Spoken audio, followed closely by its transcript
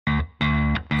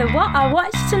the What I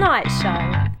Watched Tonight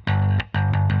show.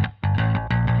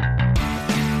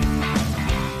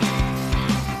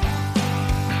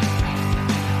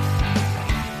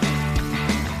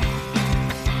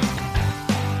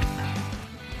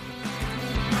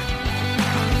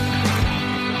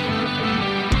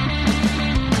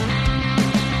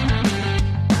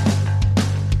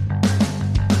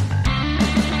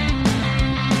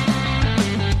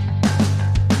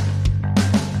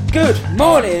 Good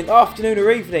morning, afternoon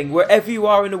or evening, wherever you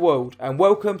are in the world, and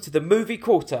welcome to the Movie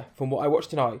Quarter from What I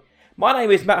Watched Tonight. My name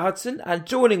is Matt Hudson, and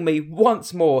joining me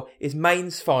once more is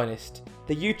Maine's finest,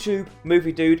 the YouTube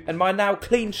movie dude, and my now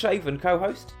clean-shaven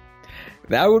co-host.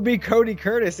 That would be Cody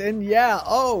Curtis, and yeah,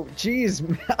 oh, geez,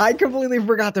 I completely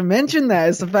forgot to mention that.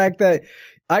 It's the fact that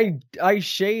I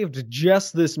shaved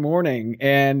just this morning,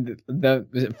 and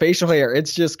the facial hair,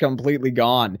 it's just completely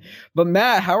gone. But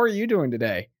Matt, how are you doing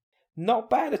today? Not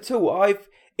bad at all.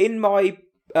 In my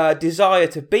desire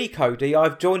to be Cody,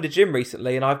 I've joined a gym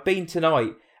recently, and I've been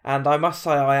tonight, and I must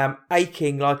say I am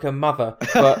aching like a mother.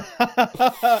 But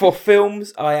for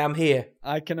films, I am here.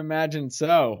 I can imagine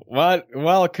so.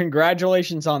 Well,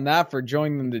 congratulations on that for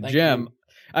joining the gym. You.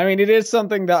 I mean, it is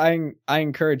something that I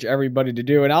encourage everybody to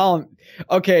do. And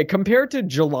compared to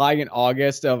July and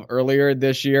August of earlier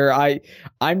this year,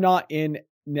 I'm not in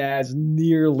as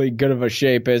nearly good of a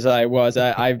shape as I was.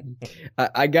 I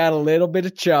got a little bit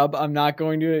of chub. I'm not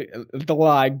going to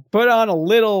lie. Put on a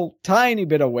little tiny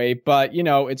bit of weight, but you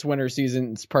know, it's winter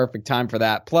season. It's perfect time for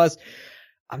that. Plus,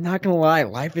 I'm not going to lie.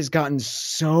 Life has gotten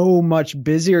so much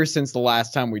busier since the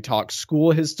last time we talked.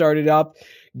 School has started up,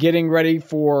 getting ready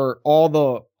for all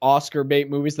the Oscar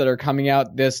bait movies that are coming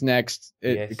out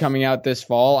coming out this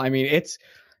fall. I mean, it's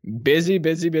busy.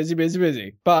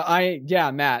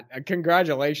 But Matt,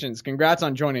 congratulations. Congrats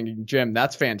on joining the gym.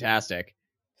 That's fantastic.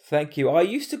 Thank you. I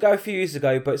used to go a few years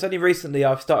ago, but it's only recently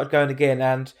I've started going again,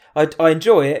 and I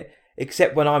enjoy it,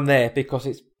 except when I'm there, because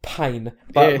it's pain.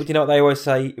 But you know what they always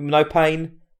say, no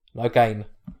pain, no gain.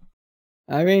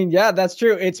 I mean, yeah, that's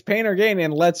true. It's pain or gain,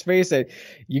 and let's face it,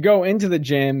 you go into the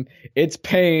gym, it's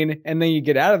pain, and then you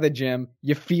get out of the gym,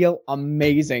 you feel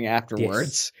amazing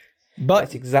afterwards. Yes. But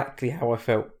that's exactly how I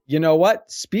felt. You know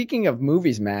what? Speaking of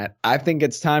movies, Matt, I think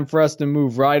it's time for us to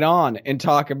move right on and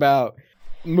talk about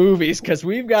movies, because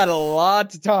we've got a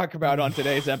lot to talk about on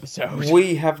today's episode.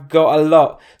 We have got a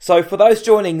lot. So for those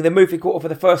joining the Movie Quarter for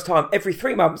the first time, every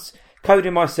 3 months, Cody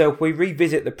and myself, we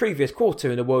revisit the previous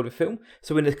quarter in the world of film.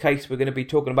 So in this case, we're going to be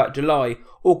talking about July,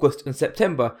 August and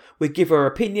September. We give our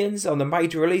opinions on the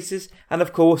major releases and,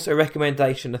 of course, a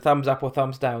recommendation, a thumbs up or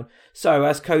thumbs down. So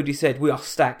as Cody said, we are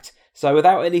stacked. So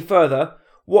without any further,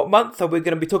 what month are we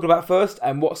going to be talking about first,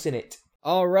 and what's in it?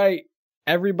 All right,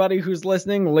 everybody who's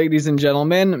listening, ladies and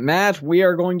gentlemen, Matt, we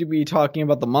are going to be talking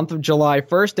about the month of July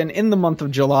first, and in the month of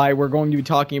July, we're going to be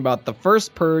talking about The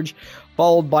First Purge,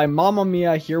 followed by Mamma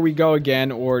Mia, Here We Go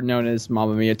Again, or known as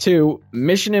Mamma Mia 2,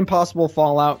 Mission Impossible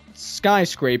Fallout,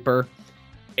 Skyscraper,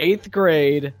 8th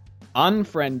Grade,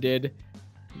 Unfriended,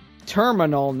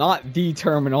 Terminal, not The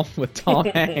Terminal with Tom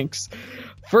Hanks,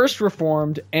 First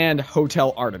Reformed, and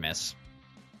Hotel Artemis.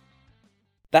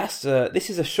 This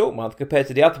is a short month compared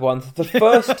to the other ones. The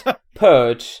First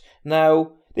Purge.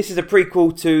 Now, this is a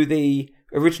prequel to the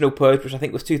original Purge, which I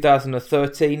think was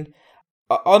 2013.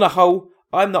 On a whole,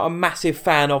 I'm not a massive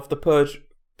fan of the Purge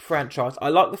franchise. I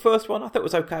liked the first one. I thought it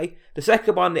was okay. The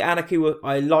second one, the Anarchy,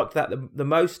 I liked that the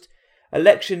most.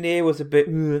 Election Year was a bit,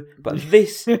 but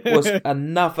this was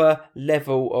another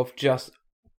level of just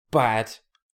bad.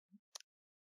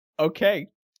 Okay.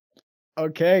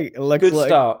 It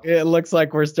looks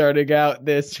like we're starting out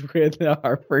this with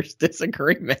our first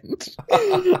disagreement.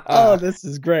 Oh, this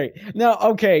is great. Now,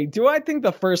 okay, do I think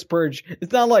The First Purge,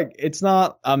 it's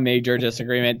not a major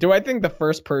disagreement. Do I think The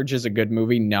First Purge is a good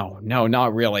movie? No,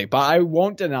 not really. But I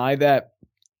won't deny that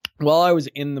while I was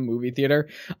in the movie theater,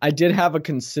 I did have a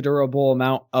considerable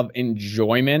amount of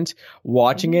enjoyment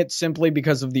watching it, simply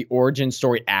because of the origin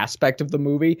story aspect of the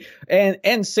movie.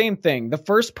 And same thing, The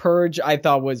First Purge I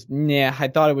thought was I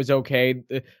thought it was okay.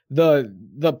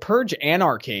 The Purge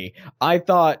Anarchy, I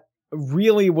thought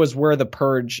really was where the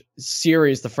Purge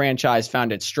series, the franchise,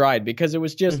 found its stride, because it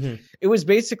was just it was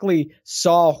basically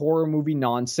Saw horror movie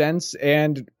nonsense,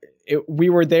 and we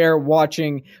were there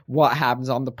watching what happens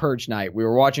on the Purge night. We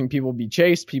were watching people be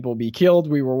chased, people be killed.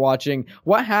 We were watching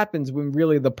what happens when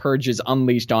really the Purge is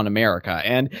unleashed on America.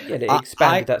 And yeah, they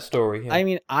expanded that story. Yeah. I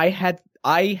mean, I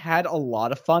had a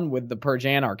lot of fun with the Purge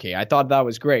Anarchy. I thought that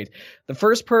was great. The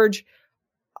First Purge,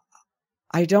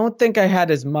 I don't think I had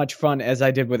as much fun as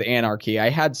I did with Anarchy.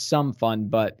 I had some fun,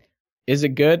 but is it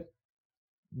good?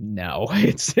 No,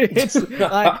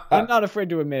 I'm not afraid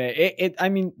to admit it. I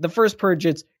mean, the first Purge,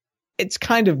 it's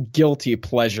kind of guilty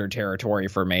pleasure territory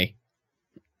for me.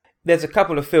 There's a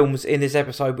couple of films in this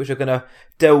episode which are going to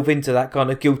delve into that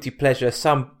kind of guilty pleasure.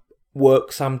 Some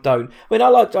work, some don't. I mean, I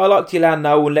liked Yolande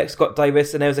Noel and Lex Scott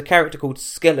Davis, and there was a character called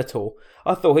Skeletor.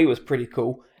 I thought he was pretty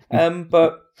cool.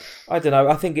 But I don't know.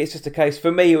 I think it's just a case,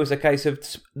 for me, it was a case of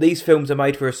these films are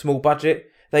made for a small budget.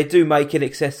 They do make in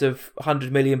excess of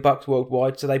 $100 million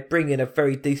worldwide, so they bring in a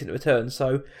very decent return.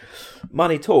 So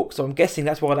money talks. So I'm guessing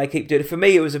that's why they keep doing it. For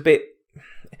me,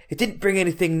 it didn't bring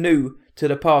anything new to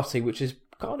the party, which is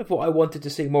kind of what I wanted to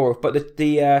see more of. But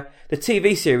the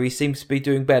TV series seems to be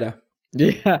doing better.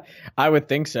 Yeah, I would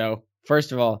think so.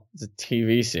 First of all, it's a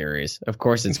TV series. Of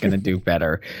course it's going to do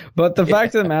better. But the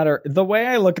fact of the matter, the way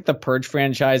I look at the Purge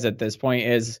franchise at this point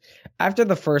is, after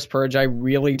the first Purge, I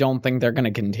really don't think they're going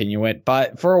to continue it.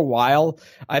 But for a while,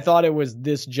 I thought it was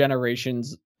this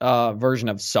generation's version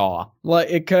of Saw,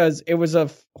 because it was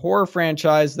a horror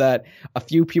franchise that a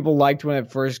few people liked when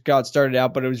it first got started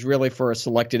out, but it was really for a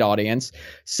selected audience.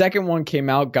 Second one came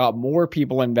out, got more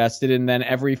people invested, and then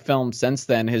every film since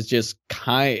then has just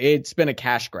it's been a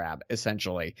cash grab,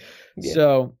 essentially. Yeah.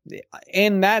 So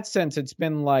in that sense, it's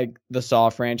been like the Saw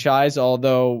franchise,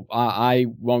 although I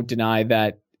won't deny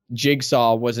that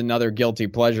Jigsaw was another guilty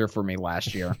pleasure for me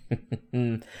last year.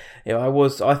 Yeah,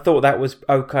 I thought that was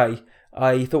okay.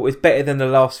 I thought it was better than the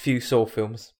last few Saw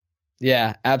films.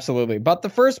 Yeah, absolutely. But the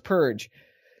first Purge,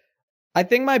 I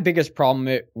think my biggest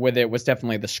problem with it was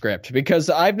definitely the script, because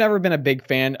I've never been a big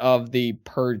fan of the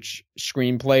Purge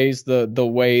screenplays, the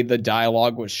way the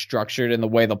dialogue was structured and the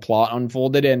way the plot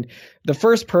unfolded. And the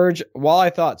first Purge, while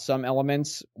I thought some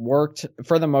elements worked,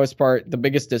 for the most part, the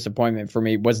biggest disappointment for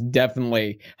me was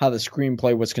definitely how the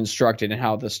screenplay was constructed and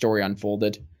how the story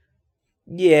unfolded.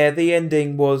 Yeah, the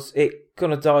ending was, it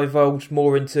kind of divulged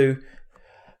more into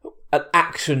an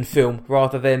action film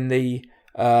rather than the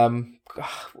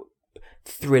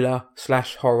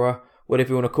thriller/horror, whatever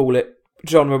you want to call it,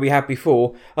 genre we had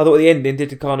before. I thought the ending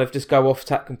did kind of just go off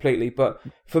track completely. But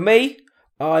for me,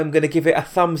 I'm going to give it a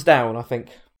thumbs down, I think.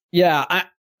 Yeah,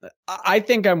 I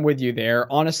think I'm with you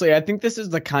there. Honestly, I think this is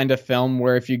the kind of film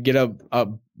where if you get a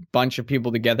bunch of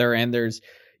people together and there's,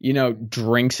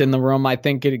 drinks in the room, I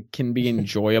think it can be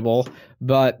enjoyable.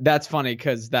 But that's funny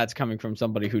because that's coming from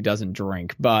somebody who doesn't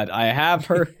drink. But I have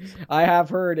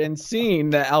heard and seen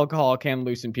that alcohol can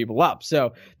loosen people up.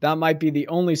 So that might be the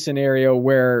only scenario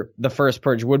where the first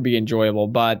Purge would be enjoyable.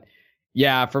 But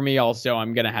yeah, for me also,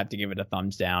 I'm going to have to give it a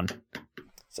thumbs down.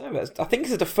 So I think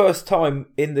this is the first time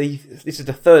this is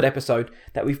the third episode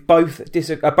that we've both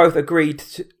agreed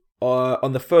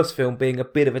on the first film being a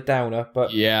bit of a downer.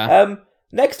 But yeah.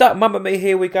 Next up, Mamma Mia,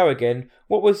 Here We Go Again.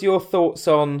 What was your thoughts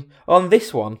on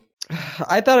this one?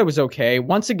 I thought it was okay.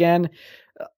 Once again,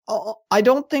 I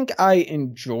don't think I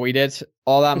enjoyed it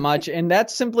all that much, and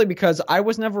that's simply because I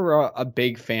was never a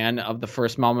big fan of the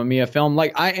first Mamma Mia film.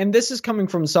 And this is coming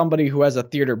from somebody who has a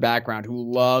theater background,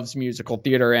 who loves musical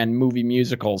theater and movie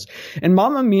musicals. And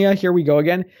Mamma Mia, Here We Go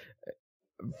Again.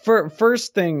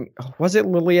 First thing, was it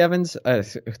Lily Evans,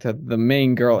 the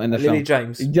main girl in the film? Lily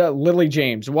James. Yeah, Lily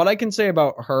James. What I can say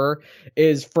about her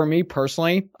is, for me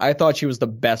personally, I thought she was the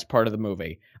best part of the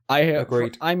movie.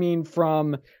 Agreed. I mean,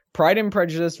 from Pride and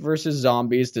Prejudice versus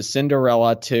Zombies to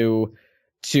Cinderella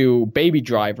to Baby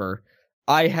Driver,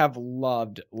 I have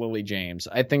loved Lily James.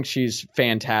 I think she's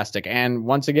fantastic. And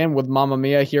once again, with Mamma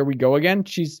Mia, Here We Go Again,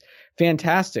 she's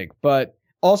fantastic. But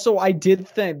also, I did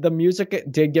think the music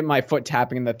did get my foot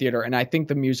tapping in the theater, and I think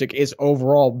the music is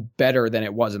overall better than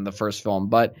it was in the first film.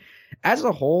 But as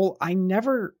a whole, I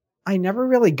never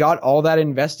really got all that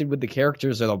invested with the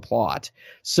characters or the plot.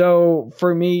 So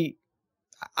for me,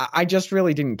 I just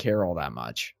really didn't care all that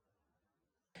much.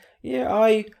 Yeah,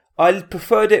 I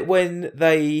preferred it when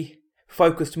they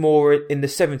focused more in the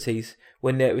 70s,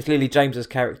 when it was Lily James's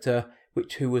character,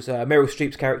 who was Meryl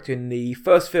Streep's character in the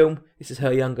first film. This is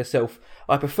her younger self.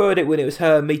 I preferred it when it was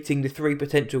her meeting the three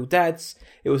potential dads.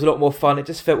 It was a lot more fun. It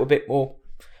just felt a bit more,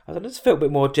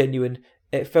 genuine.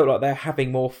 It felt like they're having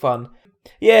more fun.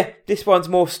 Yeah, this one's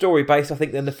more story-based, I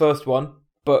think, than the first one.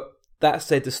 But that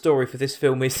said, the story for this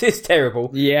film is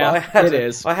terrible. Yeah, it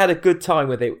is. I had a good time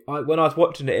with it. When I was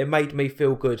watching it, it made me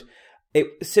feel good.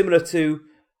 It's similar to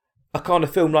a kind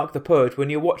of film like The Purge, when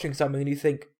you're watching something and you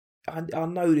think, I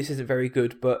know this isn't very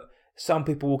good, but some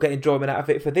people will get enjoyment out of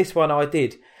it. For this one, I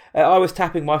did. I was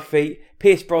tapping my feet.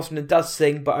 Pierce Brosnan does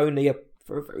sing, but only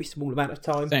for a very small amount of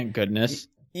time. Thank goodness.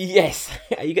 Yes,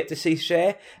 you get to see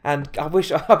Cher, and I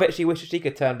bet she wishes she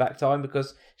could turn back time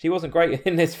because she wasn't great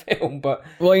in this film. But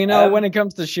when it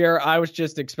comes to Cher, I was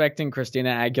just expecting Christina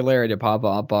Aguilera to pop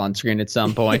up on screen at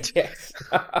some point. Yes,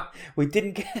 we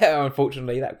didn't get her,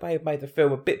 unfortunately. That may have made the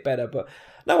film a bit better, but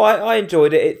no, I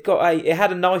enjoyed it. It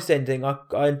had a nice ending. I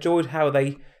enjoyed how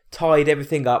they tied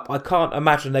everything up. I can't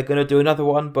imagine they're going to do another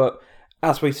one, but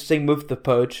as we've seen with The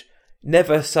Purge,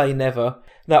 never say never.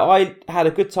 Now, I had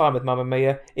a good time with Mamma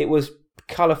Mia. It was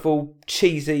colourful,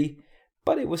 cheesy,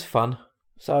 but it was fun.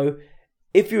 So,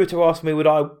 if you were to ask me, would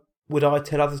I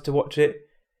tell others to watch it?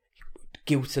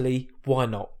 Guiltily, why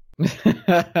not?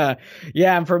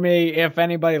 Yeah, and for me, if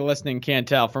anybody listening can't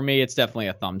tell, for me, it's definitely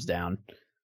a thumbs down.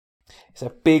 It's a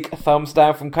big thumbs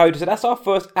down from Cody. So that's our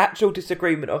first actual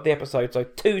disagreement of the episode. So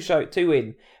two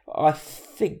in. I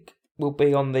think we'll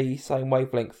be on the same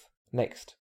wavelength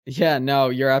next. Yeah, no,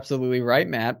 you're absolutely right,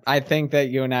 Matt. I think that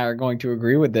you and I are going to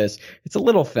agree with this. It's a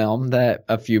little film that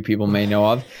a few people may know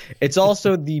of. It's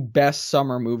also the best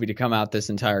summer movie to come out this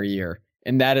entire year,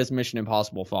 and that is Mission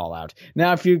Impossible Fallout.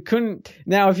 Now, if you can't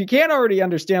already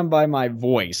understand by my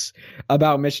voice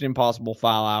about Mission Impossible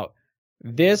Fallout,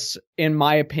 this, in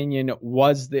my opinion,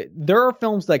 there are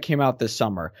films that came out this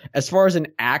summer. As far as an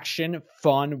action,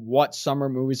 fun, what summer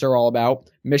movies are all about,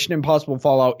 Mission Impossible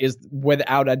Fallout is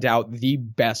without a doubt the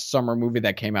best summer movie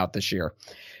that came out this year.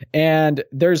 And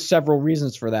there's several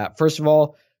reasons for that. First of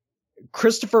all,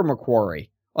 Christopher McQuarrie,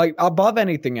 like above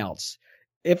anything else,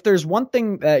 if there's one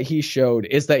thing that he showed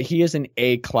is that he is an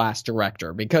A-class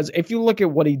director, because if you look at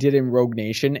what he did in Rogue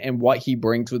Nation and what he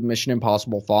brings with Mission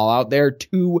Impossible Fallout, they're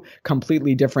two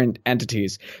completely different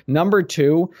entities. Number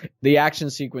two, the action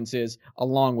sequences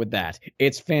along with that.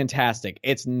 It's fantastic.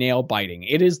 It's nail-biting.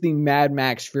 It is the Mad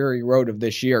Max Fury Road of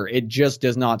this year. It just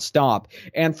does not stop.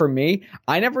 And for me,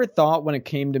 I never thought when it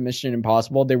came to Mission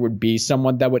Impossible there would be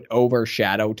someone that would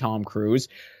overshadow Tom Cruise.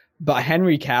 But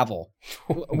Henry Cavill,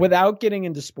 without getting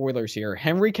into spoilers here,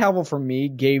 Henry Cavill for me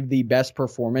gave the best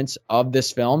performance of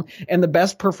this film and the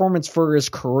best performance for his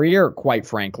career, quite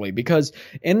frankly, because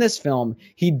in this film,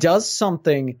 he does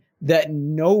something that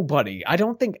I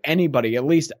don't think anybody, at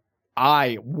least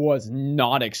I was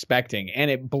not expecting, and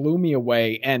it blew me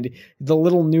away. And the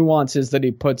little nuances that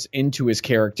he puts into his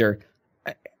character,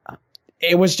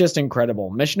 it was just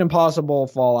incredible. Mission Impossible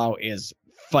Fallout is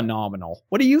phenomenal.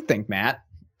 What do you think, Matt?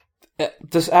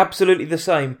 Just absolutely the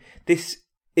same. This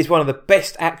is one of the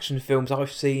best action films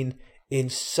I've seen in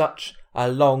such a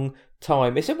long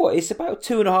time. It's about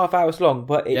 2.5 hours long,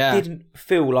 but it didn't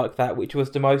feel like that, which was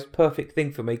the most perfect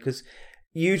thing for me, because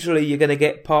usually you're going to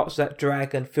get parts that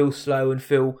drag and feel slow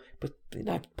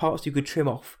but parts you could trim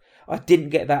off. I didn't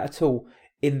get that at all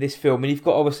in this film. And you've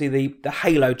got obviously the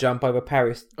halo jump over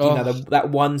Paris. That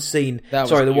one scene.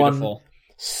 The one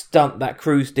stunt that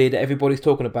Cruise did that everybody's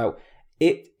talking about.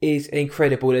 It is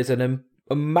incredible. There's an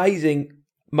amazing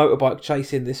motorbike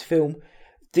chase in this film.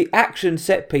 The action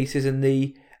set pieces and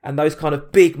those kind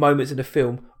of big moments in the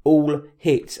film all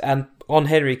hit. And on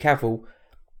Henry Cavill,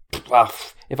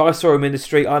 if I saw him in the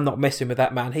street, I'm not messing with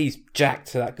that man. He's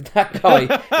jacked. That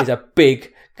guy is a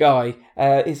big guy.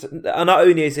 Not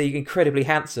only is he incredibly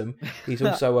handsome, he's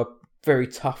also a very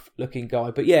tough looking guy.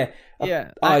 But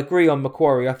I agree on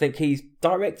McQuarrie. I think he's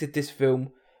directed this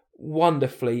film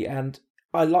wonderfully, and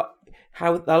I like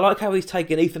how he's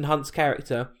taken Ethan Hunt's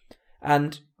character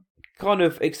and kind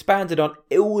of expanded on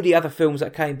all the other films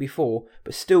that came before,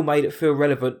 but still made it feel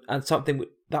relevant and something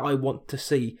that I want to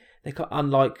see. They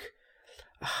unlike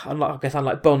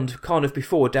Bond, kind of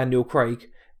before Daniel Craig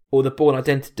or the Bourne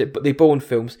Identity, but the Bourne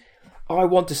films. I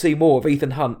want to see more of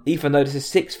Ethan Hunt, even though this is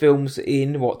 6 films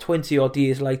in 20 odd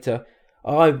years later.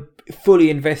 I'm fully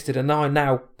invested, and I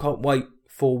now can't wait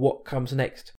for what comes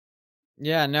next.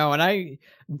 Yeah, no, and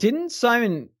didn't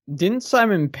Simon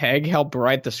Pegg help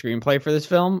write the screenplay for this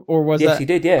film, or was Yes, he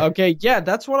did, yeah. Okay, yeah,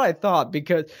 that's what I thought,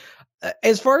 because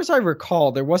as far as I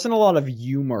recall, there wasn't a lot of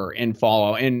humor in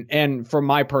Fallout, and for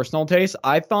my personal taste,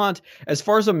 I thought as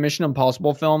far as a Mission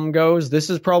Impossible film goes,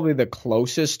 this is probably the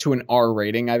closest to an R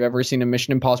rating I've ever seen a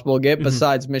Mission Impossible get,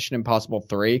 besides Mission Impossible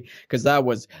 3, because that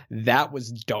was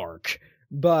dark.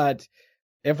 But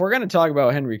if we're going to talk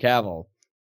about Henry Cavill,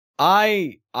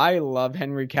 I love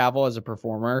Henry Cavill as a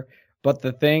performer, but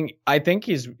I think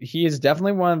he is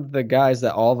definitely one of the guys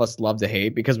that all of us love to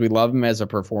hate because we love him as a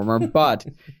performer, but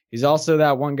he's also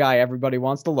that one guy everybody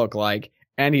wants to look like,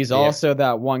 and he's also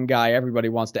that one guy everybody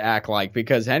wants to act like,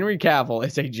 because Henry Cavill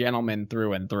is a gentleman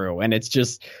through and through, and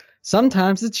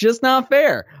sometimes it's just not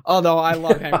fair. Although I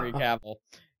love Henry Cavill.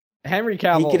 Henry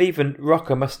Cavill. He could even rock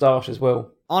a moustache as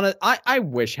well. I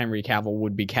wish Henry Cavill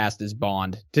would be cast as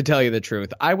Bond, to tell you the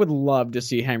truth. I would love to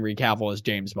see Henry Cavill as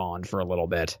James Bond for a little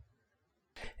bit.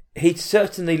 He'd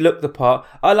certainly look the part.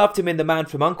 I loved him in The Man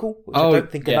from U.N.C.L.E., which I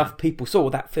don't think enough people saw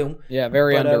that film. Yeah,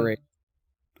 very underrated.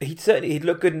 He'd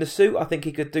look good in the suit. I think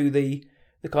he could do the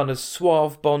kind of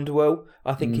suave Bond well.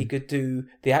 I think he could do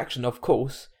the action, of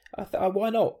course. Why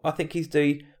not? I think he's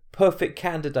the perfect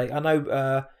candidate. I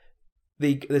know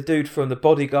the dude from The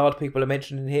Bodyguard, people are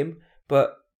mentioning him,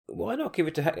 but why not give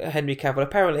it to Henry Cavill?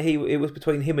 Apparently it was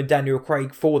between him and Daniel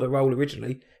Craig for the role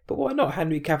originally, but why not?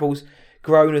 Henry Cavill's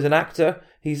grown as an actor.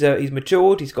 He's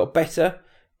matured. He's got better.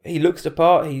 He looks the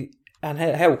part.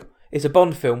 Hell, it's a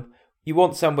Bond film. You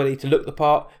want somebody to look the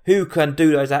part who can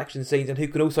do those action scenes and who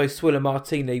can also swill a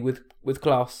martini with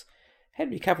class.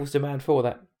 Henry Cavill's the man for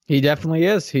that. He definitely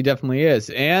is. He definitely is.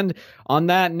 And on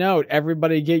that note,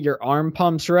 everybody get your arm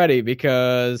pumps ready,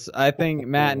 because I think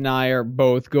Matt and I are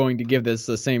both going to give this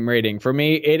the same rating. For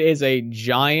me, it is a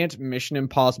giant Mission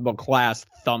Impossible class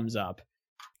thumbs up.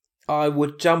 I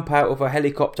would jump out of a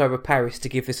helicopter over Paris to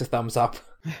give this a thumbs up.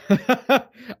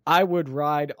 I would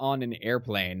ride on an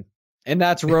airplane. And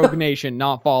that's Rogue Nation,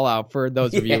 not Fallout, for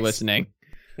those of you listening.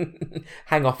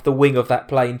 Hang off the wing of that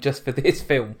plane just for this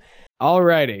film.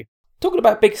 Alrighty. Talking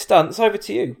about big stunts, over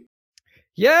to you.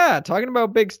 Yeah, talking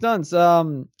about big stunts.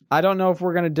 I don't know if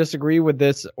we're going to disagree with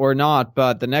this or not,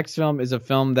 but the next film is a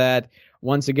film that,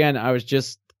 once again, I was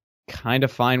just kind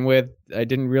of fine with. I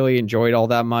didn't really enjoy it all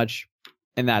that much,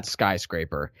 and that's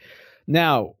Skyscraper.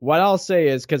 Now, what I'll say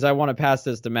is, because I want to pass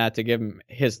this to Matt to give him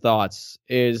his thoughts,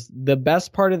 is the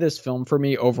best part of this film for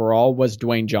me overall was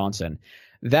Dwayne Johnson.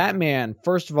 That man,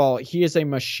 first of all, he is a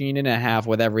machine and a half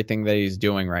with everything that he's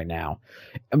doing right now.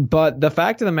 But the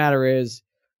fact of the matter is,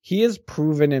 he has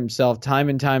proven himself time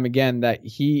and time again that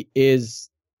he's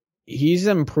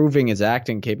improving his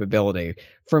acting capability.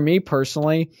 For me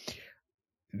personally,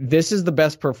 this is the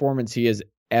best performance he has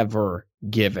ever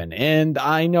given. And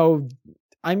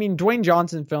Dwayne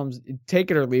Johnson films,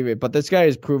 take it or leave it, but this guy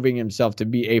is proving himself to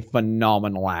be a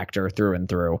phenomenal actor through and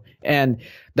through. And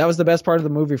that was the best part of the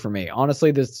movie for me.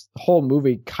 Honestly, this whole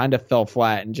movie kind of fell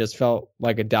flat and just felt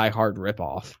like a Die Hard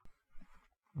ripoff.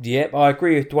 Yep, I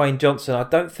agree with Dwayne Johnson. I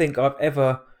don't think I've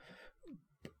ever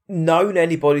known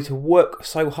anybody to work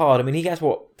so hard. I mean, he has,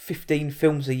 15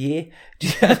 films a year?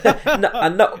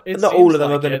 And not all of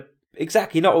them are going to...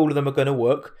 Exactly, not all of them are going to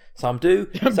work. Some do.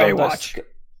 Some Baywatch.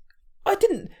 I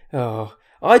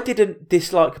didn't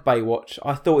dislike Baywatch.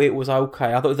 I thought it was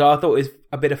okay. I thought it was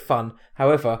a bit of fun.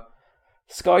 However,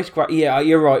 Skyscraper, yeah,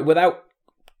 you're right. Without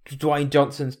Dwayne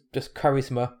Johnson's just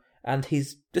charisma and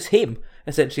his just him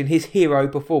essentially, and his hero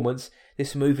performance,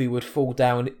 this movie would fall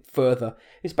down further.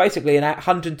 It's basically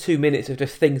 102 minutes of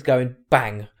just things going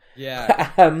bang. Yeah.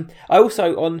 I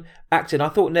also, on acting, I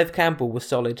thought Neve Campbell was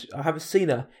solid. I haven't seen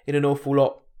her in an awful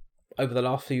lot over the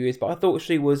last few years, but I thought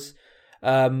she was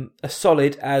as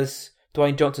solid as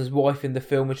Dwayne Johnson's wife in the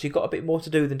film, and she got a bit more to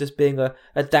do than just being a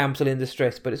damsel in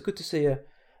distress. But it's good to see her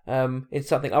in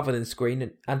something other than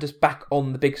screen and just back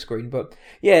on the big screen. But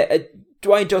yeah,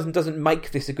 Dwayne Johnson doesn't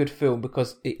make this a good film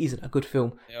because it isn't a good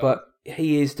film, but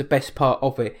he is the best part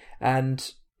of it.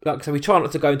 And like I said, we try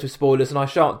not to go into spoilers, and I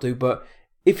shan't do, but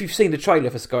if you've seen the trailer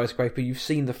for Skyscraper, you've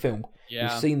seen the film. Yeah.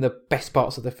 You've seen the best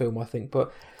parts of the film, I think.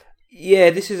 But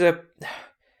yeah, this is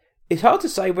it's hard to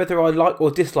say whether I like or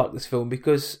dislike this film,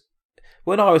 because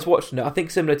when I was watching it, I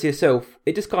think similar to yourself,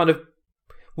 it just kind of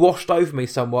washed over me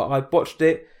somewhat. I watched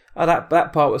it, that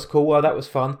part was cool, that was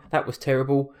fun, that was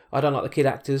terrible, I don't like the kid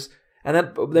actors. And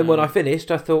then when I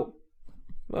finished, I thought,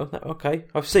 well, okay,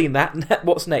 I've seen that,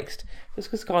 what's next?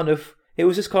 It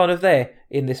was just kind of there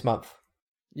in this month.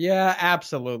 Yeah,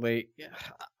 absolutely.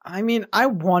 I mean, I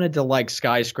wanted to like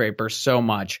Skyscraper so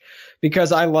much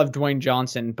because I love Dwayne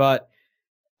Johnson, but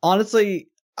honestly,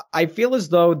 I feel as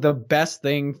though the best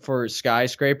thing for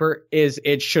Skyscraper is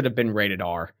it should have been rated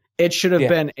R. It should have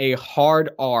been a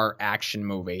hard R action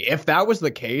movie. If that was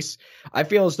the case, I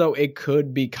feel as though it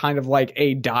could be kind of like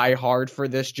a Die Hard for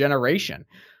this generation.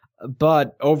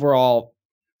 But overall,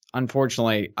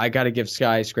 unfortunately, I got to give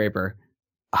Skyscraper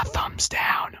a thumbs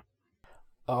down.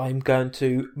 I'm going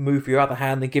to move your other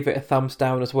hand and give it a thumbs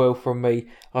down as well from me.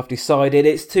 I've decided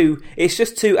it's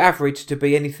just too average to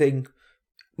be anything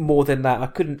more than that.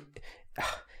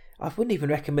 I wouldn't even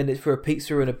recommend it for a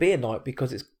pizza and a beer night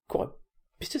because it's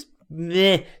just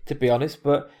meh, to be honest.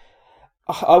 But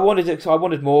I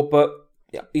wanted more, but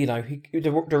you know,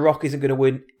 The Rock isn't going to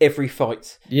win every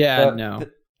fight. Yeah, but no.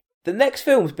 The next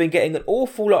film's been getting an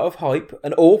awful lot of hype,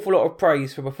 an awful lot of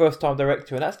praise from a first-time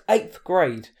director, and that's 8th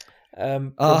Grade.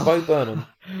 from Bo Burnham.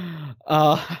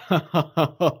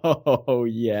 Oh,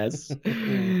 yes.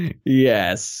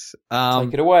 Yes.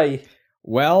 Take it away.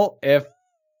 Well, if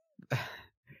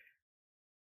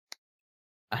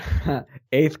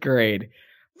 8th grade.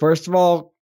 First of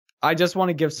all, I just want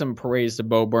to give some praise to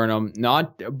Bo Burnham,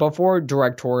 not before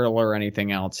directorial or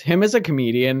anything else. Him as a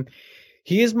comedian,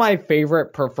 he is my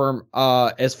favorite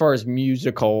as far as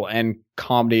musical and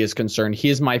comedy is concerned. He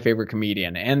is my favorite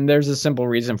comedian, and there's a simple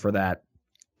reason for that.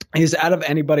 He's out of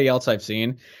anybody else I've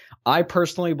seen. I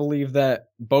personally believe that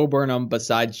Bo Burnham,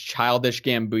 besides Childish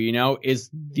Gambino,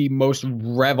 is the most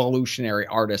revolutionary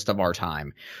artist of our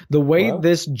time. The way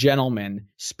this gentleman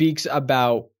speaks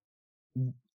about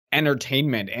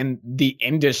entertainment and the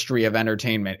industry of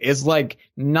entertainment is like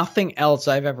nothing else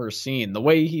I've ever seen. The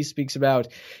way he speaks about,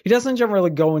 he doesn't generally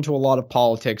go into a lot of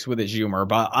politics with his humor,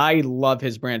 but I love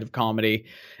his brand of comedy.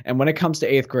 And when it comes to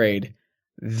 8th grade,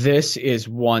 this is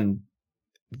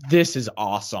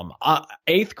awesome.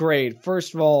 8th grade,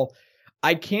 first of all,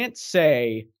 I can't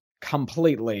say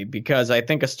completely because I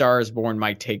think A Star is Born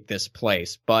might take this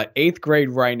place, but 8th grade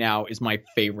right now is my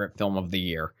favorite film of the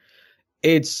year.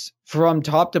 It's from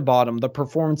top to bottom, the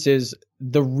performances,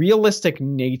 the realistic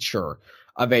nature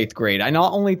of 8th grade. I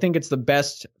not only think it's the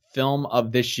best film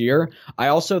of this year, I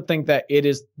also think that it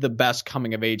is the best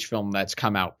coming of age film that's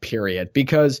come out, period.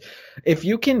 Because if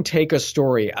you can take a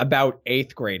story about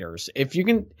 8th graders,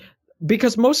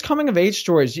 because most coming of age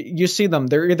stories, you see them,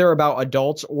 they're either about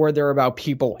adults or they're about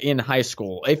people in high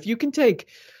school. If you can take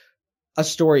a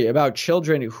story about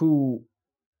children who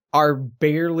are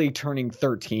barely turning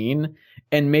 13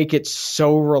 and make it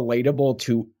so relatable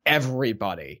to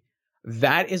everybody,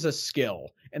 that is a skill.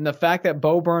 And the fact that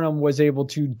Bo Burnham was able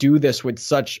to do this with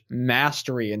such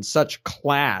mastery and such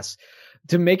class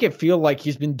to make it feel like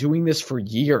he's been doing this for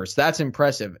years, that's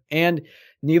impressive. And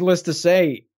needless to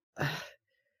say,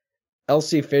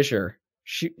 Elsie Fisher,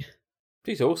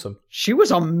 she's awesome. She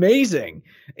was amazing.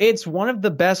 It's one of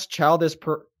the best childish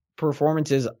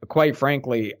performances, quite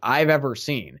frankly, I've ever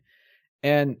seen.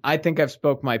 And I think I've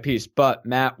spoke my piece. But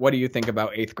Matt, what do you think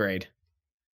about 8th grade?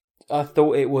 I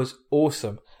thought it was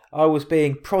awesome. I was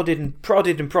being prodded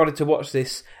to watch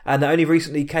this, and it only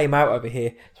recently came out over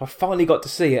here, so I finally got to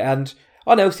see it. And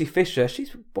on Elsie Fisher,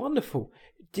 she's wonderful.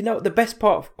 Do you know what the best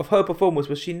part of her performance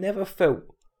was? She never felt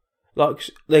like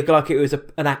it was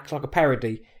an act, like a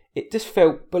parody. It just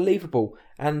felt believable.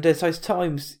 And there's those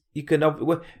times you can,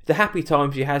 the happy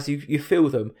times you feel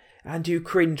them, and you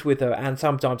cringe with her, and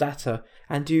sometimes at her,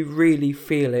 and you really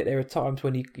feel it. There are times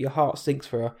when your heart sinks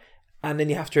for her, and then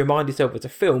you have to remind yourself it's a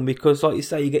film because, like you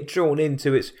say, you get drawn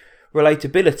into its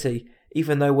relatability,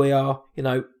 even though we are,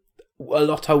 a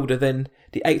lot older than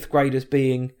the 8th graders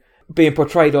being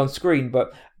portrayed on screen.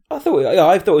 But I thought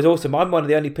it was awesome. I'm one of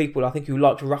the only people I think who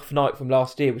liked Rough Night from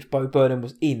last year, which Bo Burnham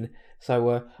was in.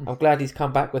 So I'm glad he's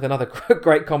come back with another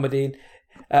great comedy,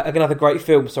 another great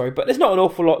film. But there's not an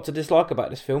awful lot to dislike about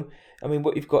this film. I mean,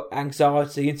 you've got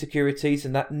anxiety, insecurities,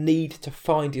 and that need to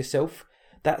find yourself.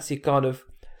 That's your kind of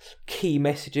key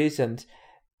messages, and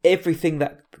everything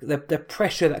that the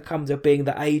pressure that comes of being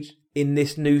that age in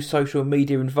this new social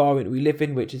media environment we live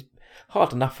in, which is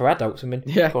hard enough for adults. I mean,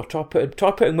 God,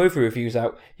 try putting movie reviews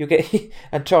out. You'll get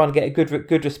and try and get a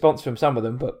good response from some of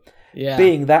them. But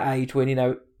being that age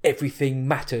when everything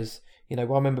matters. I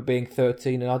remember being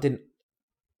 13 and I didn't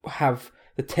have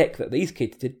the tech that these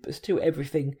kids did, but still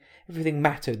everything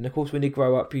mattered. And of course, when you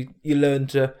grow up, you learn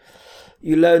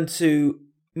to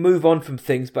move on from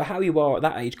things. But how you are at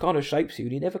that age kind of shapes you,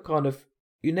 and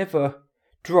you never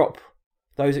drop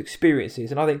those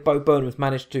experiences. And I think Bo Burnham has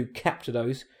managed to capture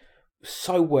those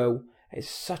so well. It's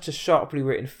such a sharply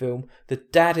written film. The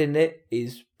dad in it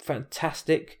is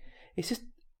fantastic. It's just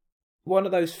one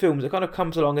of those films that kind of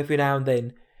comes along every now and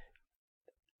then,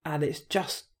 and it's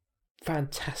just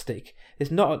fantastic.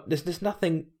 There's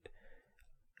nothing.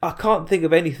 I can't think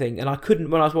of anything, and I couldn't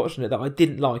when I was watching it, that I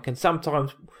didn't like. And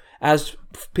sometimes, as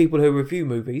people who review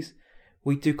movies,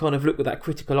 we do kind of look with that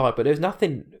critical eye. But there's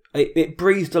nothing. It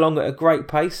breezed along at a great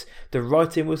pace. The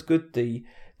writing was good. The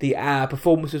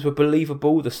performances were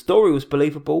believable. The story was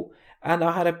believable, and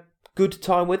I had a good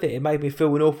time with it. It made me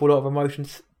feel an awful lot of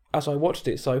emotions as I watched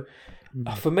it. So,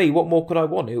 for me, what more could I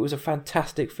want? It was a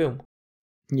fantastic film.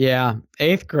 Yeah,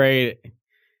 8th grade.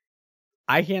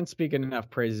 I can't speak enough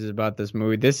praises about this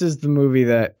movie. This is the movie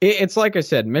that it's like I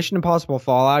said, Mission Impossible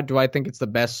Fallout. Do I think it's the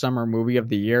best summer movie of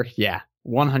the year? Yeah,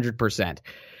 100%.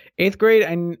 8th grade,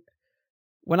 and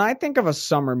when I think of a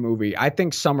summer movie, I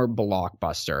think summer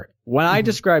blockbuster. When I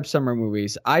describe summer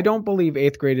movies, I don't believe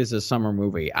 8th grade is a summer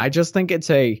movie. I just think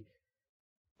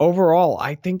overall,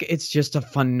 I think it's just a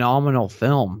phenomenal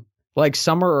film. like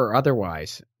summer or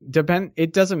otherwise.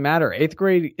 It doesn't matter. Eighth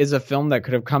Grade is a film that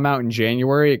could have come out in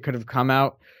January. It could have come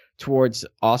out towards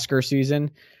Oscar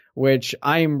season, which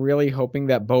I am really hoping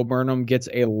that Bo Burnham gets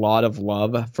a lot of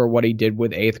love for what he did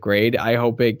with Eighth Grade. I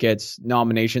hope it gets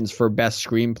nominations for Best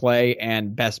Screenplay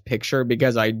and Best Picture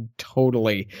because I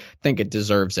totally think it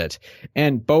deserves it.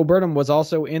 And Bo Burnham was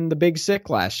also in The Big Sick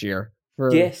last year.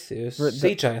 Yes, it was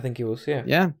CJ, I think he was, yeah.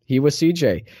 Yeah, he was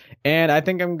CJ. And I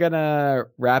think I'm going to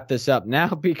wrap this up now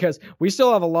because we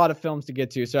still have a lot of films to get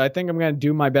to. So I think I'm going to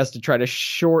do my best to try to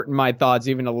shorten my thoughts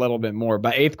even a little bit more.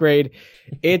 But Eighth Grade,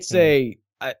 it's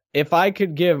if I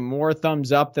could give more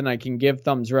thumbs up than I can give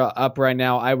thumbs up right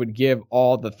now, I would give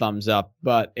all the thumbs up.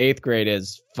 But Eighth Grade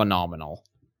is phenomenal.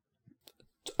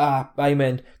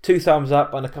 Amen. 2 thumbs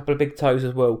up and a couple of big toes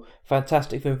as well.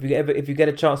 Fantastic film. If you get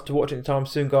a chance to watch it anytime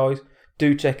soon, guys,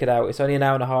 do check it out. It's only an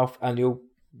hour and a half, and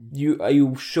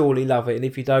you'll surely love it. And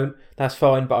if you don't, that's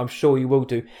fine, but I'm sure you will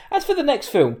do. As for the next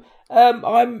film,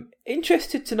 I'm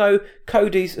interested to know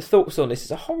Cody's thoughts on this.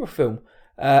 It's a horror film,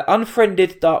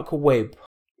 Unfriended Dark Web.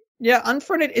 Yeah,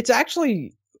 Unfriended. It's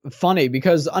actually funny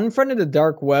because Unfriended the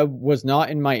Dark Web was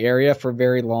not in my area for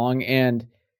very long, and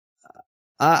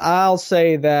I'll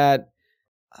say that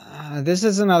this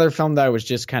is another film that I was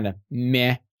just kind of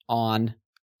meh on,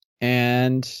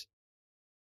 and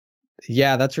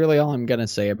yeah, that's really all I'm going to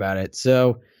say about it.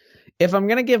 So if I'm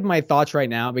going to give my thoughts right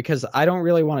now, because I don't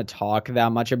really want to talk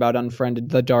that much about Unfriended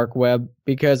the Dark Web,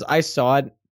 because I saw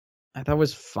it, I thought it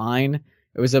was fine.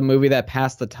 It was a movie that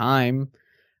passed the time,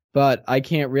 but I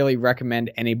can't really recommend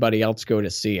anybody else go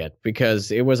to see it because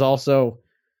it was also...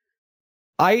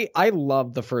 I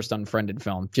love the first Unfriended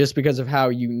film just because of how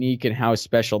unique and how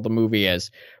special the movie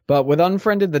is. But with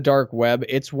Unfriended the Dark Web,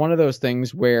 it's one of those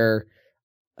things where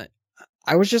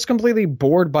I was just completely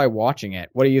bored by watching it.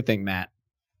 What do you think, Matt?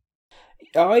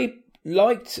 I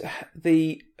liked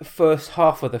the first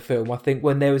half of the film, I think,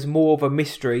 when there was more of a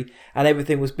mystery and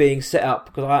everything was being set up,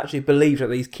 because I actually believed that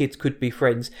these kids could be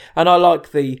friends. And I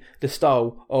like the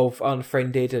style of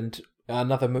Unfriended, and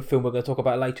another film we're going to talk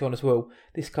about later on as well.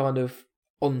 This kind of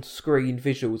on-screen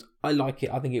visuals. I like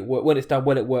it. I think it works. When it's done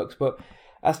well, it works. But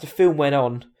as the film went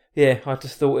on, yeah, I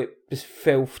just thought it just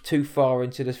fell too far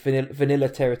into this vanilla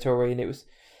territory, and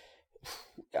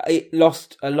it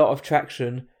lost a lot of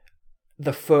traction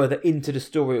the further into the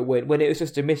story it went. When it was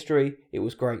just a mystery, it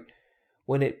was great.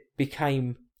 When it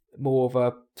became more of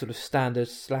a sort of standard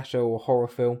slasher or horror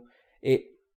film, it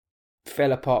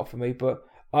fell apart for me. But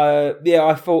I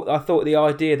thought the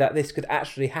idea that this could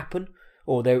actually happen,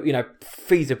 or there,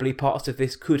 feasibly parts of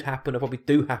this could happen, or probably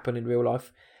do happen in real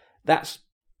life, that's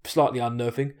slightly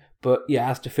unnerving. But yeah,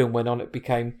 as the film went on, it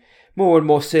became more and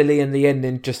more silly, and the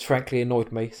ending just frankly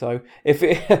annoyed me. So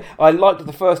I liked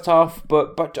the first half,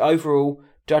 but overall,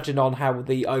 judging on how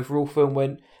the overall film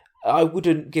went, I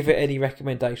wouldn't give it any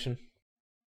recommendation.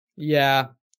 Yeah,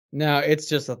 no, it's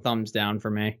just a thumbs down for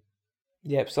me.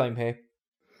 Yep, same here.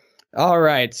 All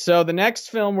right, so the next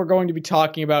film we're going to be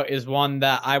talking about is one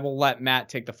that I will let Matt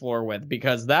take the floor with,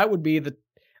 because that would be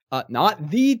not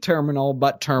The Terminal,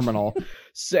 but Terminal.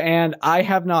 And I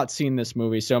have not seen this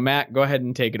movie, so Matt, go ahead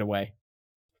and take it away.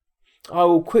 I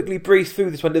will quickly breeze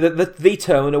through this one. The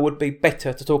Terminal would be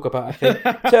better to talk about, I think.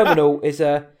 Terminal is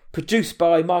produced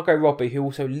by Margot Robbie, who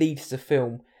also leads the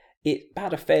film. It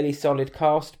had a fairly solid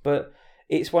cast, but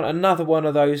it's another one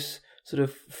of those sort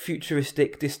of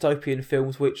futuristic dystopian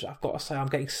films, which I've got to say I'm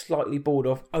getting slightly bored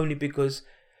of, only because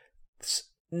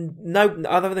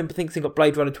other than thinking of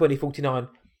Blade Runner 2049,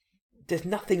 there's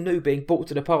nothing new being brought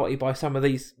to the party by some of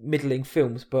these middling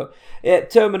films. But yeah,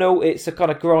 Terminal, it's a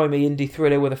kind of grimy indie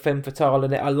thriller with a femme fatale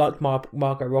in it. I like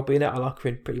Margot Robbie in it. I like her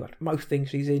in pretty much most things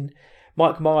she's in.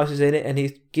 Mike Myers is in it, and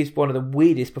he gives one of the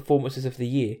weirdest performances of the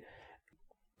year.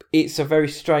 It's a very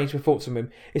strange performance from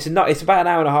him. It's about an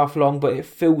hour and a half long, but it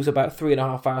feels about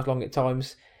 3.5 hours long at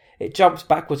times. It jumps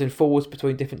backwards and forwards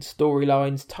between different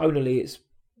storylines. Tonally, it's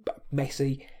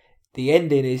messy. The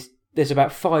ending is... There's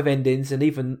about 5 endings, and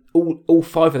even all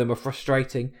 5 of them are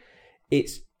frustrating.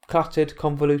 It's cluttered,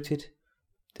 convoluted.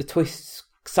 The twists,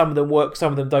 some of them work,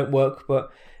 some of them don't work, but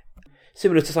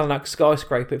similar to something like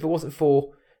Skyscraper, if it wasn't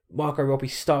for Margot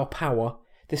Robbie's star power,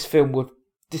 this film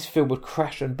would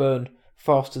crash and burn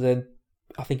faster than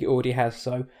I think it already has.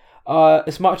 So,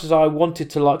 as much as I wanted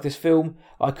to like this film,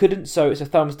 I couldn't, so it's a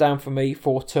thumbs down for me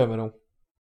for Terminal.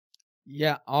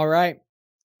 Yeah, all right.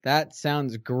 That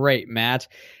sounds great, Matt.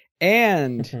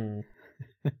 And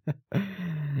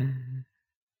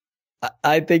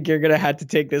I think you're going to have to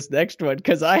take this next one,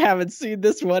 because I haven't seen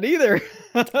this one either.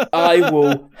 I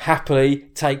will happily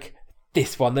take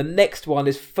this one. The next one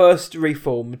is First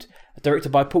Reformed,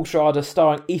 directed by Paul Schrader,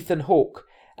 starring Ethan Hawke.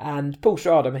 And Paul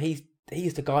Schrader, I mean,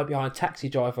 he's the guy behind Taxi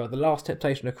Driver, The Last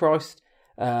Temptation of Christ,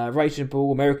 Raging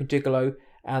Bull, American Gigolo,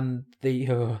 and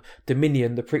the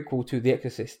Dominion, the prequel to The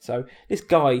Exorcist. So this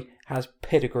guy has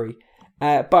pedigree.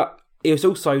 But he was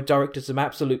also directed some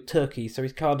absolute turkeys. So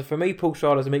he's kind of, for me, Paul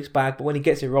Schrader's a mixed bag. But when he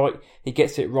gets it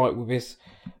right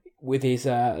with his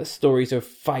stories of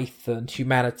faith and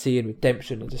humanity and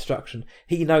redemption and destruction.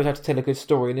 He knows how to tell a good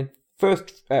story. And in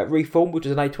First Reform, which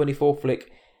is an A24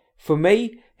 flick, for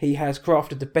me, he has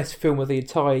crafted the best film of the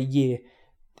entire year.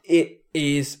 It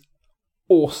is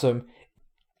awesome.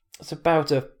 It's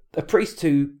about a priest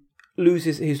who's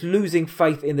losing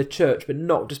faith in the church, but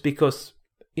not just because,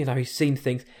 he's seen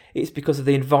things. It's because of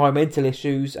the environmental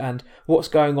issues and what's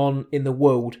going on in the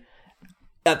world.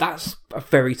 That's a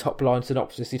very top line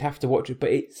synopsis. You'd have to watch it,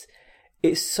 but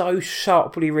it's so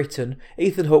sharply written.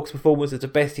 Ethan Hawke's performance is the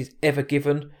best he's ever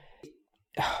given.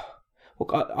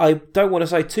 Look, I don't want to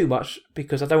say too much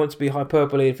because I don't want to be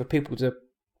hyperbole and for people to,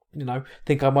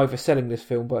 think I'm overselling this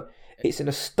film, but it's an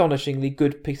astonishingly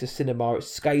good piece of cinema.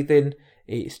 It's scathing,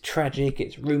 it's tragic,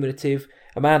 it's ruminative.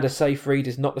 Amanda Seyfried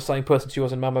is not the same person she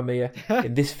was in Mamma Mia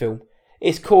in this film.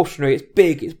 It's cautionary, it's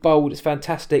big, it's bold, it's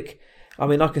fantastic. I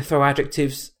mean, I can throw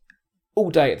adjectives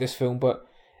all day at this film, but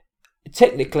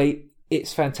technically,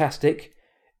 it's fantastic.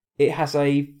 It has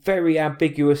a very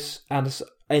ambiguous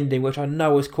ending, which I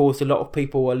know has caused a lot of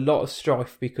people a lot of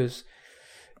strife because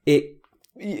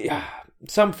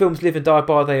some films live and die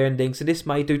by their endings, and this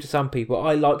may do to some people.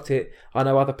 I liked it. I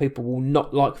know other people will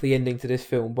not like the ending to this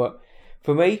film, but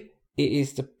for me, it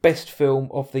is the best film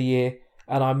of the year,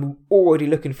 and I'm already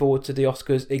looking forward to the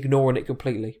Oscars, ignoring it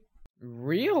completely.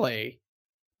 Really?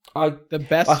 The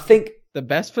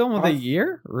best film of the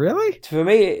year? Really? For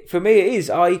me, it is.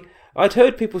 I'd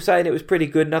heard people saying it was pretty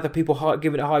good, and other people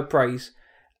giving it high praise.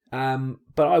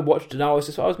 But I watched it and I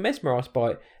was mesmerised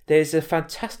by it. There's a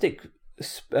fantastic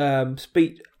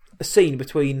scene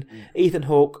between Ethan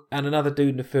Hawke and another dude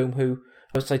in the film who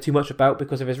I won't say too much about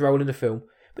because of his role in the film.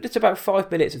 But it's about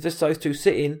 5 minutes of just those two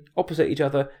sitting opposite each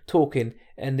other talking,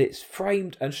 and it's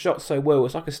framed and shot so well.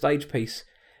 It's like a stage piece.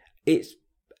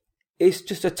 It's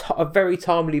just a very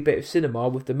timely bit of cinema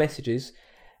with the messages,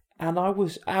 and I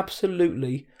was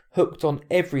absolutely hooked on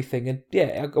everything. And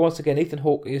yeah, once again, Ethan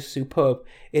Hawke is superb.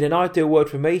 In an ideal world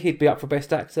for me, he'd be up for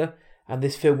Best Actor, and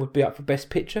this film would be up for Best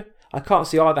Picture. I can't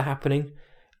see either happening.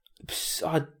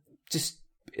 I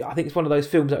think it's one of those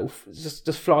films that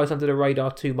just flies under the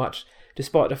radar too much,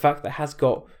 despite the fact that it has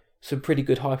got some pretty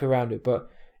good hype around it. But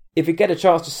if you get a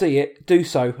chance to see it, do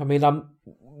so. I mean,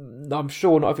 I'm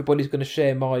sure not everybody's going to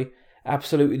share my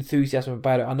absolute enthusiasm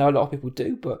about it. I know a lot of people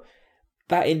do, but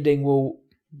that ending will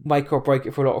make or break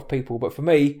it for a lot of people. But for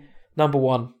me, number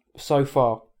one so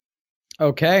far.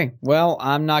 Okay, well,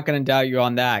 I'm not going to doubt you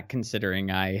on that,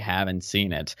 considering I haven't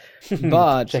seen it.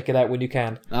 But check it out when you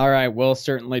can. All right, we'll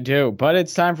certainly do. But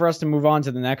it's time for us to move on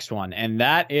to the next one, and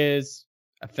that is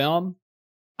a film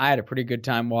I had a pretty good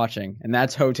time watching, and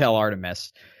that's Hotel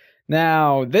Artemis.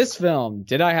 Now, this film,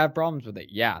 did I have problems with it?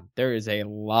 Yeah, there is a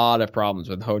lot of problems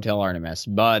with Hotel Artemis.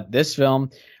 But this film,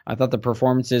 I thought the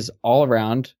performances all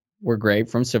around were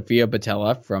great, from Sofia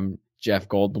Boutella, from Jeff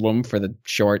Goldblum for the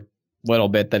short little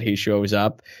bit that he shows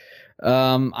up.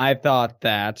 I thought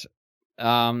that...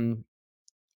 oh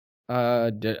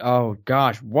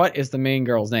gosh, what is the main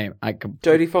girl's name?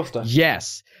 Jodie Foster.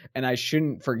 Yes, and I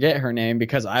shouldn't forget her name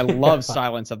because I love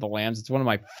Silence of the Lambs. It's one of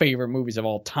my favorite movies of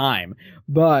all time.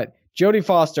 But Jodie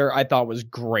Foster, I thought was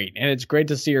great, and it's great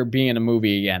to see her be in a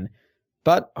movie again.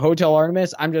 But Hotel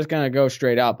Artemis, I'm just gonna go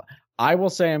straight up. I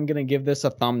will say I'm gonna give this a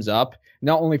thumbs up,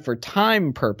 not only for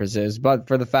time purposes, but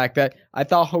for the fact that I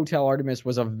thought Hotel Artemis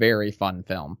was a very fun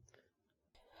film.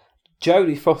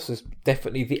 Jodie Foster's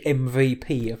definitely the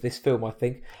MVP of this film, I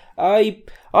think. I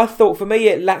thought for me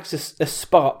it lacks a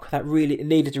spark that really it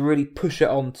needed to really push it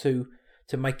on to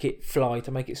make it fly,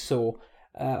 to make it soar.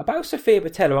 About Sofia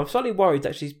Boutella, I'm slightly worried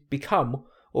that she's becoming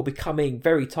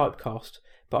very typecast.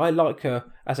 But I like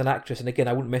her as an actress, and again,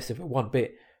 I wouldn't mess with her one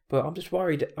bit. But I'm just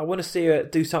worried. I want to see her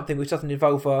do something which doesn't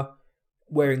involve her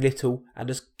wearing little and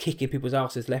just kicking people's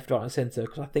asses left, right and centre,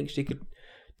 because I think she could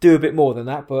do a bit more than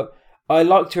that. But I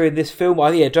liked her in this film.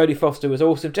 Jodie Foster was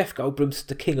awesome. Jeff Goldblum's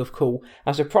the king of cool.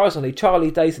 And surprisingly, Charlie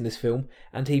Day's in this film,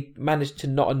 and he managed to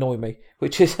not annoy me,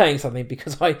 which is saying something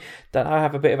because I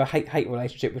have a bit of a hate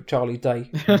relationship with Charlie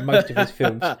Day in most of his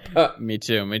films. But Me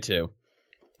too.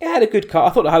 it had a good cut. I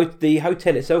thought the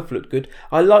hotel itself looked good.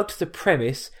 I liked the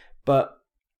premise, but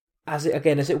as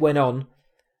it went on,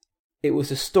 it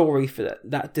was a story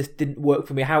that just didn't work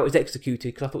for me. How it was executed,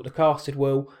 because I thought the cast did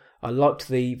well. I liked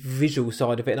the visual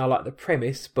side of it and I liked the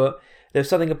premise, but there was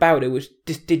something about it which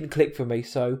just didn't click for me.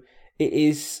 So it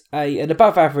is an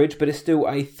above average, but it's still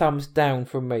a thumbs down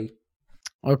from me.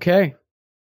 Okay.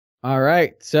 All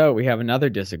right. So we have another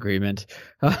disagreement.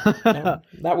 That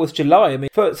was July. I mean,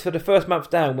 for the first month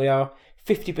down, we are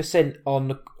 50%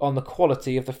 on the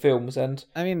quality of the films, and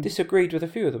I mean, disagreed with a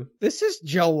few of them. This is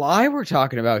July we're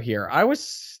talking about here. I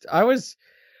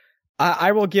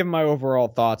will give my overall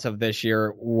thoughts of this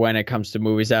year when it comes to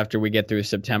movies after we get through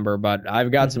September, but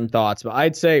I've got some thoughts. But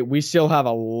I'd say we still have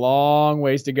a long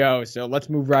ways to go, so let's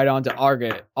move right on to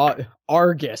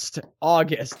August,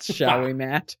 shall we,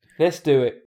 Matt? Let's do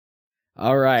it.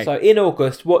 All right. So in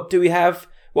August, what do we have?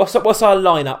 What's our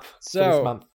lineup for this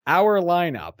month? Our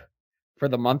lineup for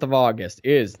the month of August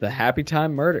is The Happy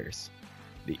Time Murders,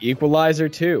 The Equalizer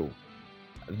 2,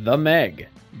 The Meg,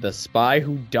 The Spy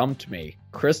Who Dumped Me,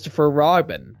 Christopher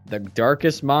Robin, The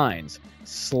Darkest Minds,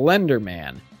 Slender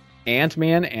Man,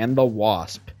 Ant-Man and the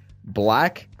Wasp,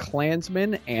 Black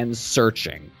Klansman, and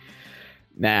Searching.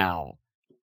 Now,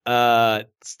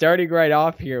 starting right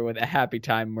off here with A Happy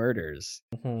Time Murders.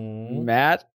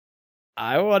 Matt,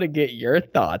 I want to get your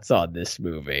thoughts on this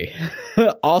movie.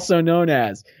 Also known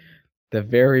as the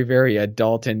very, very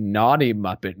adult and naughty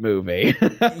Muppet movie.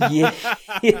 yeah.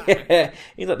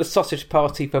 It's like the sausage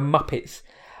party for Muppets.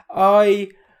 I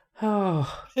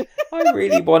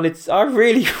really wanted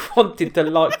to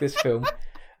like this film.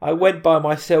 I went by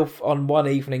myself on one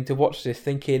evening to watch this,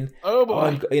 thinking, "Oh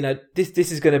boy, this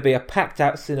is going to be a packed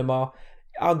out cinema.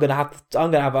 I'm going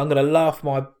to laugh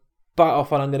my butt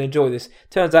off and I'm going to enjoy this."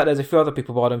 Turns out there's a few other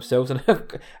people by themselves, and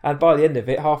by the end of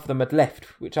it, half of them had left,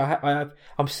 which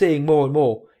I'm seeing more and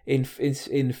more in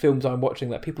films I'm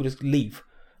watching, that people just leave.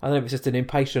 I don't know if it's just an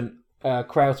impatient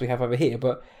crowds we have over here,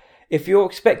 but if you're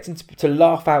expecting to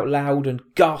laugh out loud and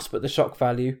gasp at the shock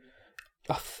value,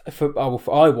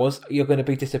 you're going to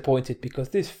be disappointed, because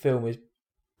this film is,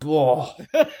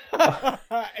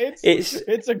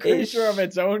 it's a creature of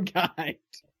its own kind.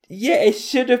 Yeah, it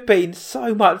should have been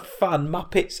so much fun.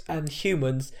 Muppets and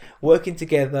humans working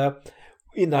together,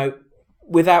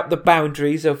 without the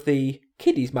boundaries of the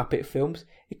kiddies Muppet films.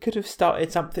 It could have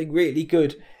started something really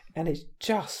good, and it's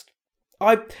just...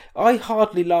 I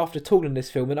hardly laughed at all in this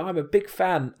film, and I'm a big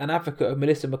fan and advocate of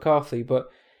Melissa McCarthy, but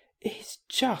it's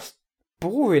just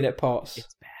boring at parts.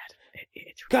 It's bad.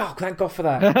 God, thank God for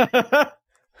that.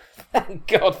 Thank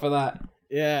God for that.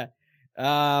 Yeah.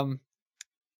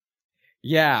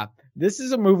 Yeah, this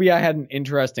is a movie I had an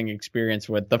interesting experience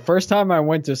with. The first time I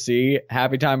went to see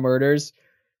Happy Time Murders,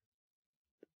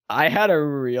 I had a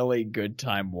really good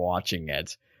time watching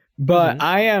it. But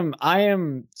I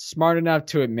am smart enough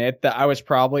to admit that I was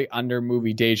probably under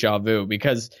movie deja vu,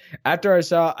 because after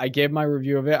I gave my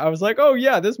review of it, I was like, oh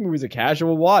yeah, this movie's a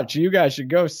casual watch. You guys should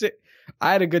go sit.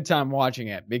 I had a good time watching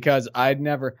it, because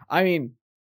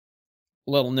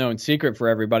little known secret for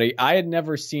everybody, I had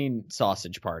never seen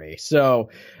Sausage Party.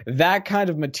 So that kind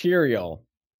of material,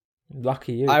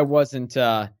 lucky you, I wasn't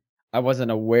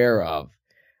aware of.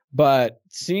 But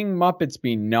seeing Muppets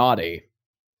be naughty,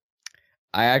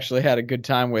 I actually had a good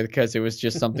time with, because it was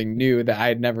just something new that I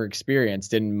had never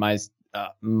experienced in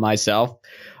myself,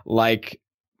 like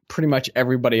pretty much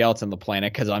everybody else on the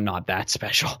planet, because I'm not that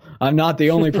special. I'm not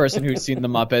the only person who's seen the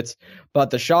Muppets,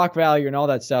 but the shock value and all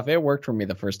that stuff, it worked for me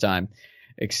the first time,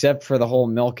 except for the whole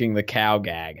milking the cow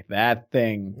gag. That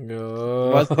thing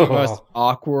was the most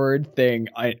awkward thing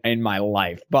in my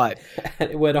life. But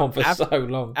it went on for so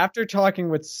long. After talking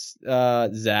with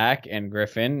Zach and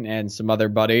Griffin and some other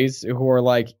buddies who were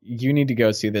like, you need to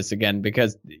go see this again,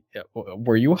 because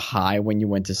were you high when you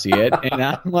went to see it? And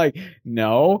I'm like,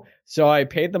 no. So I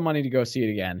paid the money to go see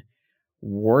it again.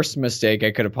 Worst mistake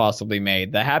I could have possibly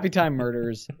made. The Happy Time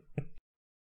Murders,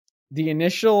 the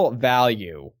initial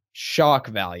shock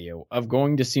value of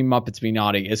going to see Muppets Be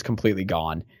Naughty is completely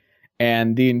gone,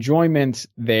 and the enjoyment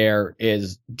there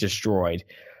is destroyed.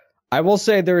 I will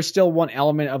say there is still one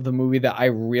element of the movie that I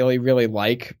really, really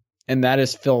like, and that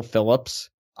is Phil Phillips.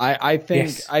 I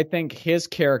think his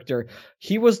character,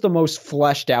 he was the most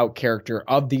fleshed out character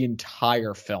of the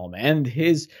entire film, and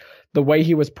the way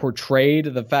he was portrayed,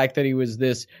 the fact that he was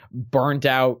this burnt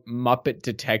out Muppet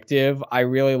detective, I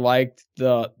really liked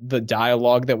the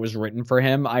dialogue that was written for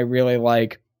him. I really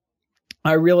like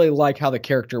how the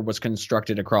character was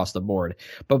constructed across the board.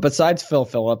 But besides Phil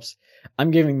Phillips, I'm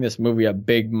giving this movie a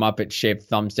big Muppet shaped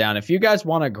thumbs down. If you guys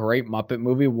want a great Muppet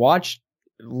movie, watch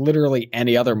literally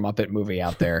any other Muppet movie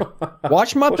out there.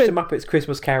 Watch the Muppets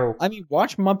Christmas Carol.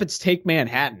 Watch Muppets Take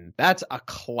Manhattan. That's a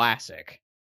classic.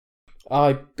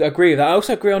 I agree with that. I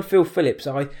also agree on Phil Phillips.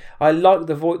 I like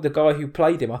the guy who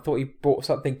played him. I thought he brought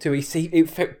something to. He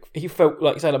felt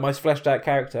like, say, the most fleshed out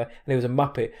character, and he was a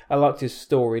Muppet. I liked his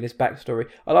story and his backstory.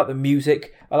 I like the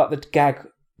music. I like the gag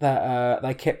that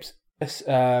they kept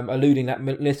alluding that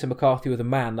Melissa McCarthy was a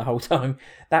man the whole time.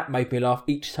 That made me laugh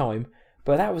each time.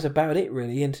 But that was about it,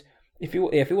 really. And if you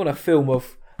want a film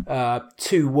of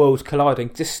two worlds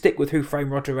colliding, just stick with Who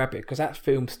Framed Roger Rabbit, because that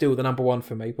film's still the number one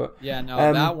for me. But yeah,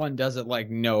 no, that one does it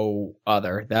like no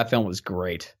other. That film was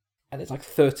great, and it's like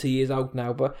 30 years old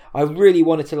now. But I really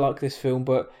wanted to like this film,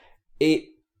 but it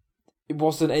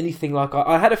wasn't anything like.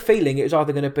 I had a feeling it was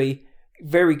either going to be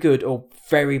very good or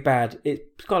very bad.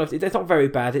 It's not very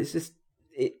bad. It's just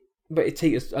but it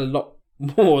teeters a lot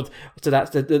more to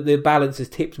that. The balance is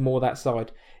tipped more that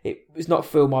side. It's not a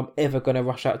film I'm ever going to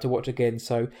rush out to watch again.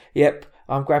 So, yep,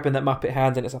 I'm grabbing that Muppet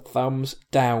hand and it's a thumbs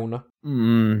down.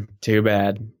 Too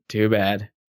bad.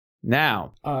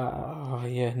 Now.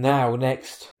 Now,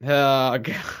 next.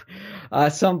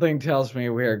 Something tells me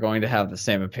we are going to have the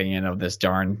same opinion of this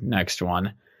darn next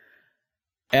one.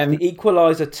 And The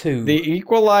Equalizer 2. The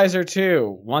Equalizer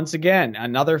 2. Once again,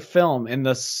 another film in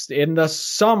the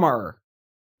summer.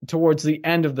 Towards the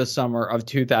end of the summer of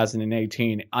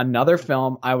 2018, another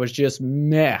film I was just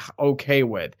okay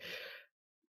with.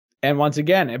 And once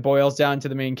again, it boils down to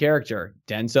the main character,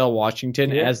 Denzel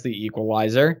Washington as the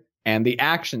Equalizer, and the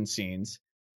action scenes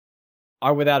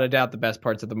are without a doubt the best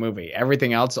parts of the movie.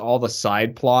 Everything else, all the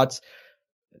side plots,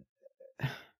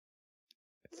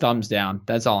 thumbs down.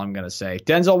 That's all I'm going to say.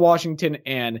 Denzel Washington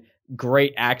and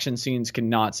great action scenes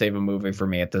cannot save a movie for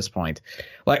me at this point.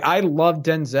 Like, I love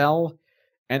Denzel,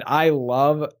 and I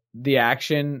love the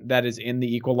action that is in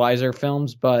the Equalizer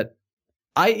films, but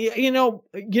you know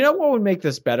what would make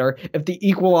this better? If the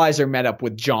Equalizer met up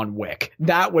with John Wick.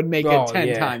 That would make it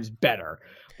 10 times better.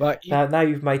 But now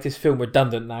you've made this film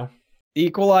redundant now.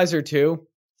 Equalizer 2,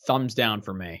 thumbs down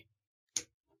for me.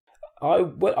 I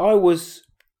was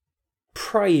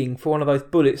praying for one of those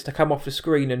bullets to come off the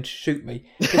screen and shoot me,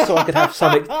 just so I could have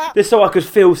something, just so I could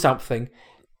feel something.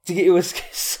 It was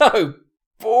so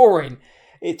boring.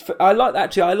 I like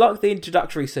the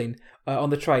introductory scene on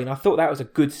the train. I thought that was a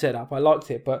good setup. I liked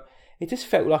it, but it just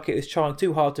felt like it was trying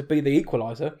too hard to be the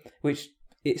Equalizer, which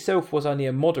itself was only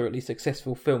a moderately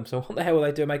successful film. So what the hell are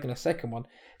they doing making a second one?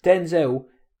 Denzel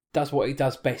does what he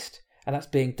does best, and that's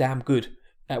being damn good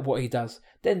at what he does.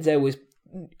 Denzel is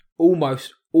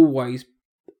almost always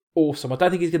awesome. I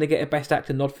don't think he's going to get a Best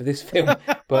Actor nod for this film,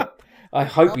 but I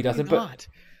hope he doesn't. But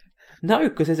no,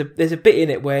 because there's a bit in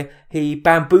it where he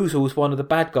bamboozles one of the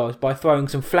bad guys by throwing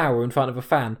some flour in front of a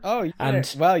fan. Oh, yeah.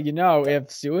 And well, if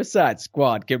Suicide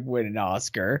Squad could win an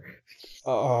Oscar.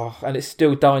 Oh, and it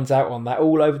still dines out on that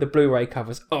all over the Blu-ray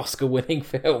covers, Oscar-winning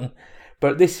film.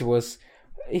 But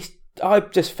I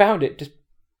just found it just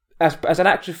as an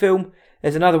action film.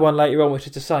 There's another one later on which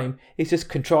is the same. It's just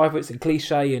contrivance and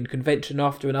cliche and convention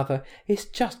after another. It's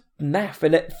just naff,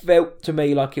 and it felt to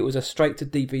me like it was a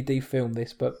straight-to-DVD film.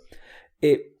 But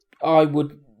I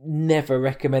would never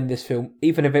recommend this film,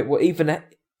 even if it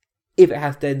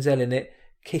has Denzel in it,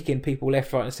 kicking people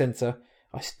left, right, and centre.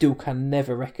 I still can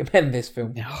never recommend this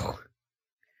film. No.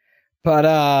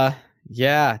 But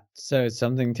so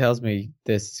something tells me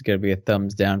this is going to be a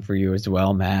thumbs down for you as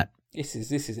well, Matt. This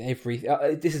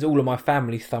is all of my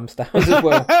family's thumbs downs as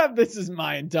well. This is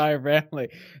my entire family.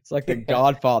 It's like the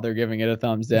Godfather giving it a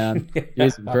thumbs down.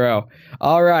 Yes, bro.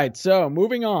 All right, so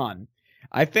moving on.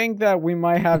 I think that we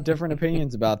might have different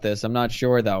opinions about this. I'm not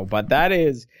sure, though. But that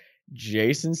is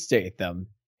Jason Statham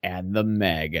and The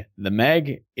Meg. The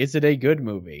Meg, is it a good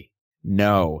movie?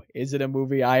 No. Is it a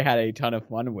movie I had a ton of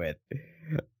fun with?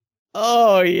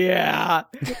 Oh, yeah.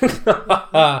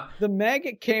 The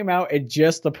Meg came out at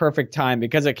just the perfect time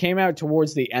because it came out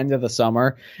towards the end of the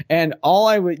summer. And all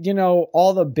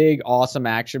the big, awesome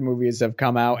action movies have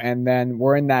come out. And then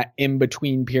we're in that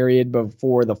in-between period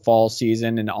before the fall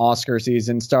season and Oscar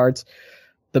season starts.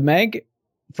 The Meg,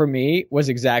 for me, was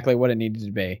exactly what it needed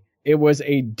to be. It was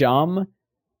a dumb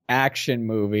action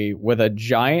movie with a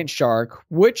giant shark,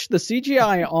 which the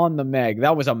CGI on the Meg,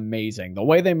 that was amazing. The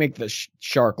way they make the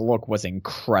shark look was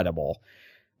incredible.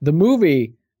 The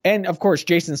movie, and of course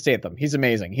Jason Statham, he's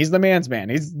amazing. He's the man's man.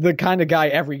 He's the kind of guy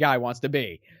every guy wants to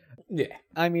be. Yeah.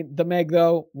 I mean, the Meg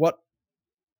though,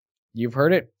 you've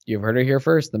heard it here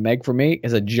first. The Meg for me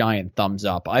is a giant thumbs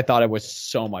up. I thought it was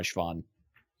so much fun.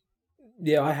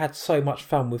 Yeah, I had so much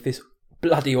fun with this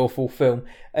bloody awful film.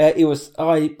 It was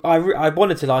I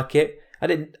wanted to like it. I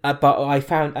didn't, but I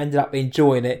ended up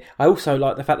enjoying it. I also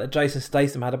like the fact that Jason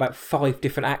Statham had about 5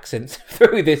 different accents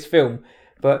through this film.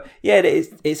 But yeah,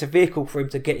 it's a vehicle for him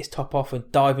to get his top off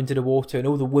and dive into the water, and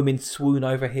all the women swoon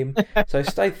over him. So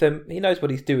Statham, he knows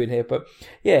what he's doing here. But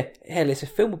yeah, hell, it's a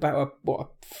film about a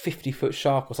 50-foot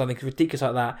shark or something ridiculous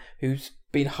like that, who's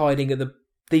been hiding in the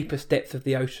deepest depths of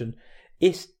the ocean.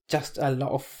 It's just a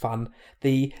lot of fun.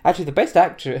 The best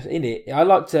actress in it, I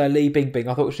liked Lee Bingbing.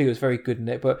 I thought she was very good in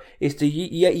it. But it's the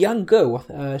young girl,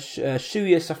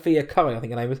 Shuya Sophia Kai, I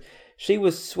think her name was. She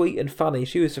was sweet and funny.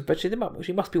 She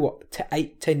must be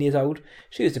 10 years old.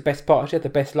 She was the best part. She had the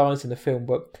best lines in the film.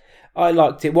 But I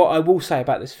liked it. What I will say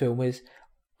about this film is,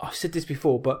 I've said this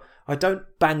before, but I don't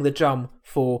bang the drum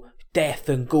for death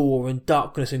and gore and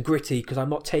darkness and gritty because I'm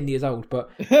not 10 years old.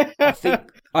 But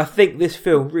I think this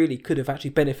film really could have actually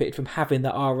benefited from having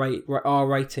that R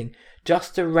rating,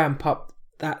 just to ramp up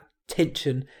that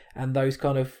tension and those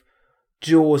kind of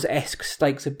Jaws-esque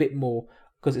stakes a bit more.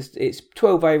 Because it's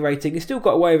 12A rating. It's still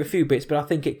got away with a few bits, but I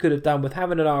think it could have done with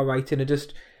having an R rating and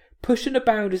just pushing the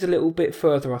boundaries a little bit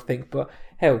further, I think. But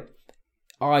hell,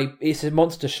 it's a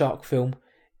monster shark film.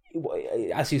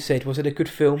 As you said, was it a good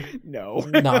film? No.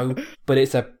 No, but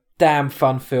it's a damn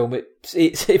fun film.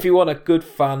 It's if you want a good,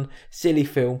 fun, silly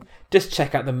film, just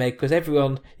check out The Meg, because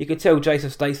you can tell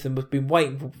Jason Statham has been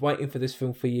waiting for this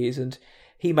film for years, and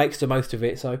he makes the most of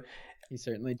it. So he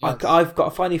certainly does. I've got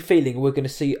a funny feeling we're going to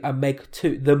see The Meg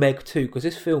 2, because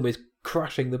this film is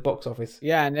crushing the box office.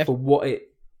 Yeah, and for what it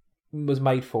was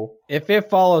made for. If it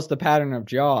follows the pattern of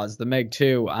Jaws, The Meg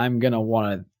 2, I'm going to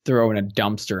want to throw in a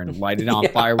dumpster and light it on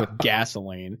fire with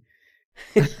gasoline.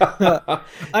 Jaws 2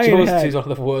 is one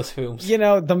of the worst films.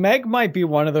 The Meg might be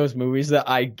one of those movies that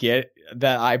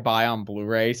I buy on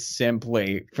Blu-ray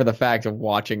simply for the fact of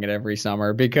watching it every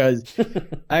summer, because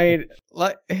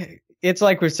it's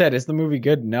like we said, is the movie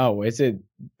good? No. Is it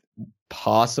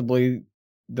possibly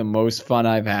the most fun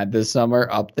I've had this summer,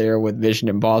 up there with Mission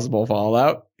Impossible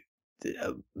Fallout?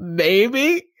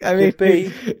 Maybe.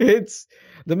 It's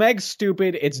The Meg's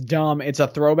stupid, it's dumb, it's a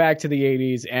throwback to the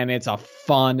 80s, and it's a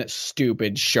fun,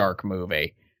 stupid shark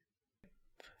movie.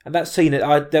 And that scene,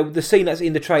 the scene that's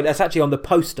in the trailer, that's actually on the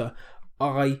poster.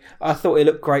 I thought it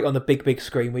looked great on the big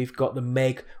screen. We've got the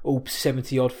Meg all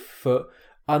 70-odd foot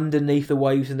underneath the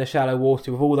waves in the shallow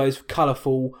water with all those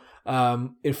colourful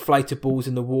inflatables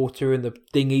in the water and the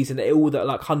dinghies and all that,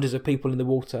 like hundreds of people in the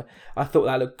water. I thought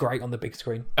that looked great on the big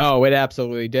screen. Oh, it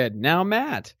absolutely did. Now,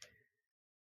 Matt,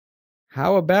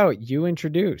 how about you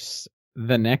introduce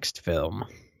the next film?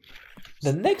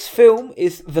 The next film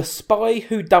is The Spy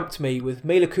Who Dumped Me with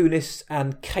Mila Kunis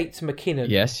and Kate McKinnon.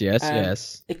 Yes.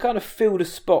 It kind of filled a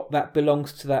spot that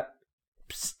belongs to that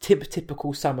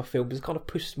typical summer film. It's kind of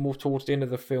pushed more towards the end of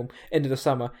the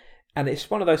summer. And it's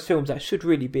one of those films that should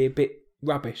really be a bit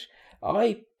rubbish.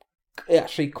 I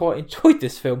actually quite enjoyed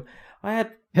this film. I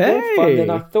had more fun than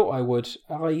I thought I would.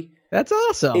 That's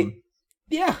awesome.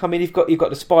 You've got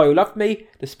The Spy Who Loved Me,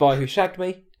 The Spy Who Shagged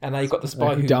Me, and now you've got The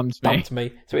Spy Who Dumped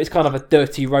Me. So it's kind of a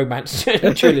dirty romance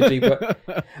trilogy. But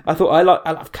I thought I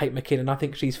love Kate McKinnon. I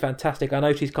think she's fantastic. I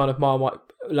know she's kind of Marmite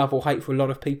love or hate for a lot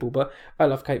of people, but I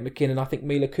love Kate McKinnon. I think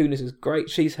Mila Kunis is great.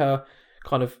 She's her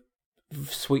kind of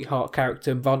sweetheart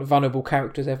character and vulnerable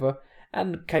characters ever.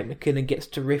 And Kate McKinnon gets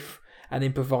to riff and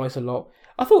improvise a lot.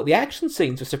 I thought the action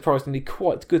scenes were surprisingly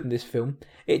quite good in this film.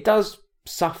 It does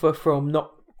suffer from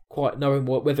not quite knowing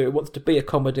whether it wants to be a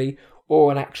comedy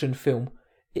or an action film.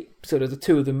 Sort of the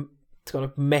two of them kind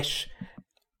of mesh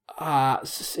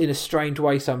in a strange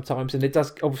way sometimes, and it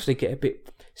does obviously get a bit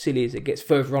silly as it gets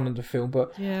further on in the film.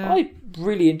 But yeah. I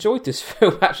really enjoyed this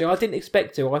film. Actually, I didn't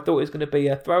expect to. I thought it was going to be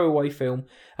a throwaway film,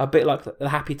 a bit like the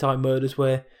Happy Time Murders,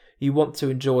 where you want to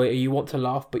enjoy it or you want to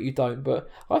laugh but you don't. But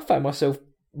I found myself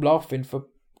laughing for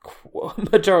a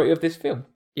majority of this film.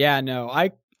 Yeah, no,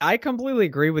 I completely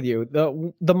agree with you.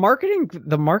 The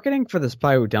marketing for The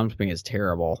Spy Who Dumped Me is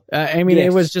terrible.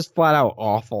 It was just flat out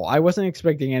awful. I wasn't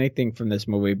expecting anything from this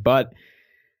movie, but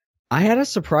I had a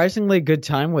surprisingly good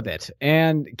time with it.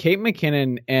 And Kate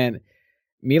McKinnon and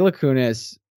Mila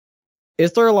Kunis,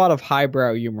 is there a lot of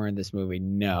highbrow humor in this movie?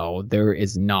 No, there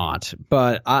is not.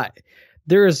 But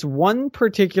there is one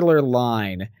particular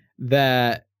line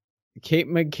that Kate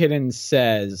McKinnon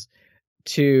says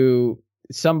to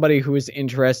somebody who is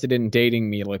interested in dating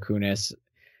Mila Kunis.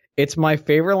 It's my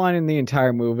favorite line in the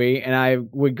entire movie, and I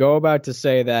would go about to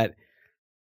say that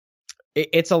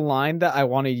it's a line that I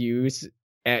want to use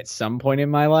at some point in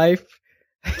my life.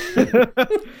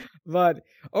 But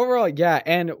overall, yeah.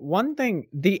 And one thing,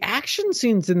 the action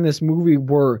scenes in this movie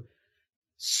were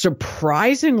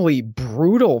surprisingly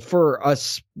brutal for a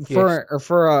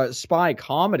spy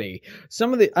comedy.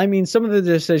 Some of the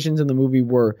decisions in the movie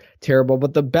were terrible,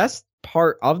 but the best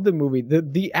part of the movie,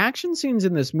 the action scenes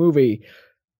in this movie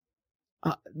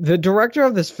The director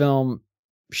of this film,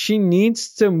 she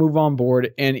needs to move on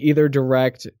board and either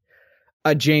direct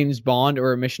a James Bond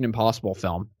or a Mission Impossible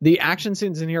film. The action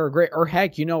scenes in here are great. Or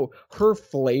heck, her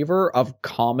flavor of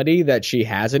comedy that she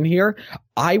has in here,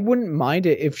 I wouldn't mind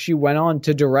it if she went on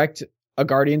to direct a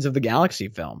Guardians of the Galaxy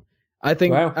film. I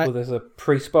think there's a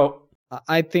pre-spot.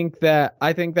 I think that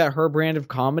her brand of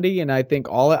comedy, and I think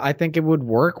it would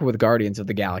work with Guardians of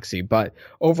the Galaxy. But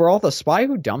overall, The Spy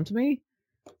Who Dumped Me,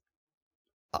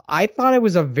 I thought it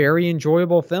was a very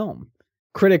enjoyable film.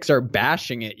 Critics are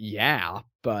bashing it, yeah,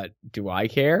 but do I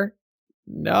care?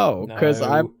 No, because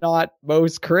I'm not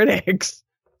most critics.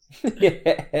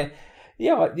 yeah.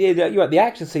 You're right. The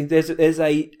action scene. There's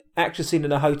a action scene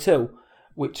in a hotel,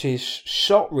 which is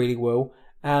shot really well,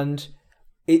 and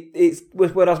it's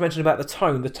when I was mentioning about the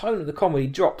tone of the comedy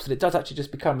drops, and it does actually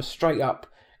just become a straight up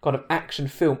kind of action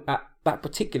film at that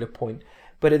particular point.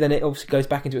 But then it obviously goes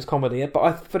back into its comedy.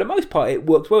 But for the most part, it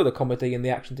works well, the comedy and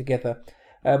the action together.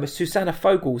 Susanna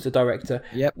Fogel's the director.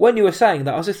 Yep. When you were saying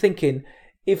that, I was just thinking,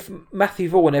 if Matthew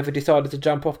Vaughn ever decided to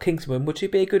jump off Kingsman, would he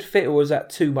be a good fit, or is that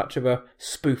too much of a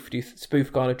spoof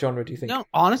kind of genre, do you think? No,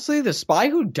 honestly, The Spy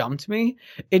Who Dumped Me,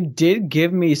 it did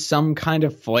give me some kind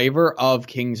of flavor of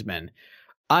Kingsman.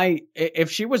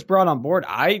 If she was brought on board,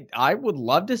 I would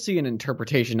love to see an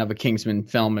interpretation of a Kingsman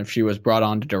film if she was brought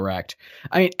on to direct.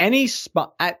 I mean,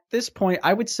 at this point,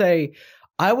 I would say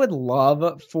I would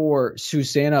love for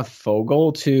Susanna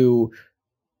Fogel to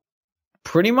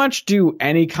pretty much do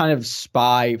any kind of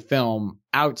spy film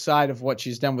outside of what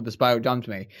she's done with The Spy Who Dumped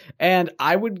Me. And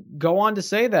I would go on to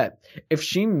say that if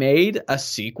she made a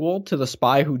sequel to The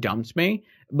Spy Who Dumped Me,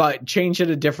 but changed it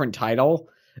a different title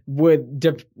with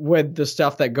the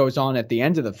stuff that goes on at the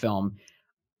end of the film,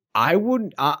 I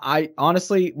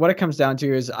honestly, what it comes down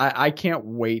to is I can't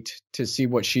wait to see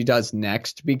what she does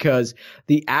next, because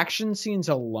the action scenes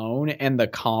alone and the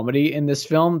comedy in this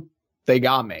film, they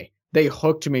got me. They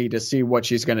hooked me to see what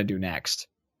she's going to do next.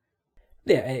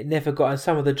 Yeah, it never got, and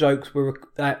some of the jokes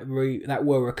that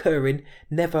were recurring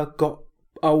never got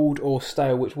old or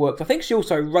stale, which worked. I think she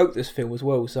also wrote this film as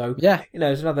well, so yeah,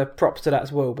 there's another props to that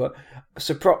as well. But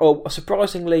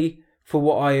surprisingly, for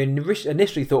what I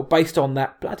initially thought, based on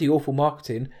that bloody awful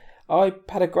marketing, I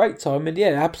had a great time, and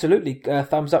yeah, absolutely,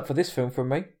 thumbs up for this film from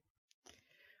me.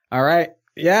 All right,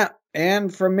 yeah,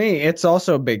 and from me, it's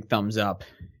also a big thumbs up.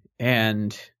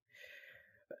 And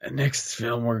the next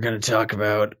film we're going to talk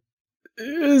about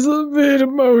is a bit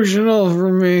emotional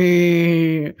for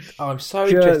me. Oh, I'm so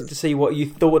interested to see what you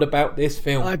thought about this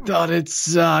film. I thought it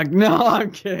sucked. No,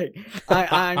 I'm kidding.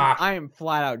 I am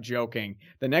flat out joking.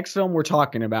 The next film we're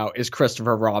talking about is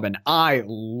Christopher Robin. I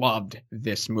loved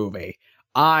this movie.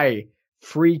 I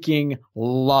freaking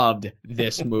loved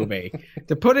this movie.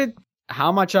 To put it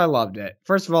how much I loved it.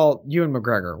 First of all, Ewan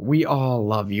McGregor. We all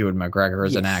love Ewan McGregor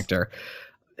as an actor.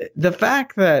 The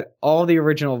fact that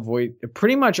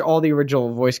pretty much all the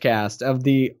original voice cast of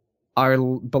our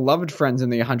beloved friends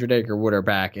in the 100 Acre Wood are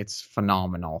back. It's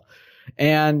phenomenal.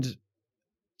 And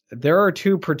there are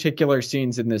two particular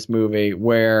scenes in this movie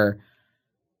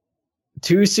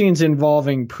two scenes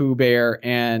involving Pooh Bear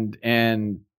and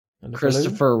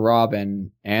Christopher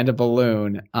Robin and a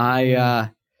balloon.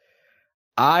 I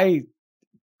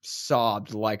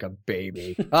sobbed like a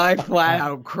baby. I flat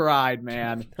out cried,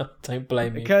 man. Don't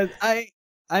blame me. Because I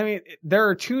mean, there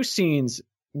are two scenes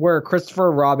where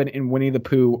Christopher Robin and Winnie the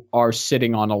Pooh are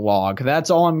sitting on a log. That's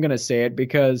all I'm going to say it,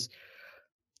 because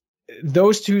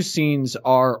those two scenes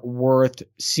are worth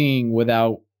seeing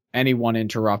without anyone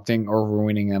interrupting or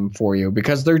ruining them for you,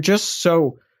 because they're just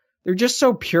so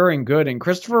pure and good. And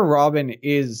Christopher Robin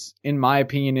is, in my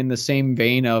opinion, in the same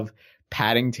vein of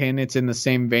Paddington. It's in the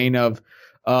same vein of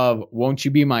Won't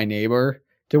You Be My Neighbor,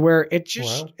 to where it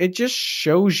just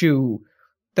shows you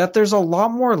that there's a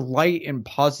lot more light and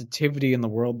positivity in the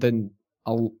world than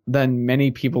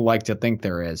many people like to think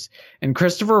there is. And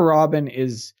Christopher Robin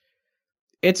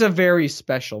it's a very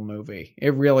special movie.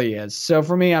 It really is. So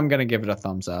for me, I'm going to give it a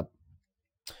thumbs up.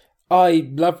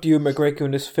 I loved Ewan McGregor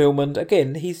in this film, and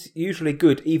again, he's usually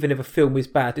good, even if a film is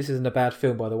bad. This isn't a bad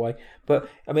film, by the way. But,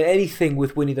 I mean, anything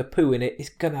with Winnie the Pooh in it is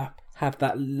going to have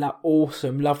that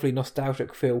awesome, lovely,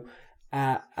 nostalgic feel,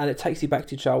 and it takes you back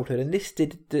to childhood. And this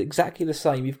did exactly the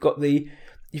same. You've got the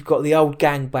old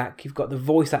gang back. You've got the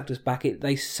voice actors back.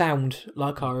 They sound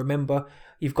like I remember.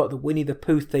 You've got the Winnie the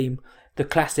Pooh theme, the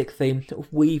classic theme, sort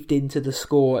of weaved into the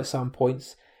score at some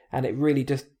points, and it really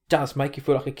just does make you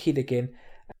feel like a kid again.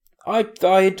 I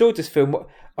enjoyed this film.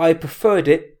 I preferred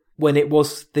it when it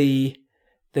was the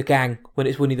gang, when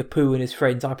it's Winnie the Pooh and his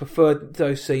friends. I preferred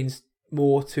those scenes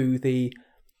more to the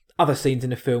other scenes in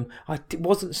the film. I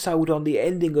wasn't sold on the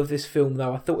ending of this film,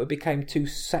 though. I thought it became too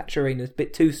saturating, a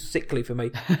bit too sickly for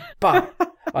me. But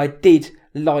I did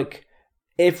like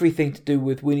everything to do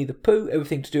with Winnie the Pooh,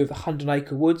 everything to do with the 100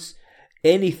 Acre Woods,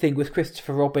 anything with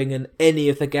Christopher Robin and any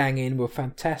of the gang in were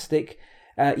fantastic.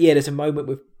 There's a moment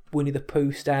with Winnie the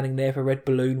Pooh standing there for a red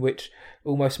balloon, which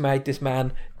almost made this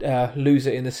man lose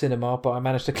it in the cinema, but I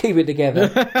managed to keep it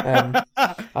together.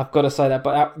 I've got to say that.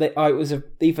 But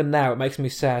even now, it makes me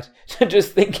sad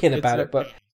just thinking about it.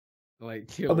 But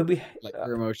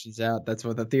your emotions out. That's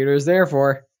what the theater is there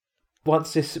for.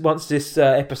 Once this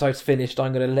episode's finished,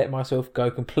 I'm going to let myself go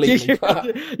completely.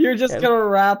 You're just going to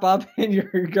wrap up and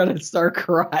you're going to start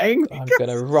crying. I'm going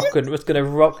to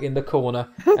rock in the corner.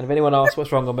 And if anyone asks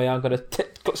what's wrong with me, I'm going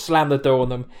to slam the door on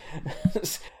them.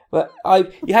 But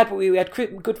we had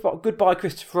Goodbye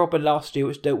Christopher Robin last year,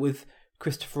 which dealt with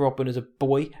Christopher Robin as a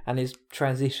boy and his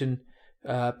transition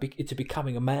into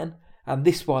becoming a man. And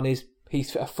this one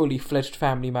he's a fully fledged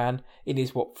family man in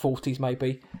his 40s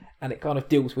maybe. And it kind of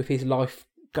deals with his life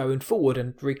going forward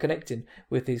and reconnecting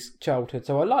with his childhood.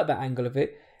 So I like that angle of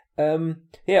it.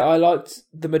 I liked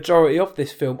the majority of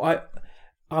this film.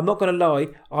 I'm not going to lie.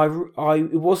 I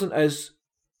wasn't as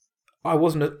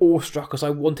awestruck as I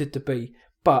wanted to be,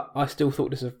 but I still thought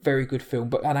this was a very good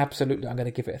film. And absolutely, I'm going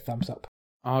to give it a thumbs up.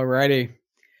 Alrighty.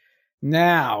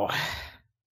 Now,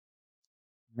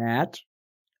 Matt.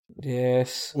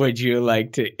 Yes. Would you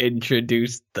like to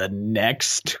introduce the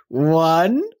next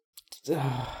one?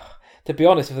 To be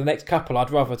honest, for the next couple,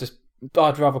 I'd rather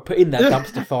put in that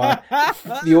dumpster fire.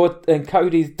 Your and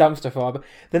Cody's dumpster fire. But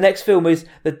the next film is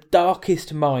The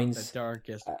Darkest Minds. The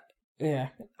Darkest.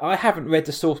 I haven't read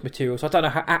the source material, so I don't know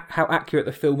how accurate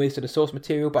the film is to the source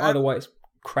material. But either way, it's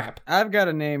crap. I've got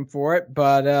a name for it,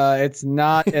 but it's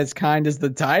not as kind as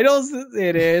the titles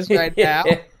it is right now.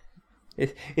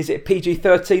 Is it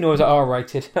PG-13 or is it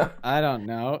R-rated? I don't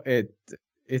know.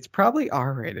 It's probably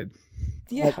R-rated.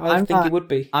 Yeah, I think it would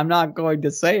be. I'm not going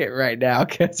to say it right now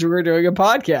because we're doing a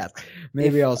podcast.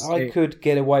 Maybe I'll say I could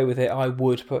get away with it, I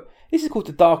would. But this is called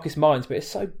The Darkest Minds, but it's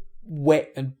so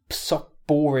wet and so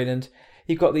boring. And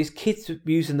you've got these kids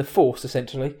using the Force,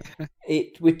 essentially,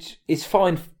 which is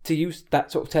fine to use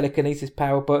that sort of telekinesis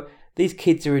power, but these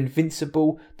kids are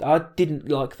invincible. I didn't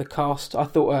like the cast. I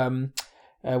thought...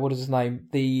 what is his name?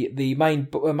 The main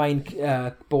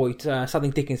boy,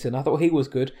 something Dickinson. I thought he was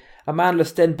good. Amanda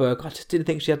Stenberg. I just didn't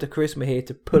think she had the charisma here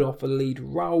to pull off a lead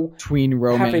role. Tween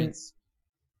romance.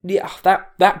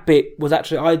 That bit was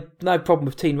actually I had no problem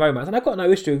with teen romance, and I've got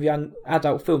no issue with young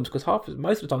adult films because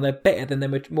most of the time they're better than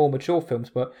their more mature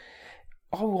films. But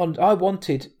I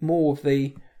wanted more of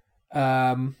the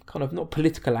kind of not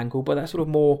political angle, but that sort of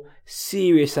more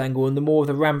serious angle and the more of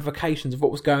the ramifications of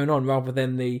what was going on, rather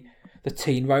than the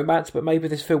teen romance. But maybe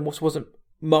this film wasn't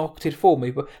marketed for me.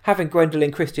 But having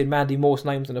Gwendolyn Christie and Mandy Moore's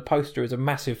names on a poster is a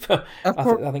massive...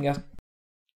 I think that's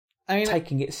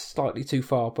taking it slightly too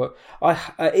far. But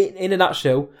in a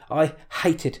nutshell, I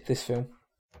hated this film.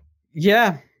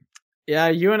 Yeah,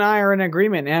 you and I are in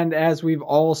agreement. And as we've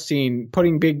all seen,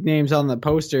 putting big names on the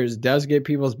posters does get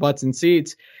people's butts in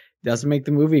seats. Doesn't make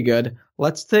the movie good.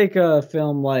 Let's take a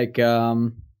film like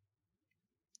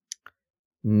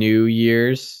New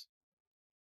Year's.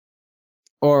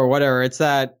 Or whatever. It's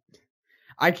that...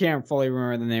 I can't fully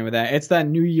remember the name of that. It's that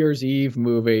New Year's Eve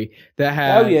movie that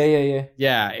has... Oh, yeah.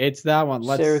 Yeah, it's that one.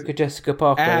 Sarah Jessica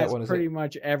Parker, that one, is pretty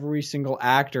much every single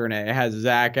actor in it. It has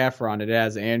Zac Efron. It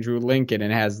has Andrew Lincoln.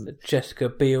 It has... Jessica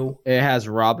Biel. It has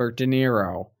Robert De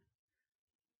Niro.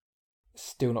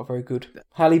 Still not very good.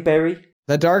 Halle Berry.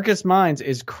 The Darkest Minds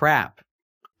is crap.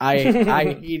 I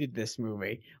hated this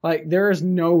movie. Like, there is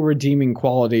no redeeming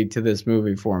quality to this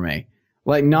movie for me.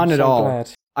 Like, none at all.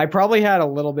 Glad. I probably had a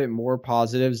little bit more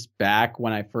positives back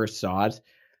when I first saw it.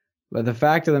 But the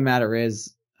fact of the matter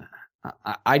is,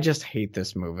 I just hate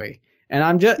this movie. And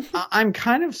I'm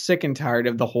kind of sick and tired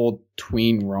of the whole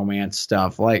tween romance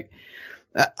stuff. Like,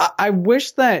 I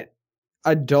wish that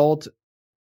adult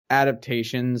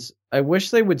adaptations, I wish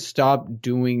they would stop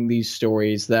doing these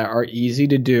stories that are easy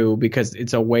to do because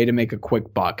it's a way to make a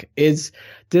quick buck.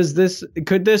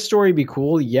 Could this story be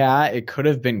cool? Yeah, it could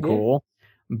have been cool.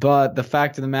 But the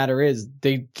fact of the matter is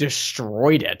they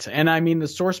destroyed it. And I mean, the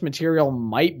source material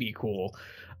might be cool.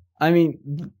 I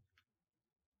mean,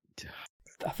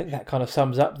 I think that kind of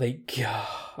sums up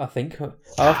I've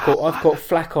got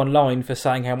flack online for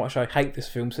saying how much I hate this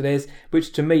film. So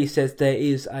which to me says there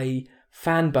is a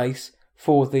fan base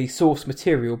for the source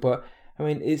material, but I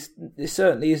mean, it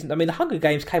certainly isn't. I mean, The Hunger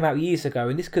Games came out years ago,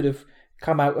 and this could have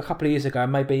come out a couple of years ago,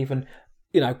 and maybe even,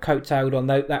 coattailed on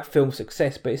that film's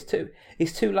success. But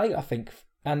it's too late, I think,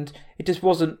 and it just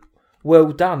wasn't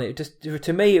well done. It just,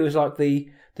 to me, it was like the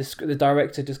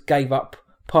director just gave up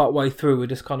part way through and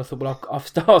just kind of thought, well, I've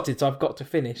started, so I've got to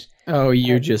finish. Oh,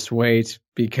 you just wait,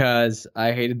 because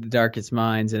I hated The Darkest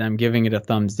Minds and I'm giving it a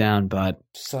thumbs down, but...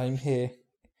 Same here.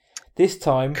 This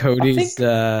time, Cody's,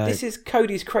 I think this is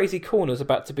Cody's crazy corners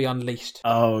about to be unleashed.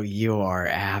 Oh, you are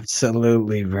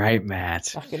absolutely right,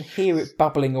 Matt. I can hear it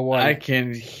bubbling away. I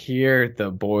can hear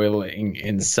the boiling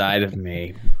inside of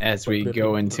me as we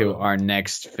go into our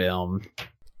next film.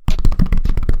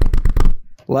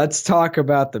 Let's talk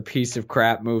about the piece of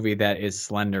crap movie that is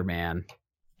Slender Man.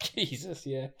 Jesus,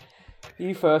 yeah.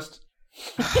 You first.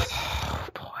 Oh,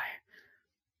 boy.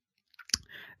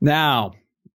 Now,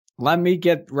 let me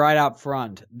get right up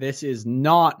front. This is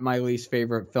not my least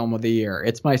favorite film of the year.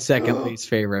 It's my second least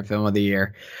favorite film of the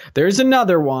year. There's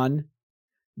another one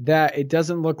that it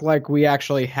doesn't look like we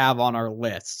actually have on our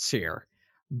lists here.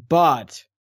 But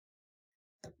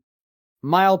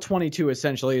Mile 22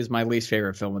 essentially is my least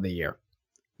favorite film of the year.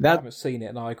 I haven't seen it,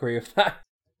 and I agree with that.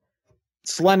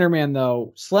 Slender Man,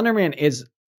 though. Slender Man is...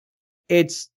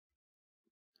 It's...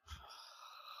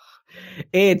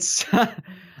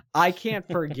 I can't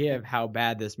forgive how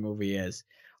bad this movie is.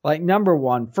 Like, number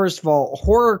one, first of all,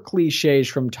 horror cliches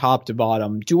from top to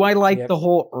bottom. Do I like the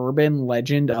whole urban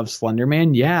legend of Slender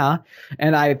Man? Yeah.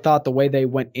 And I thought the way they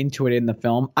went into it in the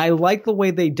film. I like the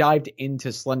way they dived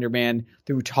into Slender Man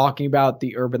through talking about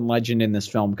the urban legend in this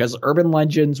film. Because urban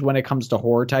legends, when it comes to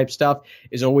horror type stuff,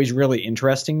 is always really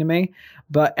interesting to me.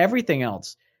 But everything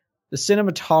else, the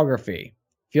cinematography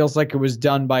feels like it was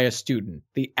done by a student.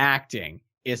 The acting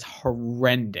is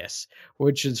horrendous,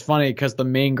 which is funny because the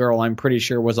main girl, I'm pretty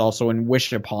sure, was also in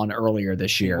Wish Upon earlier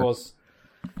this year.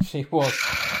 She was.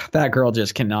 That girl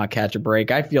just cannot catch a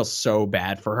break. I feel so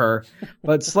bad for her.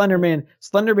 But Slender Man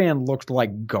looked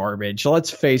like garbage. Let's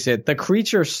face it. The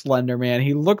creature Slender Man,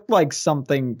 he looked like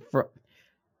something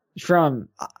from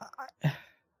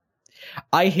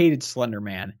I hated Slender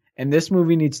Man. And this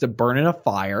movie needs to burn in a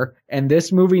fire. And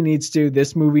this movie just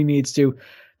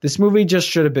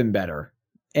should have been better.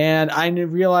 And I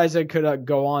realized I could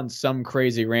go on some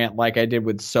crazy rant like I did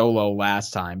with Solo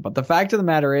last time. But the fact of the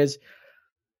matter is,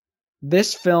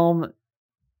 this film,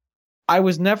 I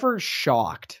was never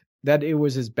shocked that it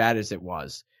was as bad as it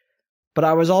was. But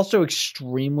I was also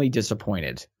extremely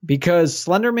disappointed. Because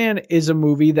Slender Man is a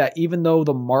movie that, even though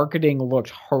the marketing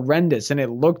looked horrendous, and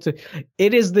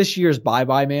it is this year's Bye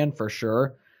Bye Man for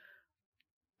sure.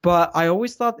 But I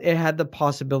always thought it had the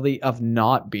possibility of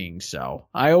not being so.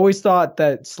 I always thought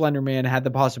that Slender Man had the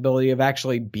possibility of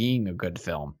actually being a good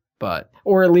film,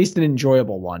 or at least an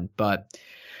enjoyable one. But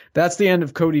that's the end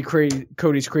of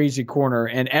Cody's Crazy Corner,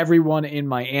 and everyone in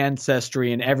my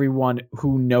ancestry and everyone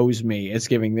who knows me is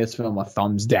giving this film a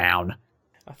thumbs down.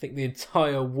 I think the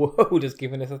entire world has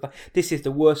given us this is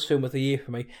the worst film of the year for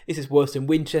me. This is worse than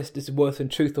Winchester. This is worse than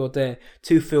Truth or Dare.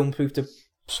 Two films we've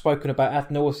spoken about ad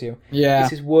nauseum. Yeah.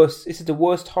 This is worse. This is the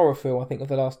worst horror film I think of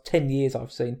the last 10 years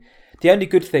I've seen. The only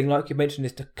good thing, like you mentioned,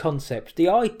 is the concept. The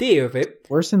idea of it.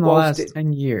 Worse in the last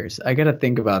 10 years. I got to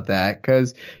think about that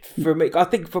because for me, I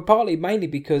think mainly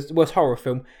because the worst horror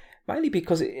film, mainly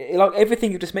because it, like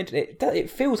everything you just mentioned, it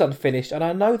feels unfinished, and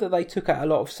I know that they took out a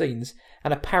lot of scenes,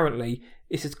 and apparently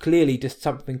this is clearly just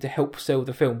something to help sell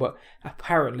the film. But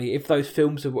apparently, if those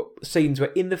scenes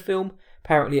were in the film,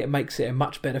 apparently it makes it a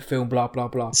much better film, blah, blah,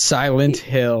 blah. Silent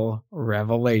Hill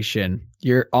Revelation.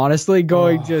 You're honestly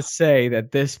going to say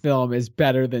that this film is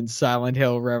better than Silent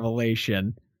Hill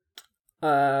Revelation?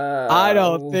 I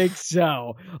don't think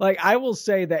so. Like, I will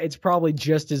say that it's probably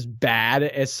just as bad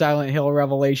as Silent Hill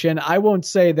Revelation. I won't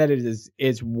say that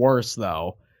it's worse,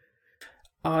 though.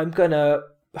 I'm gonna...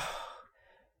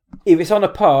 If it's on a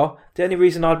par, the only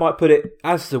reason I might put it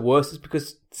as the worst is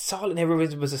because Silent Hill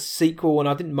was a sequel, and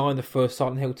I didn't mind the first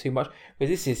Silent Hill too much. But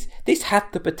this had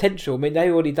the potential. I mean, they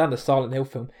already done a Silent Hill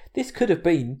film. This could have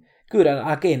been good, and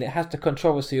again, it has the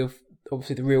controversy of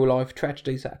obviously the real life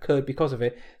tragedies that occurred because of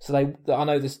it. So I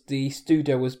know the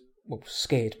studio was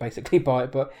scared basically by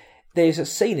it. But there's a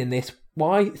scene in this.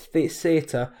 Why this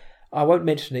theatre? I won't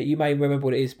mention it. You may remember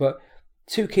what it is, but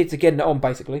two kids are getting it on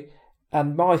basically.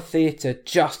 And my theatre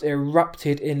just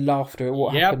erupted in laughter at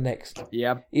what happened next.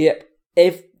 Yep.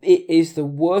 If it is the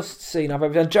worst scene I've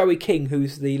ever done. Joey King,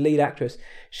 who's the lead actress,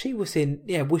 she was in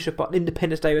Wish Upon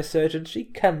Independence Day Resurgence. She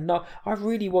cannot. I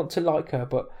really want to like her,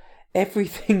 but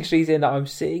everything she's in that I'm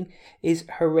seeing is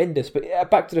horrendous. But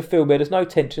back to the film, there's no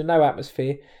tension, no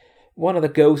atmosphere. One of the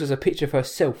girls has a picture of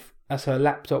herself as her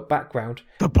laptop background.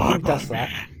 The Bye Who does that?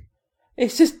 Man.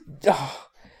 It's just.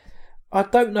 I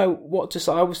don't know what to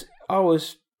say.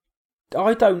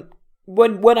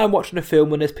 When I'm watching a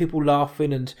film and there's people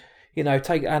laughing and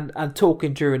take and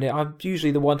talking during it. I'm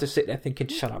usually the one to sit there thinking,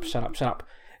 shut up, shut up, shut up.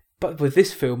 But with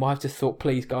this film, I've just thought,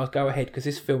 please, guys, go ahead, because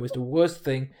this film is the worst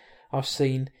thing I've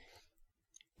seen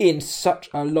in such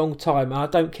a long time. And I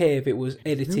don't care if it was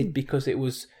edited because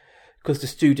the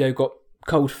studio got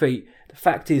cold feet. The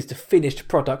fact is, the finished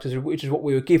product, which is what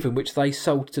we were given, which they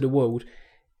sold to the world,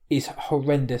 is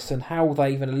horrendous. And how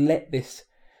they even let this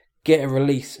get a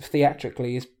release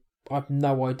theatrically is, I have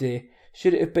no idea.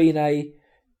 Should it have been I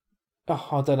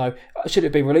don't know. Should it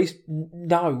have been released?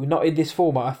 No, not in this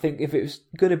format. I think if it was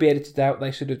going to be edited out,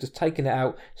 they should have just taken it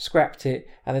out, scrapped it,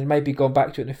 and then maybe gone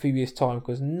back to it in a few years' time,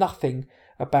 because nothing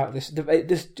about this,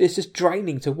 it's just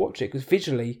draining to watch it, because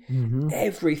visually,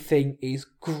 everything is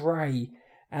grey.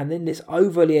 And then it's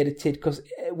overly edited, because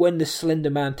when the Slender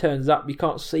Man turns up, you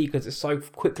can't see because it's so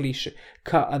quickly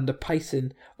cut, and the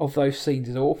pacing of those scenes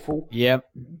is awful. Yep.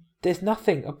 There's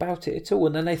nothing about it at all.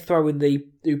 And then they throw in the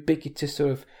ubiquitous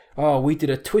sort of, we did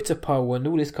a Twitter poll and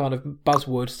all this kind of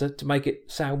buzzwords to make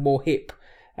it sound more hip.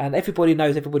 And everybody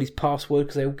knows everybody's password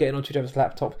because they're all getting onto each other's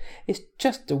laptop. It's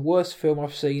just the worst film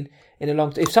I've seen in a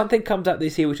long time. If something comes out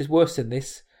this year which is worse than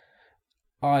this,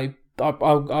 I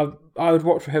would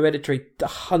watch Hereditary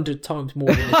 100 times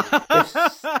more than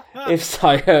this if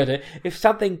I heard it. If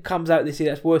something comes out this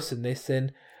year that's worse than this,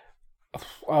 then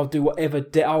I'll do whatever.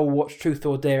 I'll watch Truth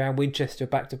or Dare and Winchester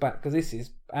back to back, because this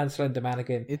is, and Slender Man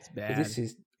again. It's bad.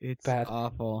 It's bad.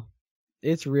 Awful.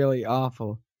 It's really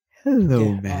awful.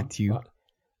 Hello, Matthew.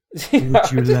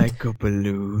 Would you like a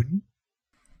balloon?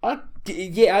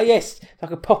 Yes. I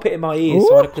could pop it in my ears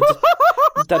so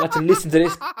I don't have to listen to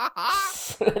this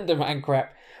Slender Man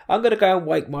crap. I'm going to go and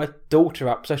wake my daughter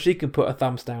up so she can put her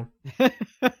thumbs down.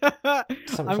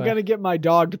 I'm going to get my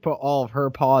dog to put all of her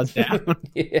paws down.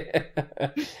 Yeah.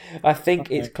 I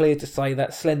think it's clear to say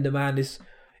that Slender Man is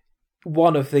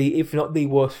one of the, if not the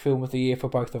worst film of the year for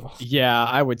both of us. Yeah,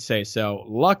 I would say so.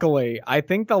 Luckily, I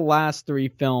think the last three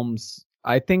films,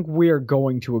 I think we're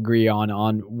going to agree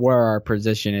on where our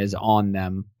position is on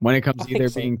them when it comes to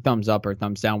either being thumbs up or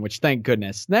thumbs down, which thank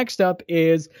goodness. Next up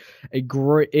is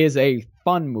a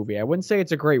fun movie. I wouldn't say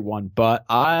it's a great one, but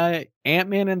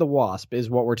Ant-Man and the Wasp is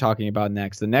what we're talking about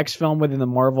next. The next film within the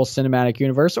Marvel Cinematic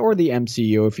Universe, or the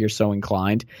MCU if you're so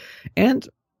inclined. And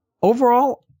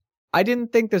overall, I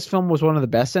didn't think this film was one of the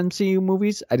best MCU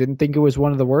movies. I didn't think it was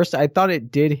one of the worst. I thought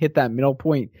it did hit that middle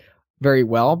point very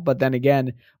well, but then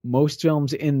again, most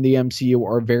films in the MCU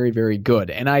are very, very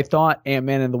good. And I thought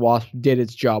Ant-Man and the Wasp did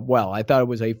its job well. I thought it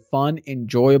was a fun,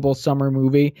 enjoyable summer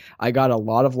movie. I got a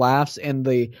lot of laughs, and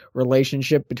the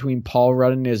relationship between Paul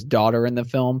Rudd and his daughter in the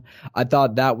film, I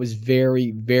thought that was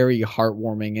very, very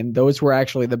heartwarming. And those were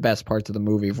actually the best parts of the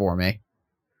movie for me.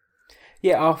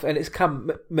 Yeah, and it's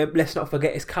come, let's not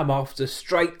forget, it's come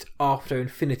straight after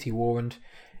Infinity War, and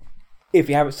if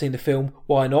you haven't seen the film,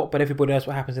 why not? But everybody knows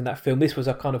what happens in that film. This was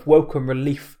a kind of welcome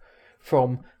relief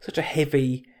from such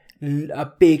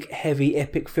a big, heavy,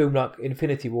 epic film like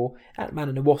Infinity War. Ant-Man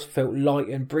and the Wasp felt light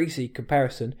and breezy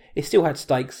comparison. It still had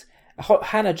stakes.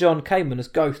 Hannah John Kamen as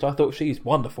Ghost, I thought she's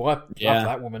wonderful. I love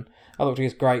that woman. I thought she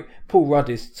was great. Paul Rudd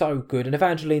is so good, and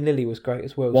Evangeline Lilly was great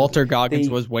as well. Walter Goggins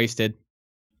was wasted.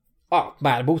 Oh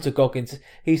man, Walter Goggins,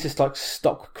 he's just like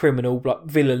stock criminal, like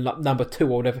villain, like number 2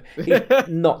 or whatever. He's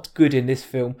not good in this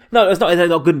film. No, it's not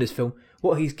good in this film.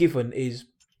 What he's given is,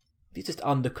 he's just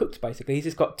undercooked basically. He's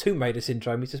just got Tomb Raider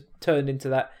syndrome. He's just turned into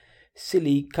that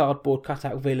silly cardboard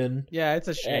cutout villain. Yeah, it's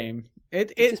a shame.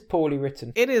 It's just poorly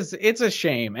written. It's a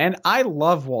shame. And I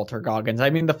love Walter Goggins.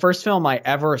 I mean, the first film I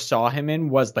ever saw him in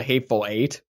was The Hateful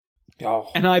Eight. Oh.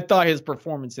 And I thought his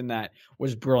performance in that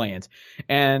was brilliant.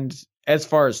 And as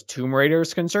far as Tomb Raider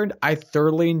is concerned, I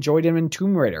thoroughly enjoyed him in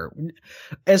Tomb Raider.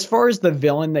 As far as the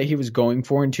villain that he was going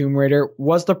for in Tomb Raider,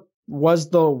 was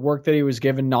the work that he was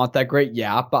given not that great?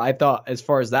 Yeah, but I thought as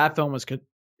far as that film was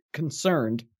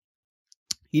concerned,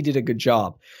 he did a good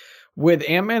job. With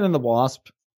Ant-Man and the Wasp,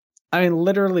 I mean,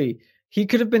 literally, he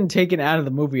could have been taken out of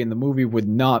the movie and the movie would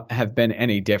not have been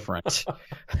any different.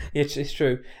 It's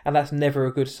true, and that's never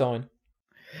a good sign.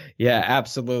 Yeah,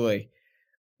 absolutely.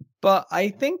 But I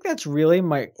think that's really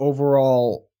my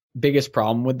overall biggest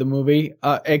problem with the movie,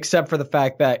 except for the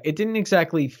fact that it didn't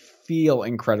exactly feel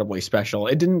incredibly special.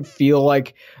 It didn't feel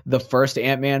like the first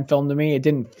Ant-Man film to me. It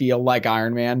didn't feel like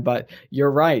Iron Man, but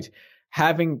you're right.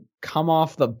 Having come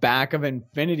off the back of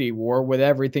Infinity War with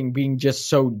everything being just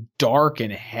so dark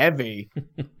and heavy,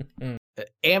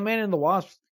 Ant-Man and the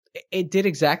Wasp, it did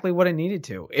exactly what it needed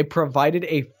to. It provided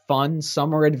a fun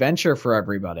summer adventure for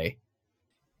everybody.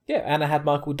 Yeah, and I had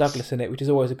Michael Douglas in it, which is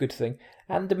always a good thing.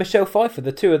 And Michelle Pfeiffer,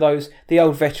 the two of those, the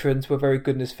old veterans, were very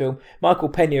good in this film. Michael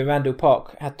Pena and Randall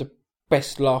Park had to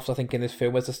best laughs I think in this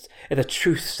film was a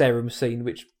truth serum scene,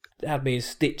 which had me in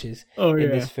stitches in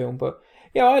this film. But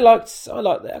yeah, I liked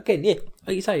that. Again, yeah,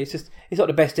 like you say, it's not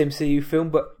the best MCU film,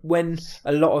 but when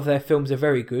a lot of their films are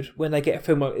very good, when they get a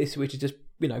film like this which is just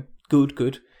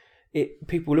good,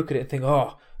 people look at it and think,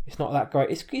 oh, it's not that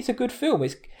great. It's a good film.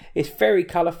 It's very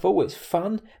colourful. It's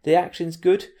fun. The action's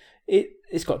good.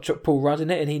 It's got Paul Rudd in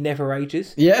it, and he never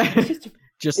ages. Yeah,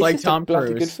 just like Tom Cruise.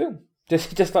 Bloody good film.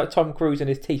 Just like Tom Cruise and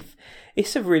his teeth.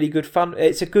 It's a really good fun.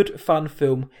 It's a good fun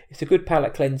film. It's a good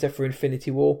palate cleanser for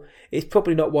Infinity War. It's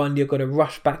probably not one you're going to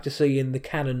rush back to see in the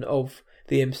canon of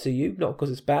the MCU. Not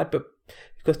because it's bad, but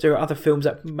because there are other films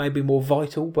that may be more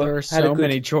vital. But there are so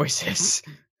many choices.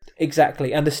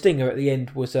 Exactly, and the stinger at the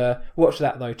end was watch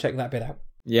that though. Check that bit out.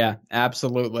 Yeah,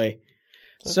 absolutely.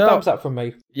 So thumbs up from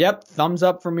me. Yep, thumbs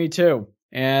up for me too.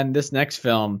 And this next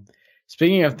film,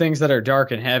 speaking of things that are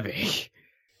dark and heavy.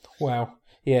 Wow.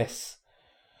 Yes.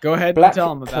 Go ahead and tell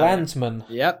them about Klansman.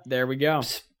 it. Yep, there we go.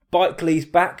 Spike Lee's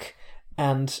back,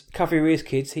 and cover your ears,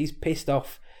 kids. He's pissed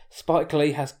off. Spike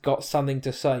Lee has got something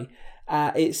to say.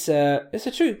 It's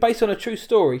based on a true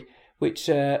story, which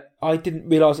I didn't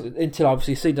realise until I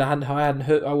obviously seen it. I hadn't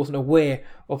heard. I wasn't aware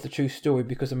of the true story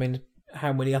because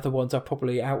how many other ones are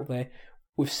probably out there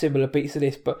with similar beats to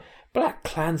this? But Black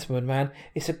Klansman, man,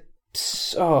 this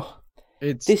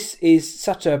is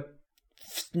such a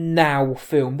now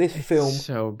film. This film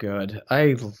so good.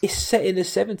 It's set in the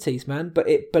 70s, man, but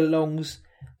it belongs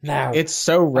now. It's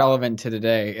so relevant to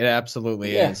today. It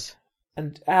absolutely is.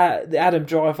 And the Adam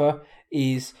Driver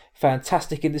is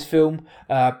fantastic in this film.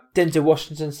 Denzel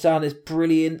Washington's son is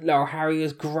brilliant. Laura Harrier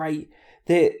is great.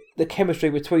 The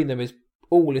chemistry between them is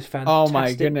fantastic. Oh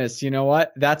my goodness! You know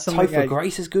what? That's something. Topher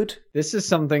Grace is good. This is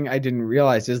something I didn't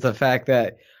realize, is the fact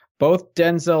that both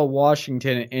Denzel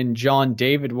Washington and John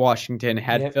David Washington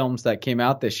had films that came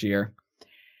out this year.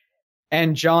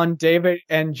 And John David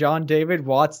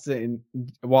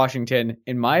Washington,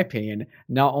 in my opinion,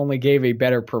 not only gave a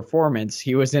better performance,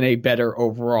 he was in a better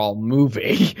overall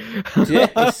movie.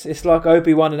 It's like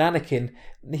Obi-Wan and Anakin.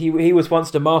 He was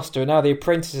once the master, and now the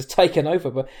apprentice has taken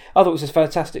over. But I thought it was a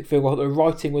fantastic film. I thought the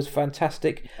writing was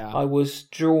fantastic. Yeah. I was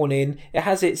drawn in. It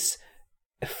has its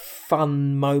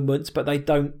fun moments, but they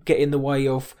don't get in the way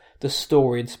of the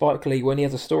story. And Spike Lee, when he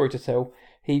has a story to tell,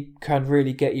 he can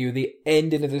really get you. The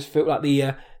ending of this film, like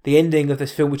the ending of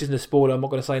this film, which isn't a spoiler, I'm not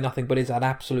going to say nothing, but it's an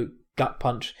absolute gut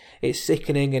punch. It's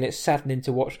sickening and it's saddening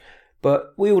to watch.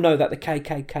 But we all know that the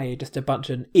KKK are just a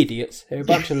bunch of idiots. They're a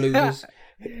bunch of losers.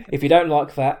 If you don't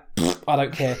like that, I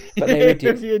don't care. But they're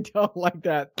idiots. If you don't like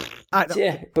that, I don't.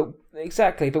 Yeah, but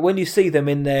exactly. But when you see them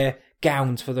in their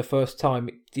gowns for the first time,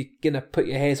 you're gonna put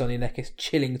your hairs on your neck. It's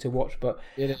chilling to watch. But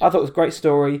I thought it was a great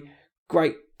story,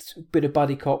 great bit of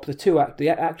buddy cop. The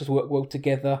actors work well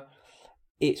together.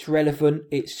 It's relevant,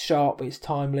 it's sharp, it's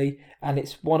timely, and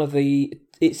it's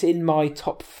it's in my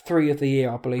top 3 of the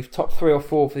year, I believe. Top 3 or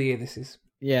 4 of the year, this is.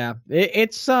 Yeah,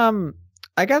 it's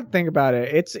I got to think about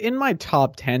it. It's in my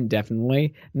top 10,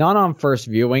 definitely. Not on first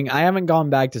viewing. I haven't gone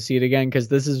back to see it again because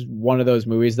this is one of those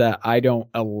movies that I don't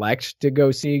elect to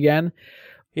go see again.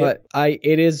 Yeah. But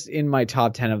it is in my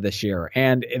top 10 of this year.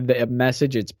 And the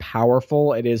message, it's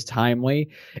powerful. It is timely.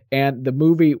 And the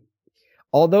movie,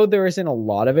 although there isn't a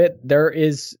lot of it,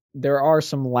 there are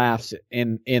some laughs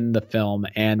in the film.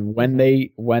 And when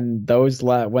they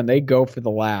go for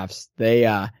the laughs,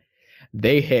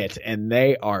 they hit, and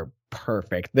they are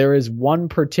perfect. There is one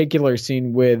particular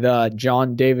scene with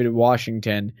John David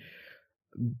Washington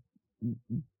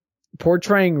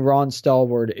portraying Ron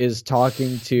Stallworth is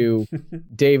talking to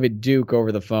David Duke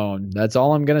over the phone. That's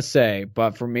all I'm going to say.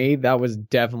 But for me, that was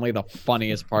definitely the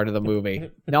funniest part of the movie.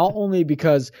 Not only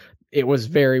because it was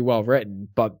very well written,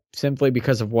 but simply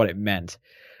because of what it meant.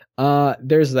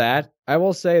 There's that. I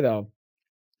will say, though,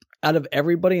 out of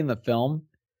everybody in the film,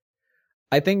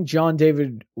 I think John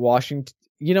David Washington,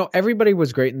 everybody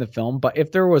was great in the film, but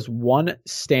if there was one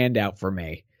standout for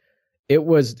me, it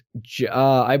was,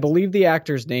 I believe the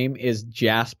actor's name is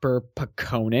Jasper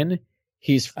Pakkonen.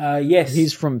 He's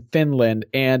from Finland,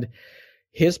 and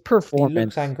his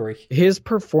performance, he looks angry. His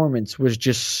performance was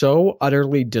just so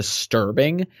utterly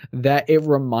disturbing that it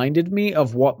reminded me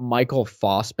of what Michael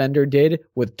Fassbender did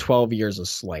with 12 Years a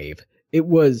Slave. It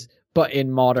was, but in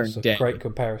modern day. Great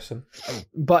comparison.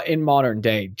 But in modern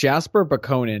day, Jasper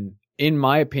Pakkonen, in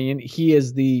my opinion, he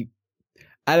is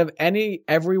out of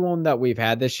everyone that we've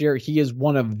had this year, he is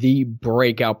one of the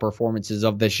breakout performances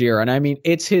of this year. And I mean,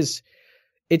 it's his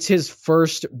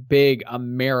first big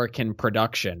American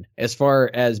production as far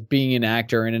as being an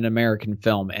actor in an American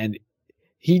film. And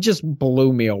he just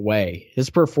blew me away.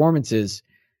 His performance it's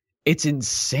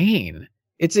insane.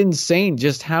 it's insane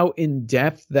just how in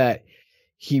depth that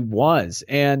he was.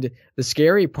 And the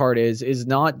scary part is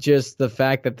not just the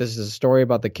fact that this is a story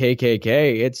about the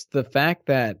KKK. It's the fact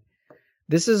that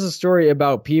this is a story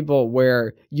about people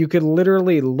where you could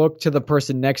literally look to the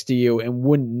person next to you and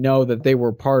wouldn't know that they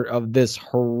were part of this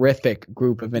horrific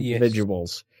group of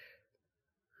individuals. Yes.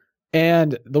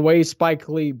 And the way Spike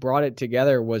Lee brought it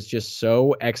together was just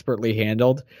so expertly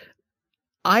handled.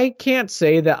 I can't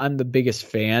say that I'm the biggest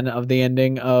fan of the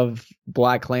ending of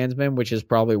BlacKkKlansman, which is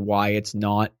probably why it's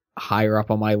not higher up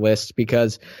on my list,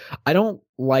 because I don't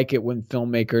like it when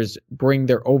filmmakers bring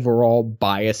their overall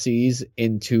biases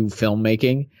into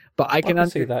filmmaking. But I can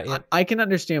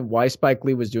understand why Spike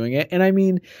Lee was doing it. And I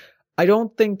mean, I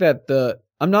don't think that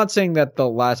I'm not saying that the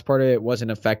last part of it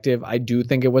wasn't effective. I do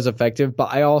think it was effective,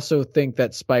 but I also think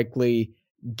that Spike Lee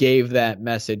gave that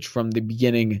message from the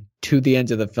beginning to the end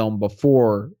of the film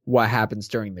before what happens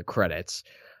during the credits.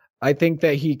 I think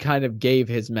that he kind of gave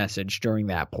his message during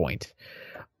that point.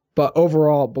 But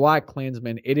overall,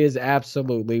 BlacKkKlansman, it is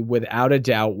absolutely, without a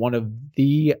doubt, one of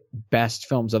the best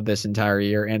films of this entire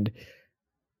year, and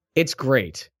it's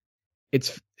great.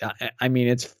 It's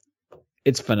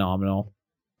phenomenal.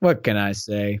 What can I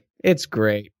say? It's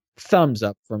great. Thumbs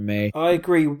up from me. I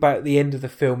agree about the end of the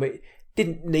film. It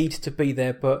didn't need to be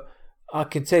there, but I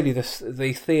can tell you the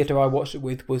theatre I watched it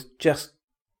with was just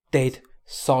dead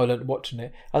silent watching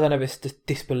it. I don't know if it's just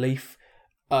disbelief.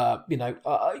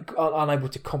 Unable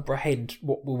to comprehend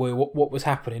what was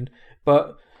happening,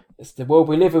 but it's the world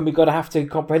we live in. We've got to have to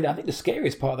comprehend it. I think the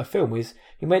scariest part of the film is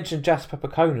you mentioned Jasper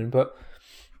Conan, but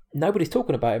nobody's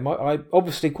talking about him. I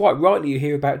obviously, quite rightly, you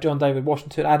hear about John David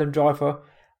Washington, Adam Driver,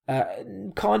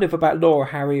 kind of about Laura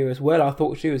Harrier as well. I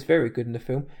thought she was very good in the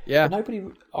film. Yeah, but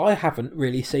I haven't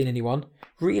really seen anyone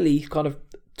really kind of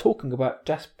talking about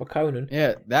Jasper Conan.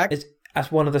 Yeah,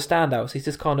 as one of the standouts. He's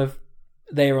just kind of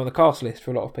there on the cast list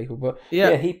for a lot of people, but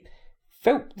yeah, he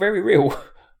felt very real.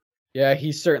 Yeah,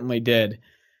 he certainly did.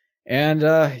 And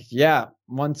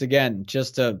once again,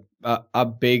 just a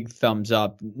big thumbs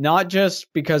up, not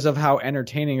just because of how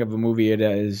entertaining of a movie it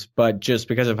is, but just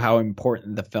because of how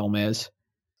important the film is.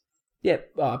 Yeah,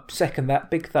 second that,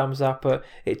 big thumbs up.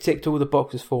 It ticked all the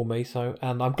boxes for me,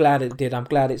 and I'm glad it did. I'm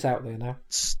glad it's out there now.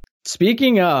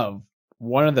 Speaking of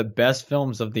one of the best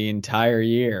films of the entire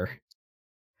year,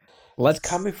 it's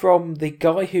coming from the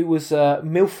guy who was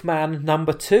Milfman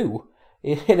number 2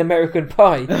 in American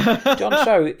Pie, John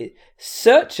Cho,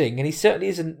 searching, and he certainly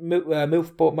isn't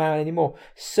Milfbot Man anymore,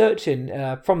 searching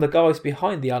from the guys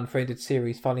behind the Unfriended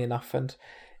series, funny enough. And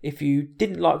if you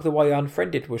didn't like the way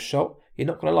Unfriended was shot, you're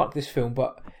not going to like this film.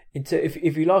 But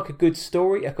if you like a good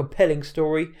story, a compelling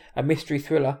story, a mystery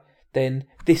thriller, then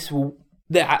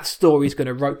that story is going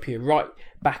to rope you right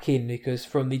back in, because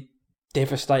from the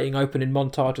devastating opening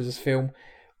montage of this film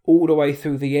all the way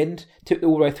through to the end,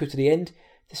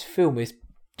 this film is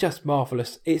just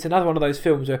marvellous. It's another one of those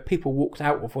films where people walked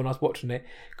out of when I was watching it,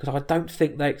 because I don't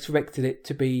think they expected it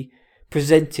to be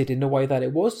presented in the way that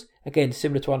it was. Again,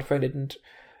 similar to Unfriended, and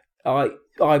I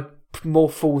more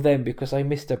fool them because they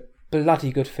missed a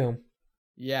bloody good film.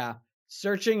 Yeah,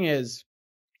 Searching it's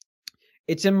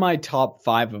in my top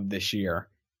 5 of this year.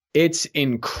 It's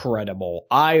incredible.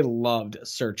 I loved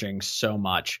Searching so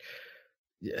much.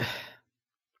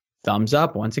 Thumbs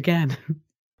up once again.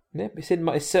 Yeah,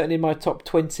 it's certainly in my top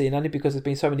 20, and only because there's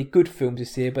been so many good films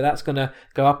this year, but that's going to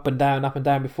go up and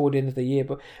down before the end of the year.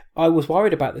 But I was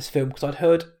worried about this film because I'd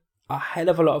heard a hell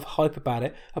of a lot of hype about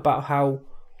it, about how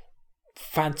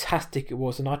fantastic it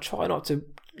was, and I try not to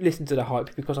listen to the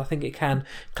hype because I think it can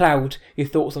cloud your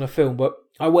thoughts on a film, but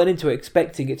I went into it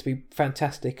expecting it to be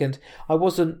fantastic, and I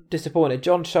wasn't disappointed.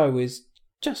 John Cho is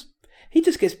he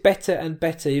just gets better and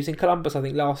better. He was in Columbus, I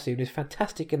think, last year, and he's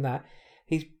fantastic in that.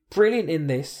 He's brilliant in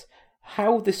this.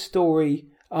 How this story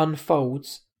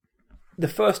unfolds, the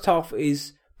first half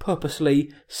is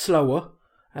purposely slower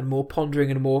and more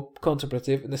pondering and more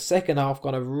contemplative, and the second half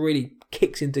kind of really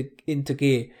kicks into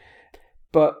gear.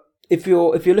 But if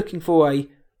you're looking for a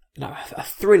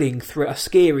thrilling a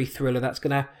scary thriller that's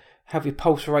going to have your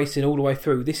pulse racing all the way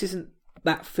through, this isn't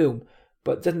that film.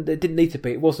 But it didn't need to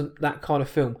be. It wasn't that kind of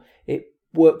film. It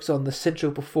works on the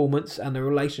central performance and the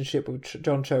relationship with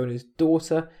John Cho and his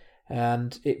daughter,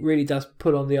 and it really does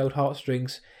pull on the old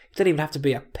heartstrings. You don't even have to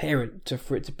be a parent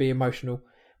for it to be emotional.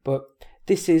 But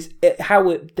this is how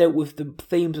it dealt with the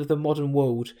themes of the modern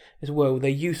world as well, their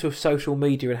use of social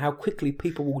media and how quickly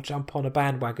people will jump on a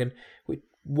bandwagon, which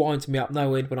winds me up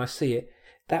no end when I see it.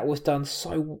 That was done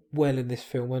so well in this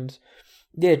film, and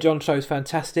yeah, John Cho's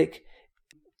fantastic.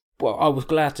 Well, I was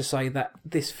glad to say that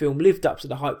this film lived up to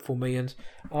the hype for me, and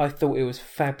I thought it was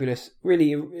fabulous.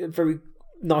 Really, a very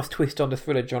nice twist on the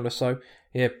thriller genre. So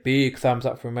yeah, big thumbs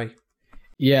up from me.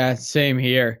 Yeah, same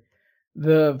here.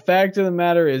 The fact of the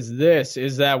matter is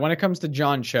that when it comes to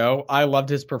John Cho, I loved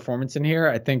his performance in here.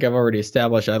 I think I've already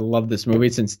established I love this movie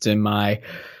since it's in my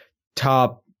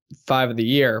top 5 of the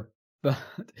year. But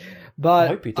I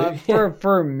hope you do.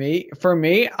 For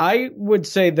me, I would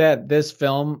say that this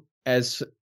film, as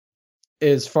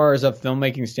far as a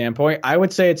filmmaking standpoint, I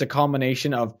would say it's a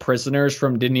combination of Prisoners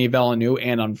from Denis Villeneuve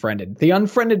and Unfriended. The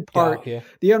Unfriended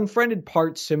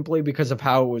part simply because of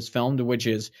how it was filmed, which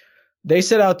is they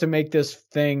set out to make this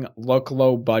thing look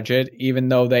low budget, even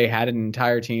though they had an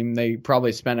entire team. They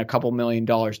probably spent a couple $1 million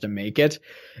to make it.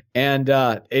 And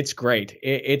it's great.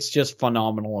 It's just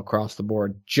phenomenal across the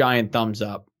board. Giant thumbs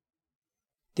up.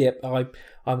 Yep,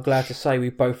 I'm glad to say we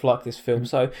both like this film.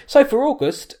 So for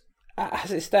August,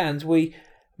 as it stands,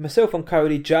 myself and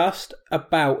Cody, it's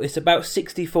about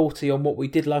 60-40 on what we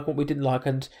did like and what we didn't like.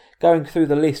 And going through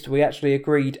the list, we actually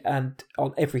agreed on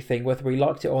everything, whether we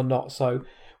liked it or not. So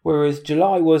whereas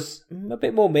July was a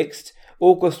bit more mixed,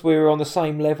 August we were on the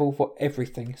same level for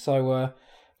everything. So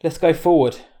let's go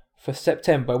forward for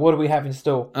September. What do we have in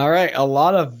store? All right, a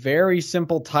lot of very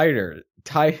simple titers.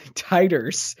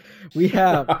 We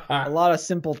have a lot of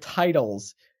simple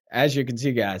titles. As you can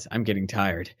see, guys, I'm getting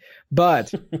tired.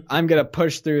 But I'm going to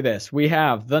push through this. We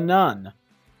have The Nun,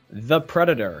 The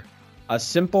Predator, A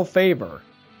Simple Favor,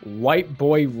 White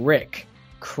Boy Rick,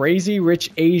 Crazy Rich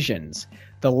Asians,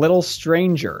 The Little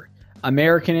Stranger,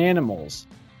 American Animals,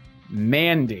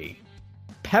 Mandy,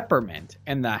 Peppermint,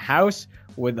 and The House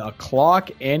with a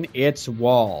Clock in Its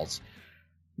Walls.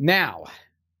 Now,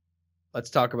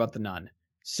 let's talk about The Nun.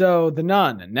 So, The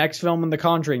Nun, next film in the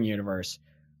Conjuring universe.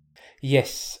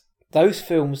 Yes, those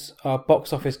films are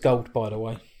box office gold, by the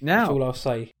way. Now, that's all I'll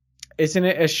say. Isn't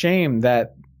it a shame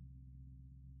that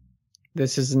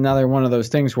this is another one of those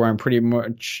things where I'm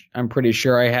pretty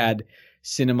sure I had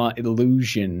cinema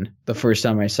illusion the first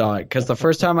time I saw it, because the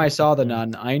first time I saw The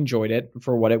Nun, I enjoyed it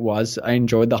for what it was. I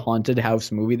enjoyed the haunted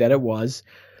house movie that it was.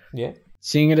 Yeah.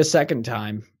 Seeing it a second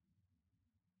time,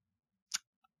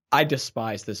 I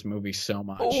despise this movie so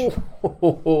much.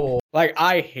 Like,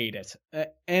 I hate it.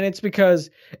 And it's because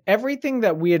everything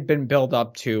that we had been built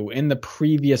up to in the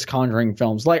previous Conjuring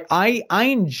films, like, I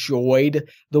enjoyed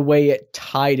the way it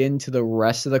tied into the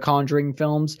rest of the Conjuring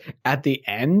films at the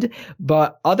end.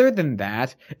 But other than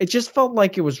that, it just felt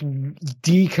like it was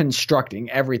deconstructing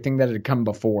everything that had come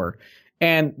before.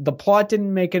 And the plot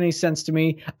didn't make any sense to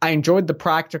me. I enjoyed the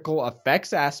practical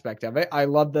effects aspect of it. I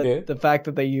love the fact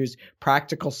that they used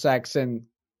practical sets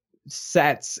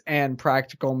and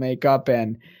practical makeup,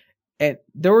 and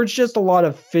there was just a lot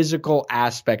of physical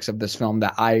aspects of this film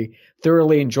that I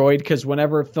thoroughly enjoyed, because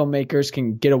whenever filmmakers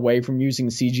can get away from using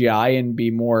CGI and be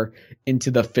more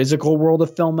into the physical world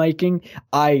of filmmaking,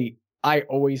 I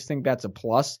always think that's a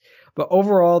plus. But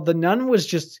overall, The Nun was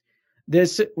just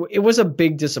it was a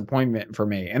big disappointment for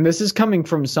me. And this is coming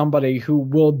from somebody who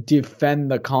will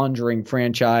defend the Conjuring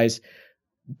franchise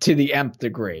to the nth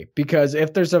degree, because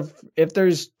if there's a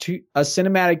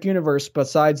cinematic universe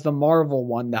besides the Marvel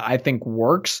one that I think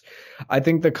works, I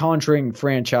think the Conjuring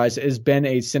franchise has been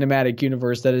a cinematic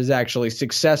universe that has actually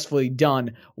successfully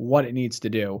done what it needs to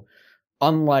do,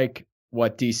 unlike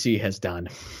what DC has done.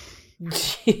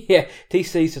 Yeah,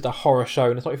 DC's just a horror show,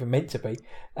 and it's not even meant to be.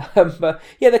 But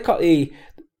yeah,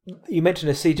 you mentioned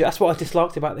the CGI. That's what I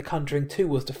disliked about The Conjuring 2,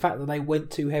 was the fact that they went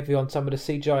too heavy on some of the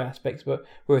CGI aspects, but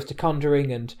whereas The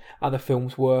Conjuring and other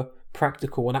films were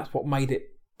practical, and that's what made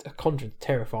it Conjuring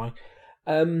terrifying.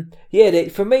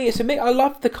 For me, I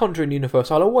love The Conjuring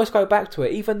universe. I'll always go back to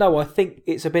it, even though I think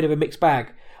it's a bit of a mixed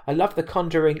bag. I love The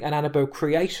Conjuring and Annabelle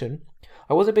Creation.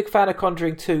 I was a big fan of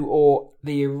Conjuring 2 or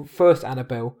the first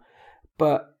Annabelle,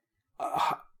 but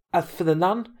as for The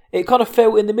Nun, it kind of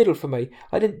fell in the middle for me.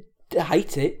 I didn't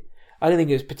hate it. I don't think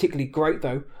it was particularly great,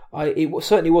 though. It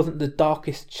certainly wasn't the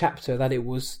darkest chapter that it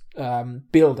was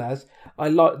billed as. I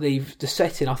liked the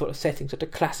setting. I thought the setting such a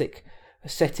classic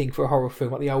setting for a horror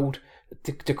film, like the old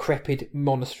decrepit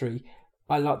monastery.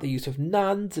 I liked the use of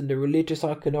nuns and the religious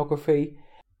iconography.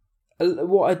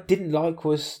 What I didn't like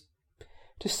was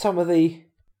just some of the...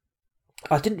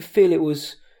 I didn't feel it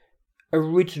was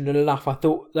original enough. I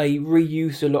thought they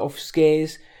reused a lot of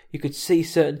scares. You could see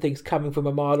certain things coming from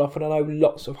a mile off, and I know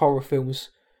lots of horror films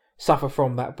suffer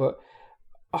from that, but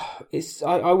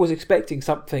I was expecting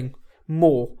something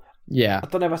more. Yeah. I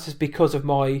don't know if that's just because of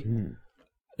my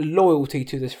loyalty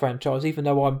to this franchise, even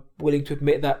though I'm willing to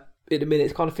admit that at the minute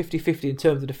it's kind of 50-50 in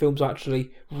terms of the films I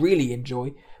actually really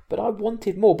enjoy, but I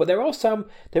wanted more. But there are some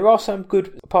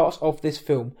good parts of this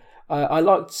film. I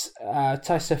liked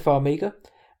Tessa Farmiga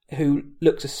who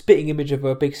looks a spitting image of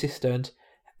her big sister, and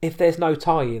if there's no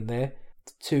tie in there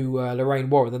to Lorraine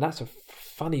Warren, then that's a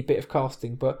funny bit of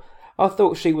casting. But I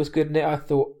thought she was good in it. I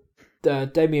thought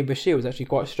Damien Bashir was actually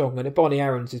quite strong, and Bonnie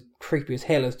Aarons is creepy as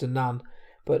hell as the nun.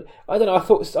 But I don't know. I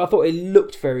thought it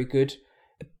looked very good.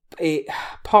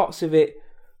 Parts of it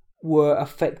were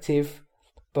effective,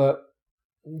 but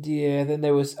yeah, then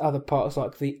there was other parts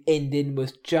like the ending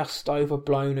was just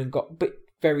overblown and got a bit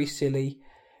very silly,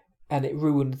 and it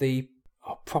ruined the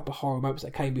proper horror moments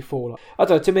that came before. Like, I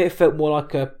don't know. To me, it felt more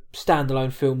like a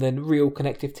standalone film than real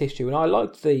connective tissue, and I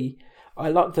liked the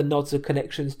nods and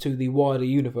connections to the wider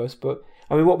universe. But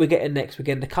I mean, what we're getting next? We're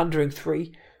getting The Conjuring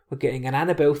 3. We're getting an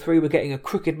Annabelle 3. We're getting a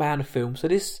Crooked Man film. So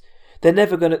they're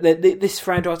never gonna. This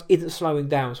franchise isn't slowing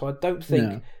down. So I don't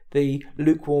think the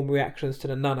lukewarm reactions to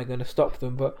The Nun are going to stop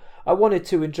them. But I wanted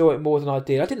to enjoy it more than I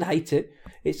did. I didn't hate it.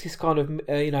 It's just kind of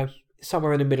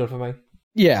somewhere in the middle for me.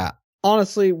 Yeah,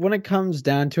 honestly, when it comes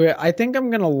down to it, I think I'm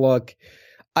gonna look.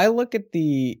 I look at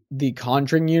the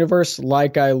Conjuring universe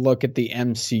like I look at the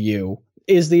MCU.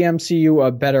 Is the MCU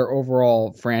a better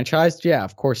overall franchise? Yeah,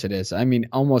 of course it is. I mean,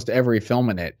 almost every film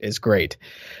in it is great.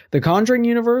 The Conjuring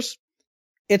universe,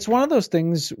 it's one of those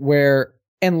things where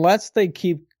unless they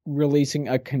keep releasing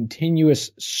a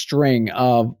continuous string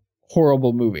of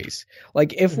horrible movies,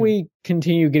 like if we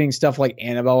continue getting stuff like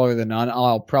Annabelle or The Nun,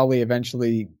 I'll probably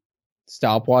eventually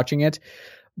stop watching it.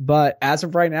 But as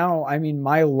of right now, I mean,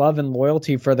 my love and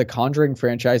loyalty for the Conjuring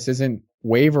franchise isn't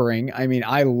wavering. I mean,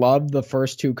 I love the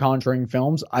first two Conjuring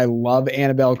films. I love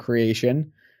Annabelle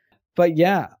Creation. But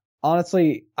yeah,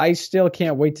 honestly, I still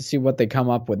can't wait to see what they come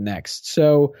up with next.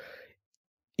 So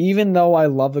even though I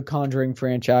love the Conjuring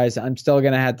franchise, I'm still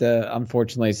going to have to,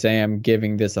 unfortunately, say I'm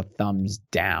giving this a thumbs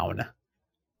down.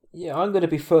 Yeah, I'm going to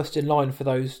be first in line for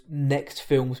those next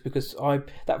films because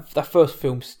that first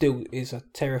film still is a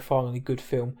terrifyingly good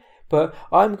film. But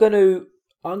I'm going to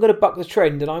buck the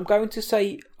trend, and I'm going to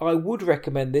say I would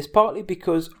recommend this partly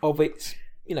because of its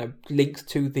links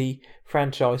to the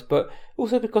franchise, but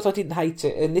also because I didn't hate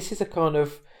it. And this is a kind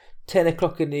of 10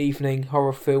 o'clock in the evening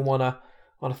horror film on a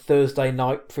Thursday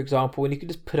night, for example, and you can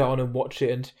just put it on and watch it,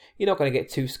 and you're not going to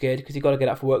get too scared because you've got to get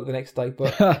up for work the next day.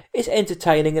 But it's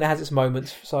entertaining and it has its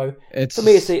moments. So for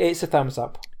me, it's a thumbs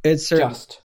up. It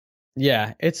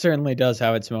certainly does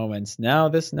have its moments. Now,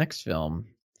 this next film,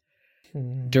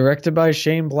 directed by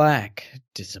Shane Black,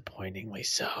 disappointingly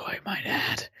so, I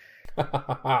might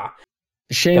add.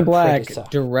 Shane Black,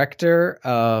 director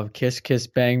of Kiss Kiss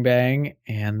Bang Bang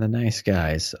and The Nice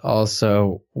Guys.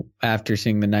 Also, after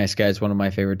seeing The Nice Guys, one of my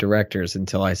favorite directors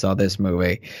until I saw this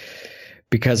movie,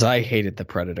 because I hated The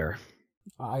Predator.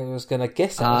 I was going to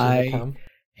guess that was going to come.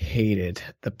 I hated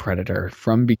The Predator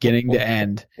from beginning to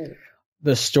end.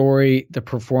 The story, the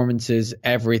performances,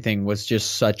 everything was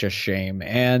just such a shame.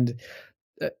 And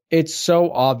it's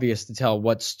so obvious to tell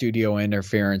what studio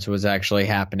interference was actually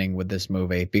happening with this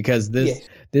movie, because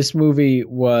this movie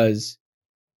was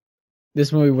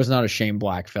not a Shane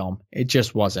Black film. It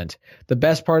just wasn't. The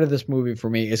best part of this movie for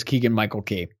me is Keegan-Michael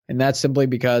Key, and that's simply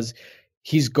because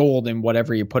he's gold in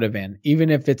whatever you put him in.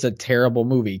 Even if it's a terrible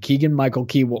movie, Keegan-Michael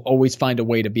Key will always find a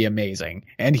way to be amazing,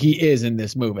 and he is in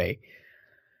this movie.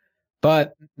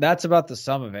 But that's about the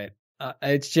sum of it.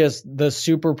 It's just the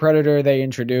super predator they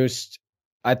introduced.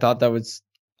 I thought that was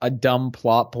a dumb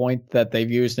plot point that they've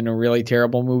used in a really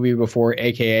terrible movie before,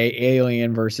 aka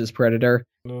Alien versus Predator.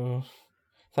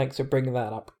 Thanks for bringing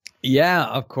that up. Yeah,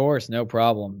 of course, no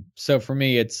problem. So for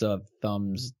me, it's a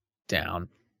thumbs down.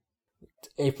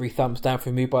 Every thumbs down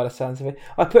for me by the sounds of it.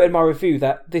 I put in my review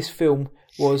that this film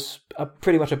was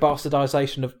pretty much a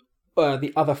bastardization of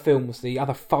the other films, the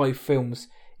other 5 films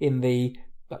in the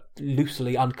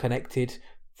loosely unconnected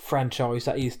franchise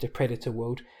that is the Predator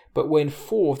world. But when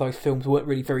 4 of those films weren't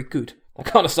really very good, that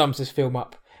kind of sums this film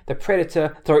up. The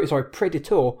Predator, the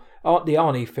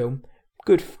Arnie film,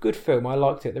 good film. I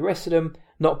liked it. The rest of them,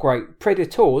 not great.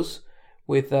 Predators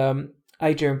with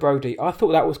Adrian Brody, I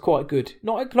thought that was quite good.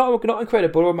 Not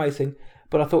incredible or amazing,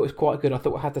 but I thought it was quite good. I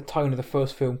thought it had the tone of the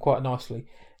first film quite nicely.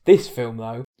 This film,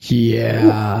 though,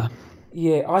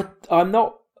 I'm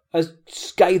not as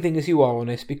scathing as you are on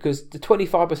this, because the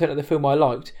 25% of the film I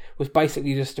liked was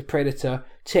basically just a Predator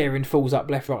tearing fools up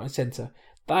left, right and centre.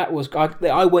 That was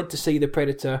I went to see the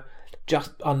Predator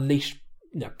just unleash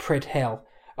Pred hell.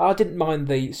 I didn't mind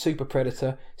the Super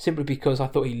Predator simply because I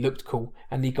thought he looked cool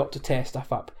and he got to tear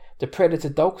stuff up. The Predator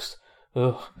dogs,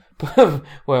 well,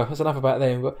 that's enough about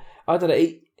them, but I don't know,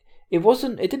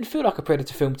 it didn't feel like a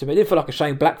Predator film to me. It didn't feel like a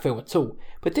Shane Black film at all.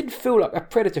 But it didn't feel like a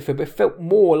Predator film. It felt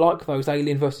more like those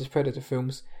Alien vs Predator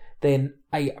films. than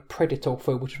a Predator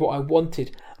film, which is what I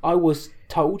wanted. I was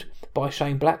told by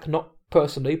Shane Black, not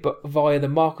personally, but via the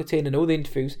marketing and all the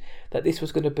interviews, that this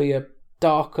was going to be a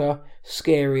darker,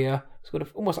 scarier, sort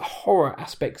of almost a horror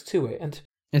aspects to it. And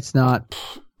it's not.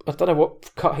 I don't know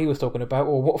what cut he was talking about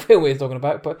or what film he was talking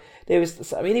about, but there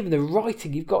was, I mean, even the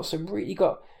writing, you've got some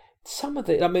of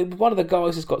the, I mean, one of the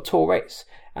guys has got Tourette's,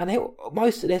 and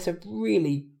there's a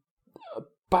really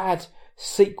bad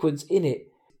sequence in it.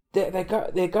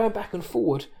 They're going back and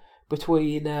forward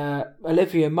between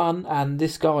Olivia Munn and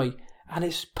this guy, and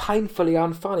it's painfully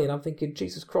unfunny. And I'm thinking,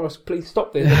 Jesus Christ, please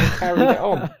stop this and carry it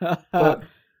on. But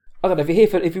I don't know,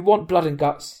 if you want blood and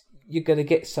guts, you're going to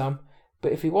get some.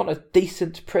 But if you want a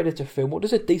decent Predator film, or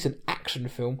just a decent action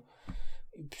film,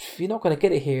 you're not going to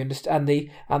get it here. And the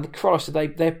Christ,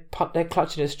 they're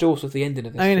clutching at straws with the ending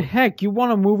of this. I mean, heck, you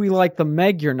want a movie like The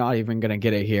Meg, you're not even going to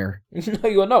get it here. No,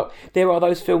 you're not. There are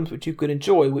those films which you can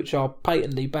enjoy, which are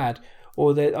patently bad,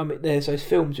 or there's those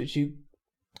films which you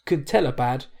can tell are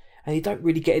bad, and you don't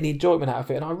really get any enjoyment out of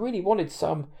it. And I really wanted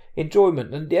some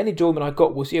enjoyment, and the only enjoyment I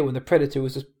got was when the Predator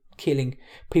was just killing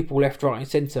people left, right, and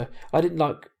centre.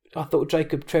 I thought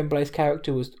Jacob Tremblay's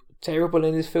character was terrible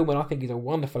in this film, and I think he's a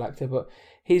wonderful actor, but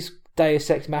his Deus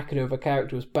Ex Machina of a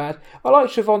character was bad. I like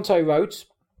Trevante Rhodes.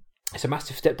 It's a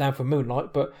massive step down from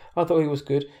Moonlight, but I thought he was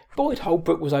good. Boyd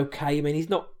Holbrook was okay. I mean, he's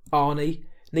not Arnie.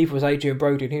 Neither was Adrian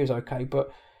Brody, and he was okay,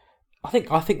 but I think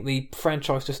the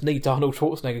franchise just needs Arnold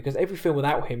Schwarzenegger, because every film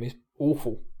without him is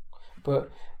awful. But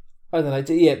I don't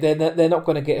know. Yeah, they're not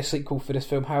going to get a sequel for this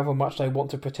film, however much they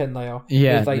want to pretend they are.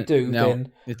 Yeah, if they do,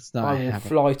 then it's not. I will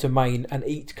fly to Maine and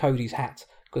eat Cody's hat,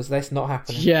 because that's not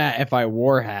happening. Yeah, if I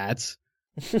wore hats.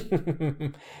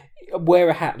 Wear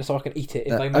a hat so I can eat it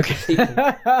if they make a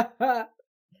sequel.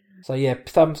 So yeah,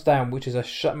 thumbs down, which is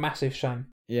a massive shame.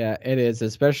 Yeah, it is,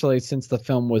 especially since the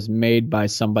film was made by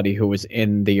somebody who was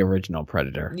in the original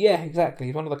Predator. Yeah, exactly.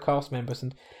 He's one of the cast members,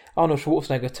 and Arnold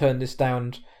Schwarzenegger turned this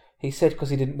down. He said because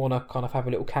he didn't want to kind of have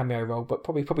a little cameo role, but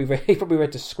he probably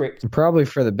read the script. Probably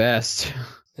for the best.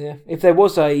 Yeah, if there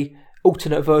was a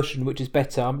alternate version which is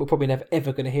better, we're probably never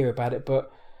ever going to hear about it.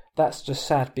 But that's just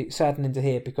saddening to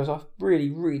hear, because I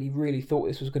really, really, really thought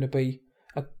this was going to be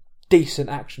a decent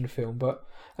action film. But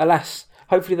alas,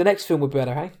 hopefully the next film will be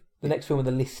better, hey? The next film on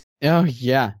the list. Oh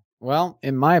yeah. Well,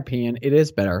 in my opinion, it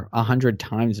is better, 100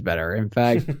 times better. In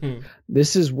fact,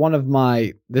 this is one of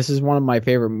my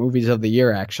favorite movies of the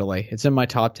year. Actually, it's in my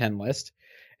top 10 list,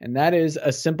 and that is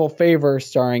A Simple Favor,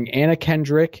 starring Anna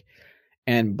Kendrick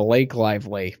and Blake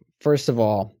Lively. First of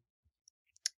all,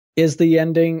 is the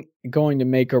ending going to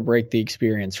make or break the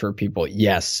experience for people?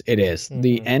 Yes, it is. Mm-hmm.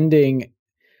 The ending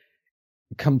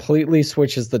completely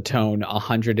switches the tone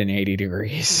 180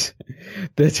 degrees.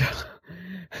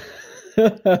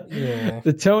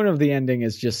 The tone of the ending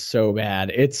is just so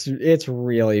bad. It's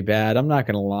really bad. I'm not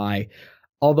going to lie.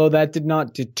 Although that did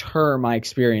not deter my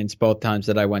experience both times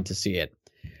that I went to see it.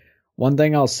 One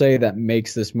thing I'll say that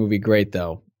makes this movie great,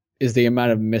 though, is the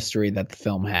amount of mystery that the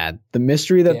film had. The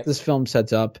mystery that this film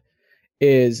sets up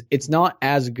it's not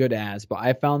as good as, but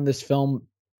I found this film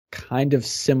kind of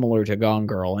similar to Gone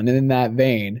Girl. And in that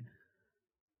vein,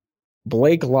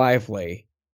 Blake Lively,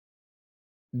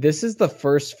 this is the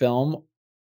first film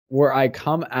where I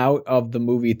come out of the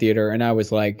movie theater and I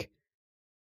was like,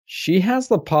 she has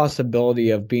the possibility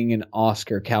of being an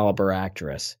Oscar caliber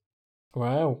actress.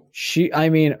 Wow.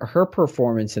 Her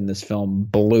performance in this film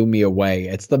blew me away.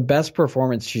 It's the best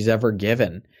performance she's ever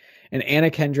given. And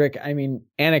Anna Kendrick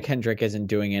isn't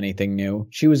doing anything new.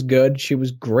 She was good. She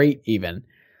was great even.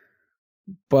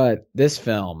 But this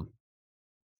film,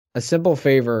 A Simple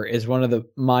Favor, is one of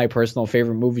my personal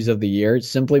favorite movies of the year,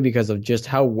 simply because of just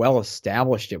how well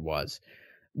established it was.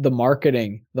 The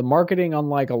marketing,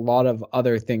 unlike a lot of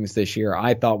other things this year,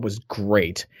 I thought was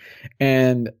great.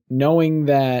 And knowing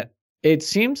that it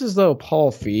seems as though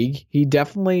Paul Feig, he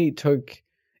definitely took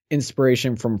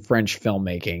inspiration from French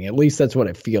filmmaking. At least that's what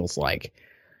it feels like.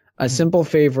 A Simple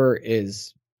Favor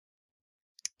is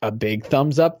a big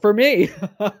thumbs up for me.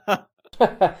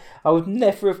 I would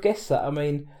never have guessed that. I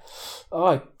mean,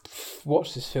 I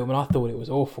watched this film and I thought it was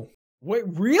awful. Wait,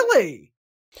 really?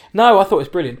 No, I thought it was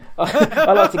brilliant.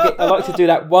 I like to do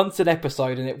that once an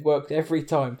episode, and it worked every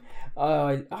time.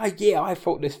 I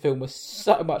thought this film was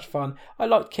so much fun. I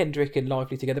liked Kendrick and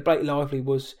Lively together. Blake Lively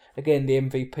was again the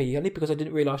MVP, only because I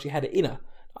didn't realise she had it in her.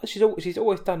 She's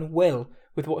always done well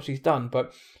with what she's done,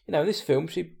 but in this film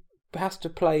she has to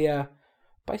play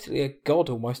basically a god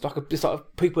almost, like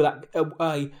people that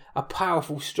a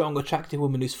powerful, strong, attractive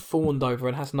woman who's fawned over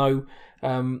and has no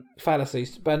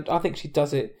fallacies. But I think she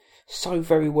does it so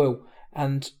very well,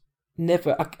 and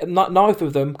neither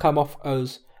of them come off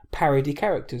as parody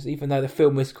characters, even though the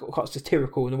film is quite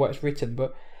satirical in the way it's written.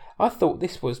 But I thought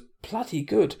this was bloody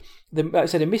good. Like I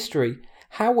said, a mystery,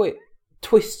 how it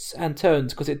twists and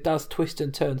turns, because it does twist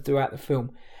and turn throughout the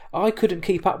film. I couldn't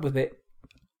keep up with it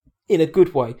in a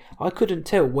good way. I couldn't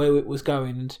tell where it was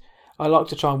going, and I like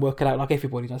to try and work it out like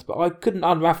everybody does, but I couldn't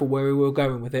unravel where we were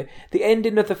going with it. The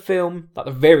ending of the film, like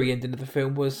the very ending of the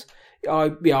film, was,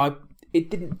 it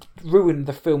didn't ruin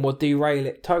the film or derail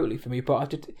it totally for me,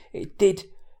 but it did,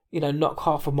 knock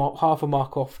half a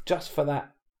mark off just for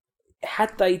that.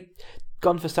 Had they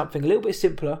gone for something a little bit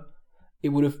simpler, it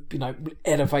would have,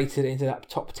 elevated it into that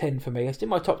top 10 for me. It's in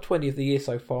my top 20 of the year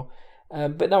so far.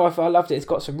 But no, I loved it. It's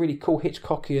got some really cool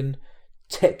Hitchcockian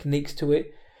techniques to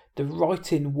it. The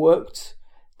writing worked.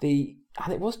 And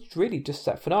it was really just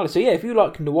that finale. So yeah, if you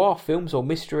like noir films or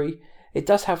mystery, it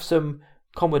does have some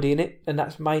comedy in it, and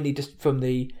that's mainly just from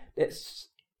it's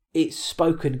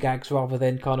spoken gags rather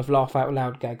than kind of laugh out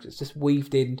loud gags. It's just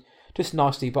weaved in just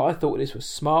nicely. But I thought this was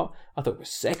smart. I thought it was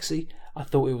sexy. I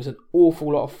thought it was an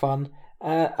awful lot of fun,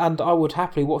 and I would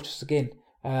happily watch this again.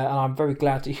 And I'm very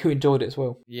glad that you enjoyed it as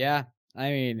well. Yeah, I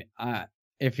mean,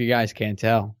 if you guys can't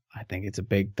tell, I think it's a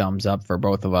big thumbs up for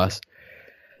both of us.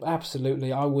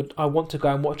 Absolutely. I want to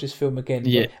go and watch this film again.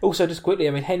 Yeah. But also, just quickly,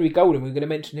 I mean, Henry Golding, we're going to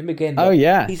mention him again. Oh,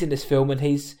 yeah. He's in this film, and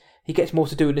he gets more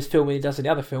to do in this film than he does in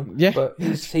the other film. Yeah. But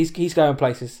he's going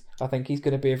places. I think he's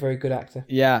going to be a very good actor.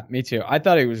 Yeah, me too. I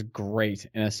thought he was great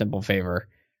in A Simple Favor.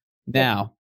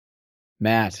 Now,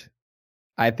 Matt,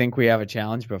 I think we have a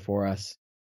challenge before us.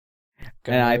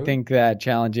 And I think that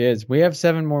challenge is we have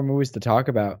 7 more movies to talk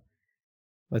about.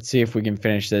 Let's see if we can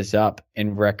finish this up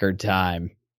in record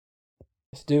time.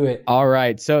 Let's do it. All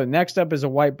right. So next up is A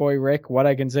White Boy Rick. What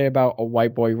I can say about A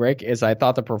White Boy Rick is I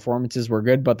thought the performances were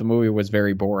good, but the movie was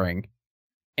very boring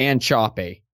and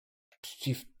choppy.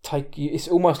 It's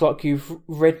almost like you've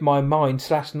read my mind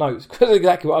 / notes, because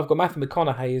exactly what I've got. Matthew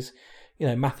McConaughey is,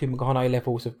 Matthew McConaughey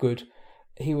levels of good.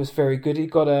 He was very good. He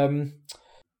got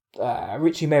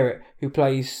Richie Merritt, who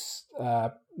plays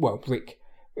Rick.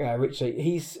 Richie,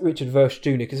 he's Richard Versh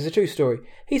Jr. because it's a true story.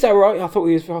 He's alright. I thought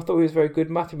he was very good.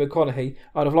 Matthew McConaughey,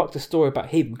 I'd have liked a story about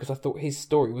him because I thought his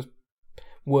story was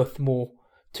worth more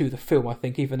to the film. I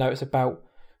think, even though it's about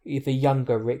the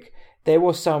younger Rick, there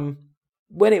was some.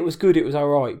 When it was good, it was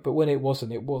alright, but when it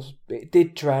wasn't, it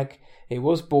did drag. It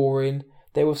was boring.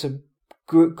 There were some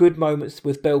good moments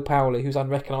with Bill Powley, who's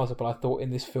unrecognisable, I thought,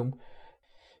 in this film.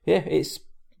 Yeah, it's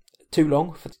too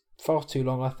long, far too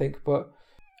long, I think, but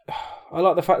I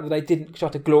like the fact that they didn't try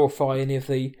to glorify any of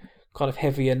the kind of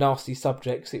heavier, nasty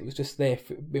subjects. It was just there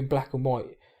in black and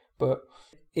white, but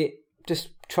it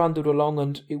just trundled along,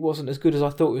 and it wasn't as good as I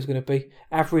thought it was going to be.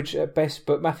 Average at best,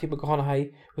 but Matthew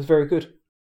McConaughey was very good.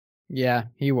 Yeah,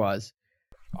 he was.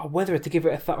 Whether to give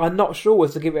it I'm not sure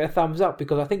whether to give it a thumbs up,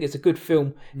 because I think it's a good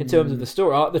film in terms of the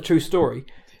story, the true story.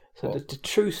 So the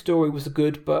true story was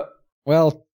good, but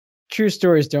true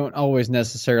stories don't always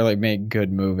necessarily make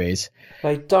good movies.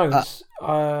 They don't.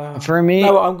 For me,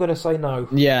 no, I'm going to say no.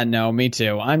 Yeah, no, me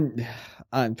too. I'm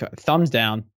thumbs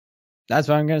down. That's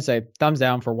what I'm going to say. Thumbs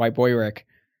down for White Boy Rick.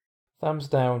 Thumbs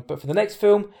down. But for the next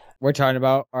film, we're talking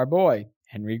about our boy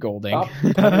Henry Golding.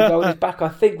 Henry Golding's back. I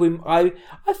think we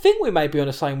may be on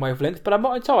the same wavelength, but I'm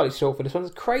not entirely sure for this one.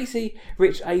 It's Crazy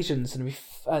Rich Asians, and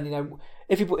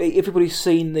everybody's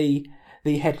seen the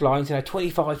headlines.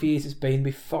 25 years it's been.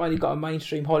 We've finally got a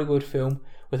mainstream Hollywood film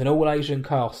with an all-Asian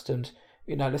cast, and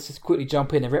let's just quickly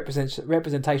jump in. And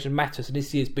representation matters, and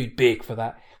this year's been big for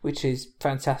that, which is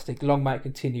fantastic. Long may it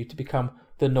continue to become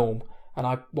the norm.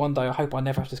 And one day I hope I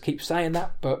never have to keep saying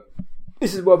that, but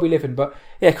this is where we live in. But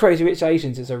yeah, Crazy Rich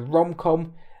Asians is a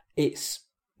rom-com. It's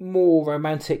more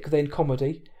romantic than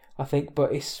comedy, I think,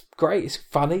 but it's great. It's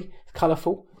funny, it's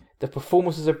colourful. The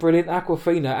performances are brilliant.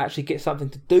 Awkwafina actually gets something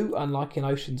to do, unlike in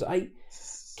Ocean's 8.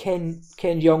 Ken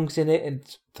Jeong's in it, and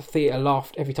the theatre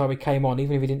laughed every time he came on,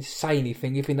 even if he didn't say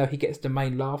anything, even though he gets the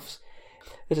main laughs.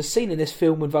 There's a scene in this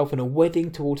film involving a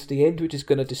wedding towards the end, which is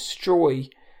going to destroy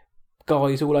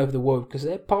guys all over the world, because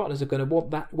their partners are going to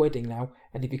want that wedding now,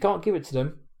 and if you can't give it to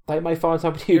them, they may find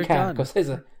somebody who can, because there's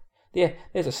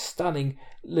a stunningly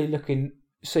looking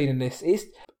scene in this.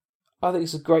 I think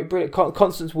it's a great, brilliant.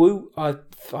 Constance Wu, I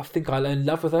think I in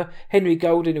love with her. Henry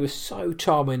Golding, who was so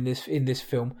charming in this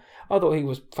film. I thought he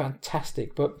was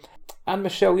fantastic. And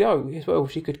Michelle Yeoh as well.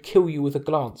 She could kill you with a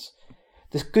glance.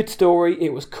 This good story.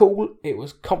 It was cool. It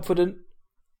was confident.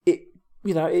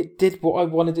 It did what I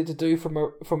wanted it to do from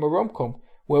a rom-com.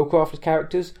 Well-crafted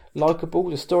characters, likeable.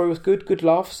 The story was good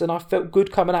laughs, and I felt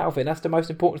good coming out of it. That's the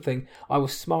most important thing. I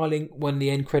was smiling when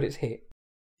the end credits hit.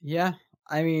 Yeah.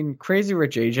 I mean, Crazy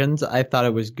Rich Asians, I thought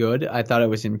it was good. I thought it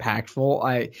was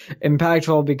impactful.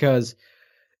 Impactful because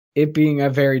it being a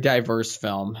very diverse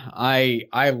film. I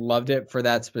loved it for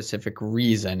that specific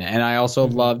reason. And I also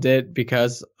loved it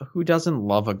because who doesn't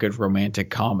love a good romantic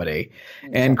comedy?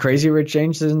 Exactly. And Crazy Rich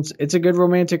Asians, it's a good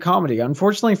romantic comedy.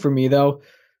 Unfortunately for me, though,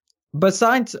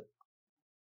 besides,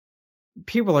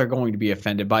 people are going to be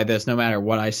offended by this no matter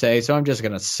what I say, so I'm just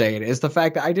going to say it, is the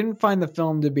fact that I didn't find the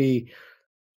film to be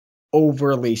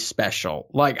overly special.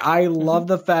 Like, I love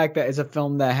the fact that it's a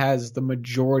film that has the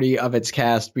majority of its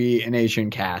cast be an Asian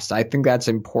cast. I think that's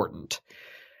important.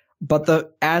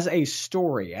 But as a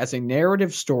story, as a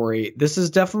narrative story, this is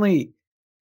definitely,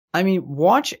 I mean,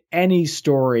 watch any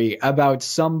story about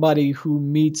somebody who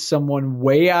meets someone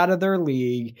way out of their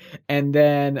league and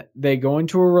then they go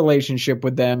into a relationship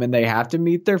with them and they have to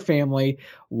meet their family.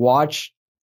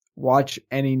 Watch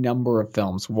any number of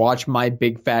films. Watch My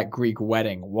Big Fat Greek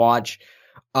Wedding. Watch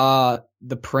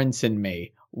The Prince and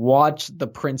Me. Watch The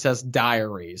Princess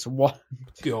Diaries.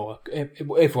 God,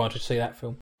 everyone should see that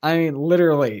film. I mean,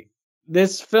 literally,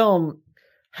 this film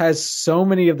has so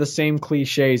many of the same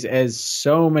cliches as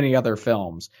so many other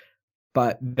films.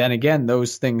 But then again,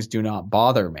 those things do not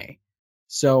bother me.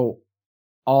 So,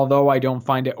 although I don't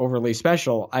find it overly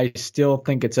special, I still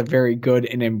think it's a very good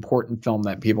and important film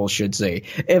that people should see.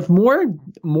 If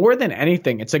more than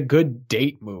anything, it's a good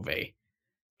date movie.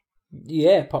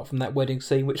 Yeah, apart from that wedding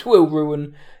scene, which will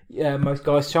ruin most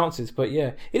guys' chances. But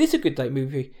yeah, it is a good date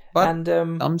movie. But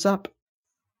and thumbs up.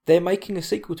 They're making a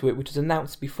sequel to it, which is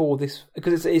announced before this,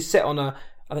 because it's set on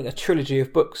a trilogy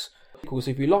of books. So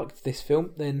if you liked this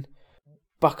film, then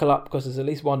buckle up, because there's at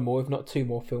least one more, if not two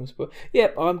more films. But yeah,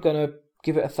 I'm gonna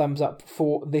give it a thumbs up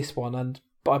for this one,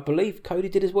 but I believe Cody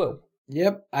did as well.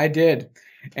 Yep, I did.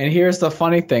 And here's the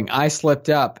funny thing. I slipped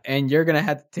up, and you're going to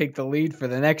have to take the lead for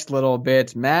the next little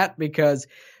bit, Matt, because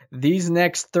these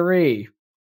next three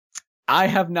I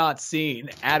have not seen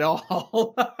at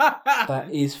all. That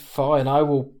is fine. I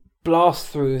will blast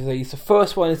through these. The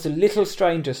first one is The Little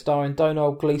Stranger, starring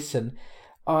Domhnall Gleeson.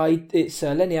 It's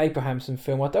a Lenny Abrahamson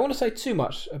film. I don't want to say too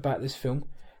much about this film,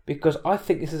 because I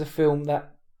think this is a film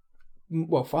that,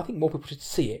 well, I think more people should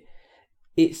see it.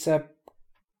 It's a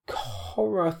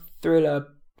horror, thriller,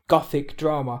 gothic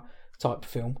drama type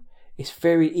film. It's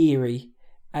very eerie.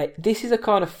 This is a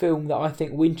kind of film that I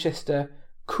think Winchester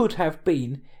could have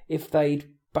been if they'd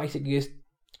basically just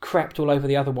crapped all over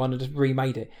the other one and just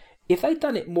remade it. If they'd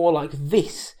done it more like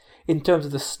this, in terms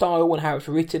of the style and how it's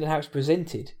written and how it's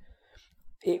presented,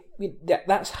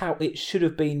 that's how it should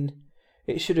have been.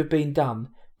 It should have been done.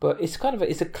 But it's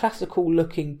a classical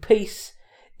looking piece.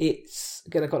 It's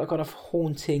got a kind of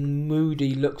haunting,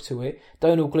 moody look to it.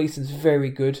 Domhnall Gleeson's very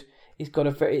good. It's got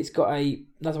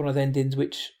another one of the endings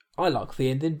which I like the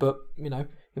ending, but it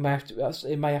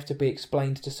may have to be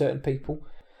explained to certain people.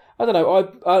 I don't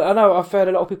know. I know I've heard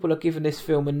a lot of people are giving this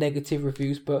film a negative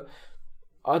reviews, but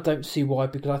I don't see why,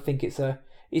 because I think it's an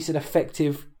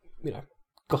effective,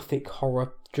 gothic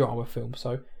horror drama film.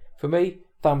 So for me,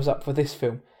 thumbs up for this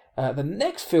film. The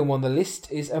next film on the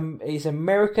list is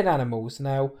American Animals.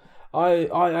 Now, I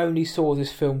only saw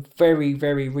this film very,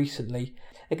 very recently.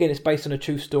 Again, it's based on a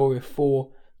true story of 4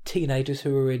 teenagers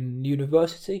who are in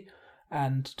university,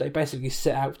 and they basically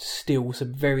set out to steal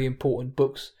some very important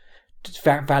books,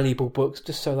 valuable books,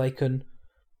 just so they can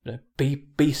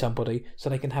be somebody, so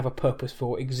they can have a purpose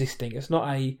for existing. It's not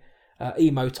a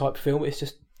emo type film. It's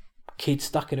just kids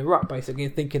stuck in a rut, basically,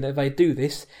 and thinking that if they do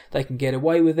this, they can get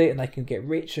away with it and they can get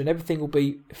rich and everything will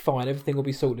be fine, everything will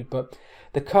be sorted. But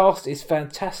the cast is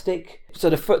fantastic. So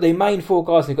the main 4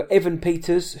 guys, they've got Evan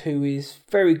Peters, who is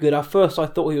very good. At first I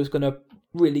thought he was going to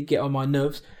really get on my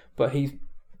nerves, but he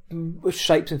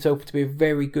shapes himself to be a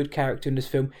very good character in this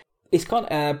film. It's got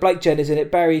Blake Jenner's in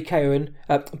it, Barry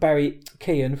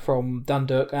Keoghan from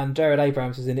Dunkirk, and Jared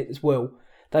Abrams is in it as well.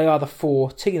 They are the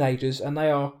 4 teenagers, and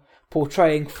they are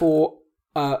portraying 4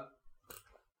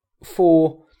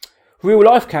 real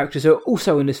life characters who are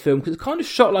also in this film, because it's kind of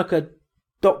shot like a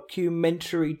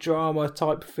documentary drama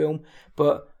type film.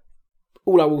 But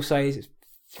all I will say is it's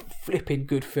flipping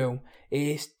good film. It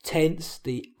is tense.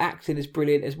 The acting is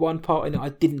brilliant. There's one part in it I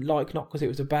didn't like, not because it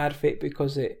was a bad fit,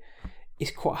 because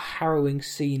it's quite a harrowing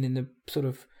scene in the sort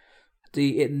of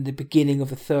in the beginning of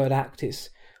the 3rd act. It's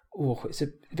a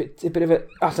bit of a,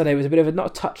 I don't know, it was a bit of a,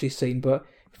 not a touchy scene, but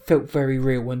it felt very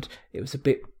real, and it was a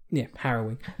bit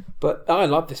harrowing. But I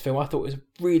love this film. I thought it was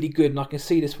really good, and I can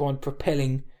see this one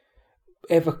propelling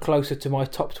ever closer to my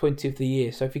top 20 of the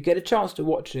year. So if you get a chance to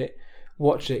watch it,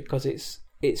 because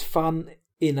it's fun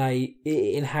in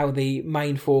how the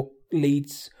main 4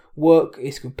 leads work.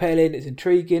 It's compelling, it's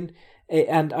intriguing,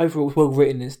 and overall it's well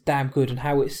written. It's damn good, and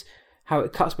how it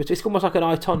cuts between. It's almost like an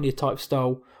I, Tonya type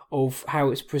style of how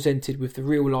it's presented with the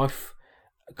real life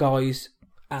guys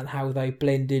and how they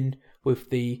blend in with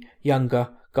the younger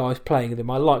guys playing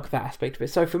them. I like that aspect of it.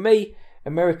 So for me,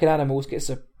 American Animals gets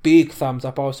a big thumbs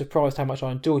up. I was surprised how much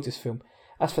I enjoyed this film.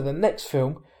 As for the next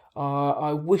film,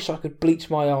 I wish I could bleach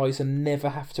my eyes and never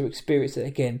have to experience it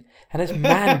again. And it's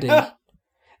Mandy.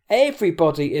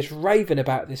 Everybody is raving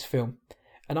about this film.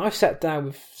 And I sat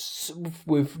down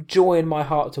with joy in my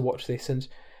heart to watch this, and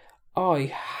I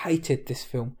hated this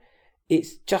film.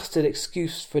 It's just an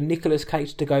excuse for Nicolas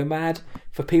Cage to go mad,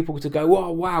 for people to go,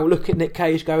 "Oh wow, look at Nick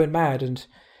Cage going mad," and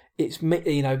it's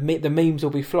the memes will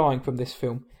be flying from this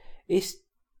film. It's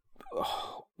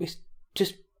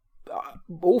just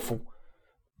awful.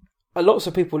 Lots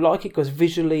of people like it because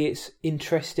visually it's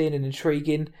interesting and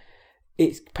intriguing.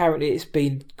 It's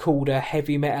been called a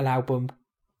heavy metal album,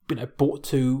 brought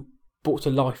to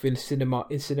life in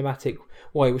cinematic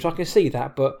way, which I can see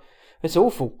that, but it's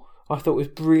awful. I thought it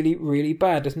was really, really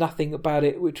bad. There's nothing about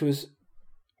it which was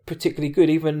particularly good.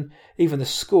 Even the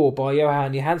score by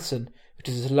Johan Johansson, which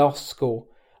is his last score,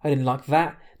 I didn't like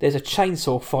that. There's a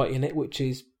chainsaw fight in it, which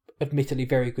is admittedly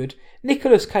very good.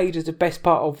 Nicolas Cage is the best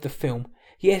part of the film.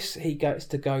 Yes, he gets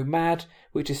to go mad,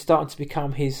 which is starting to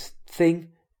become his thing,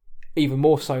 even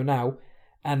more so now,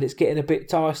 and it's getting a bit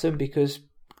tiresome because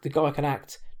the guy can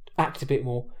act a bit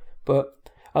more. But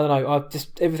I don't know,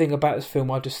 everything about this film,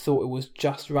 I just thought it was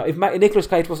just right. If Nicolas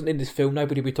Cage wasn't in this film,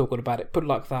 nobody would be talking about it. Put it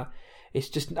like that. It's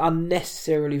just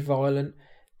unnecessarily violent.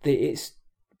 It's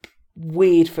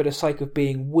weird for the sake of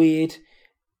being weird.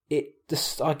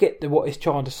 I get what it's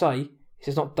trying to say.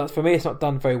 It's not done, for me. It's not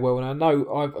done very well, and I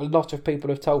know a lot of people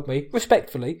have told me,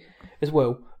 respectfully as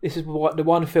well, this is the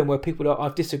one film where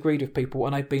I've disagreed with people,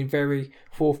 and they've been very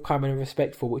forthcoming and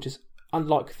respectful, which is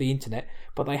unlike the internet,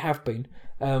 but they have been.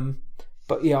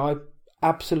 But yeah, I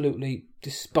absolutely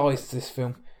despised this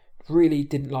film. Really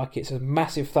didn't like it. It's a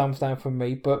massive thumbs down from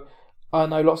me. But I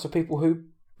know lots of people who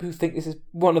think this is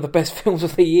one of the best films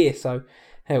of the year. So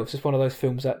hell, it's just one of those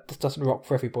films that just doesn't rock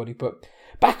for everybody. But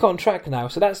back on track now.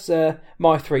 So that's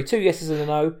my 3, 2 yeses and a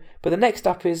no. But the next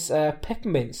up is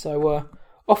Peppermint. So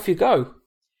off you go.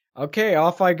 Okay,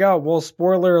 off I go. Well,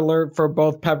 spoiler alert for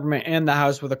both Peppermint and The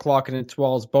House with a Clock in Its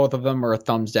Walls. Both of them are a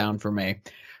thumbs down for me.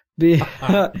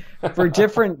 For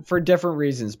different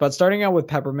reasons. But starting out with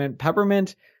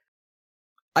Peppermint,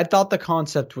 I thought the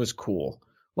concept was cool.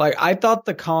 I thought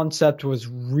the concept was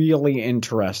really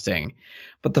interesting.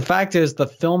 But the fact is, the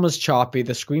film is choppy,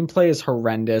 the screenplay is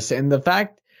horrendous, and the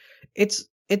fact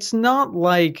it's not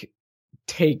like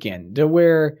Taken, to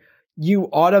where you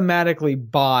automatically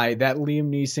buy that Liam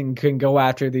Neeson can go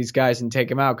after these guys and take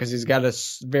them out because he's got a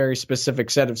very specific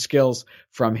set of skills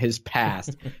from his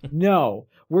past. No,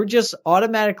 we're just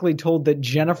automatically told that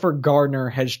Jennifer Gardner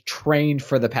has trained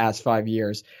for the past 5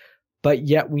 years, but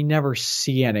yet we never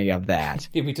see any of that.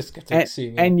 We just get to see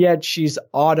it. And yet she's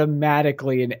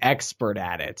automatically an expert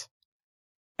at it.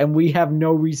 And we have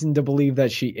no reason to believe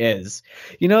that she is.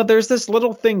 There's this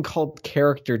little thing called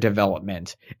character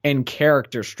development and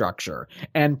character structure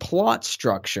and plot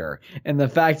structure. And the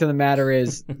fact of the matter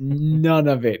is, none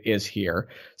of it is here.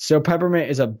 So Peppermint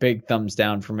is a big thumbs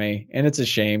down for me. And it's a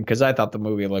shame because I thought the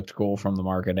movie looked cool from the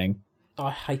marketing.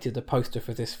 I hated the poster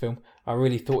for this film. I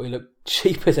really thought it looked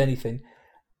cheap as anything.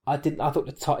 I thought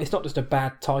it's not just a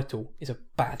bad title, it's a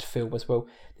bad film as well.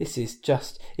 This is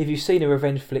just, if you've seen a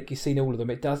revenge flick, you've seen all of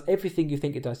them. It does everything you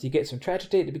think it does. You get some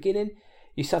tragedy at the beginning,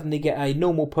 you suddenly get a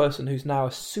normal person who's now a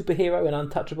superhero and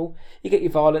untouchable. You get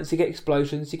your violence, you get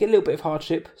explosions, you get a little bit of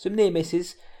hardship, some near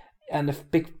misses, and a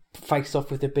big face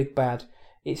off with the big bad.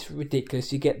 It's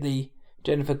ridiculous. You get the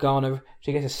Jennifer Garner,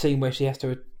 she gets a scene where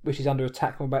she's under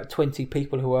attack from about 20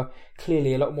 people who are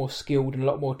clearly a lot more skilled and a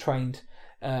lot more trained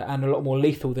and a lot more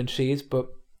lethal than she is, but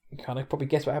you kind of probably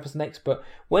guess what happens next. But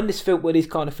when these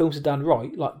kind of films are done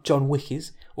right, like John Wick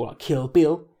is, or like Kill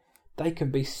Bill, they can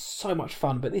be so much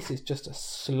fun, but this is just a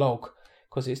slog,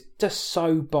 because it's just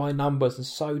so by numbers and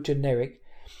so generic.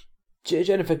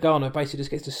 Jennifer Garner basically just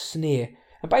gets to sneer,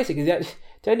 and basically the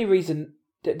only reason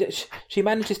that she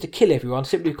manages to kill everyone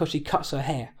simply because she cuts her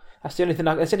hair. That's the only thing.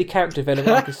 That's the only character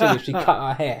development I can see if she cut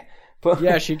her hair. But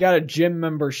yeah, she got a gym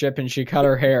membership and she cut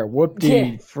her hair.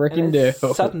 Whoop-dee, frickin' do.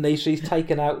 Suddenly she's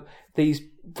taken out these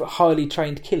highly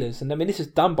trained killers. And I mean, this is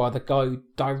done by the guy who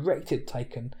directed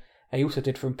Taken. He also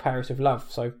did From Paris with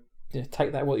Love. So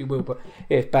take that what you will. But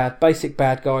yeah, it's bad. Basic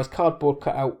bad guys, cardboard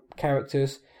cutout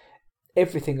characters.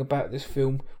 Everything about this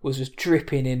film was just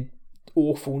dripping in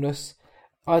awfulness.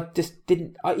 I just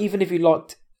didn't. Even if you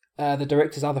liked the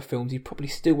director's other films, you probably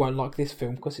still won't like this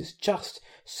film because it's just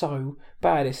so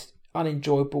bad. It's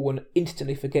unenjoyable and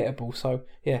instantly forgettable. So,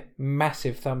 yeah,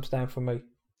 massive thumbs down from me.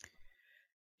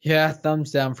 Yeah,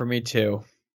 thumbs down for me too.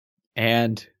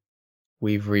 And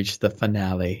we've reached the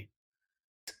finale.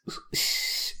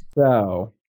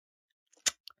 So,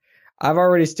 I've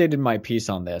already stated my piece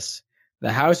on this.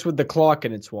 The House with the Clock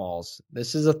in its Walls.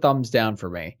 This is a thumbs down for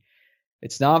me.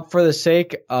 It's not for the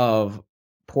sake of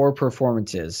poor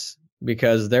performances,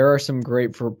 because there are some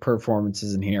great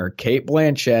performances in here. Cate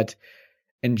Blanchett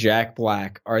and Jack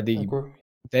Black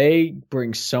they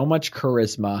bring so much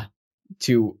charisma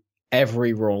to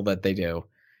every role that they do,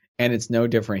 and it's no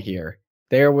different here.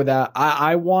 They're without.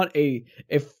 I want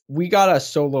if we got a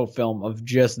solo film of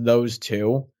just those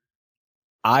two,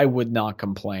 I would not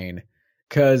complain,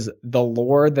 because the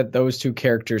lore that those two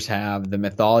characters have, the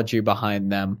mythology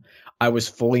behind them, I was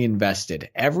fully invested.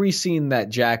 Every scene that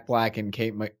Jack Black and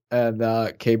Cate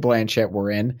Blanchett were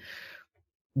in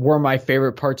were my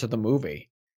favorite parts of the movie.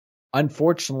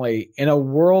 Unfortunately, in a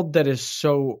world that is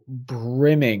so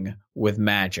brimming with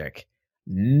magic,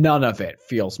 none of it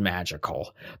feels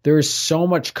magical. There is so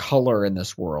much color in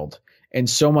this world and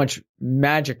so much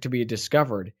magic to be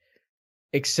discovered,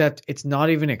 except it's not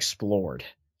even explored.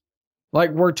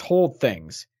 Like, we're told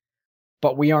things,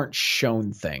 but we aren't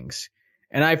shown things.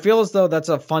 And I feel as though that's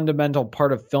a fundamental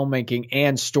part of filmmaking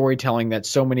and storytelling that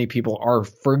so many people are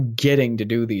forgetting to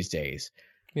do these days.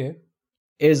 Yeah.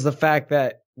 Is the fact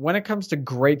that when it comes to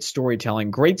great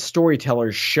storytelling, great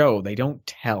storytellers show, they don't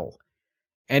tell.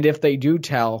 And if they do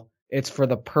tell, it's for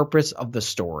the purpose of the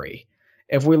story.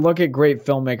 If we look at great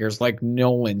filmmakers like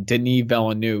Nolan, Denis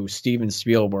Villeneuve, Steven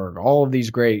Spielberg, all of these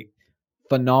great,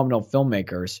 phenomenal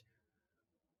filmmakers,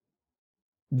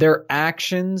 their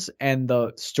actions and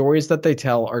the stories that they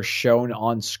tell are shown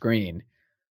on screen.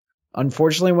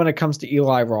 Unfortunately, when it comes to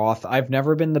Eli Roth, I've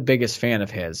never been the biggest fan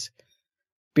of his.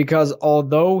 Because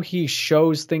although he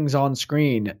shows things on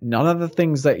screen, none of the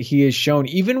things that he has shown,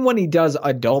 even when he does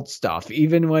adult stuff,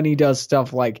 even when he does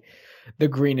stuff like The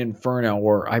Green Inferno,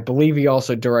 or I believe he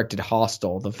also directed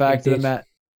Hostel, the fact of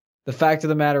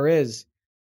the matter is,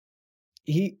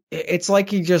 it's like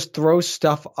he just throws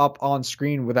stuff up on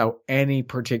screen without any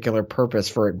particular purpose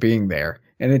for it being there.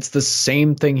 And it's the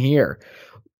same thing here.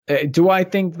 Do I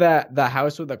think that The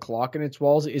House with a Clock in its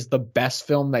Walls is the best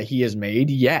film that he has made?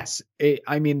 Yes.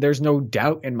 There's no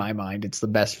doubt in my mind it's the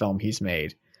best film he's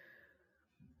made.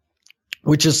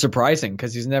 Which is surprising,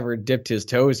 because he's never dipped his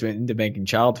toes into making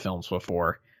child films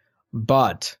before.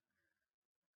 But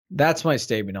that's my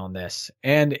statement on this.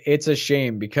 And it's a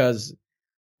shame, because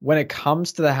when it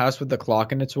comes to The House with the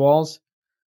Clock in its Walls,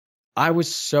 I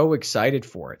was so excited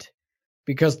for it,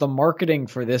 because the marketing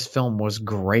for this film was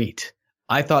great.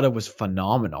 I thought it was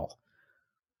phenomenal.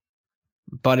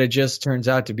 But it just turns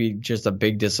out to be just a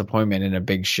big disappointment and a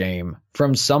big shame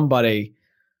from somebody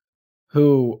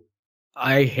who,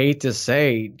 I hate to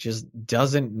say, just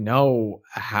doesn't know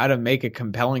how to make a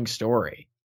compelling story.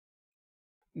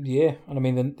 Yeah,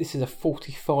 and this is a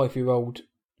 45-year-old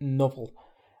novel.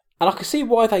 And I can see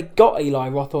why they got Eli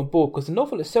Roth on board, because the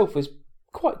novel itself is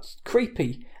quite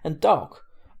creepy and dark.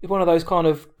 It's one of those kind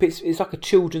of bits, it's like a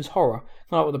children's horror, kind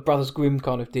of like what the Brothers Grimm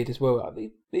kind of did as well.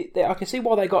 I can see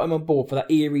why they got him on board for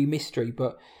that eerie mystery,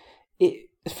 but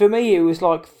for me it was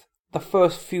like the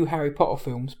first few Harry Potter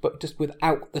films, but just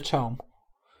without the charm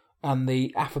and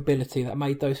the affability that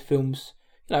made those films,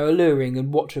 alluring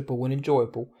and watchable and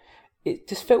enjoyable. It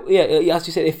just felt, as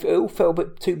you said, it all felt a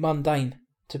bit too mundane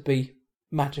to be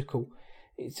magical.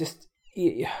 It's just,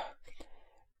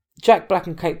 Jack Black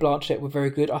and Cate Blanchett were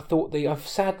very good. I thought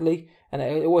sadly, and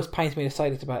it always pains me to say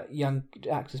this about young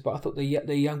actors, but I thought the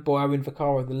young boy Owen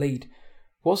Vaccaro, the lead,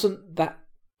 wasn't that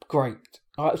great.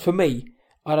 For me,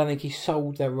 I don't think he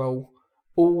sold their role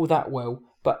all that well.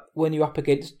 But when you're up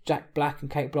against Jack Black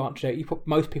and Cate Blanchett,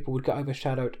 most people would get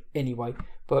overshadowed anyway.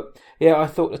 But yeah, I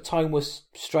thought the tone was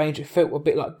strange. It felt a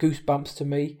bit like Goosebumps to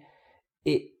me.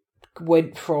 It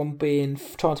went from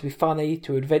trying to be funny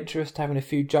to adventurous to having a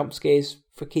few jump scares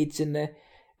for kids in there,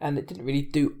 and it didn't really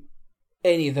do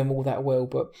any of them all that well.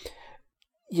 But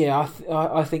yeah,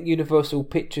 I think Universal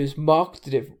Pictures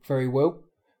marketed it very well,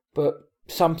 but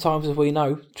sometimes, as we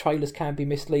know, trailers can be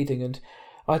misleading, and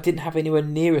I didn't have anywhere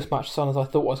near as much fun as I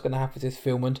thought I was going to have with this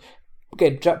film. And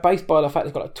again, based by the fact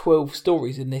they've got like 12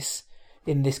 stories in this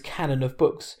canon of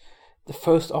books, this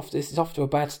is off to a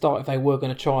bad start if they were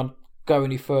going to try and go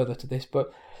any further to this.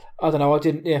 But I don't know,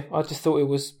 I just thought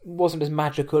it wasn't as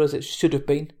magical as it should have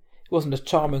been. It wasn't as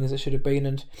charming as it should have been,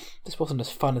 and this wasn't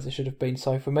as fun as it should have been.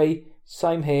 So for me,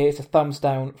 same here, it's a thumbs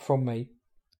down from me.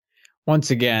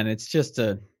 Once again, it's just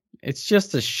It's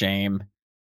just a shame.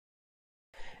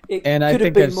 It could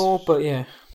have been more, but yeah.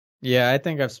 Yeah, I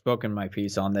think I've spoken my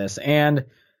piece on this. And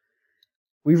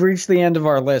we've reached the end of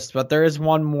our list, but there is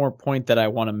one more point that I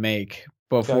want to make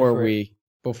before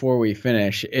we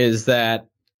finish, is that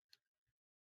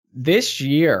this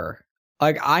year,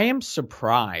 like, I am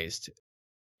surprised.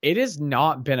 It has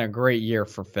not been a great year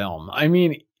for film. I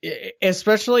mean,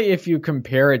 especially if you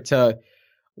compare it to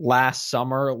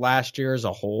last year as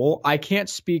a whole. I can't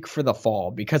speak for the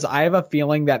fall because I have a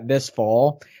feeling that this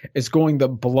fall is going to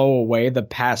blow away the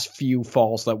past few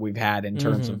falls that we've had in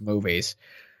terms of movies,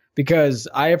 because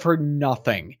I have heard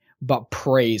nothing but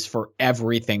praise for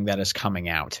everything that is coming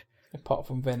out. Apart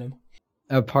from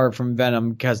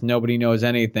Venom, because nobody knows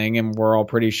anything, and we're all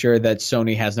pretty sure that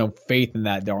Sony has no faith in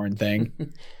that darn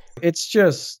thing. It's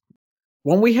just,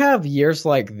 when we have years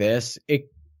like this, it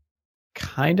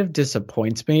kind of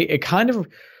disappoints me. It kind of,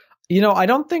 I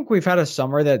don't think we've had a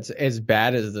summer that's as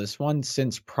bad as this one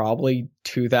since probably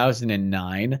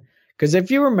 2009. Because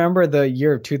if you remember the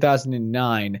year of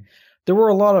 2009, there were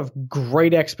a lot of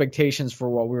great expectations for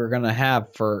what we were going to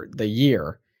have for the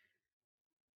year.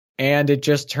 And it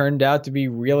just turned out to be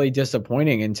really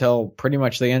disappointing until pretty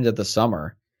much the end of the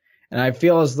summer. And I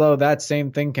feel as though that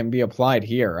same thing can be applied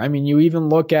here. I mean, you even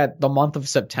look at the month of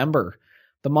September.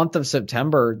 The month of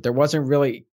September, there wasn't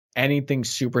really anything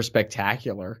super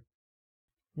spectacular.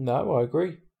 No, I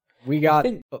agree. We got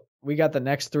the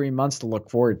next 3 months to look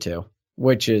forward to,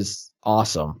 which is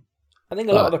awesome. I think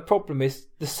a lot of the problem is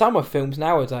the summer films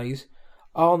nowadays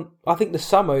aren't. I think the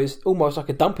summer is almost like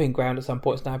a dumping ground at some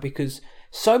points now, because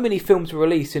so many films were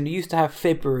released, and you used to have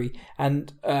February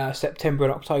and September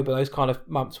and October. Those kind of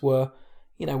months were,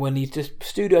 when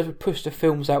studios would push the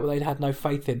films out that they'd had no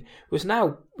faith in. Whereas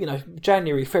now,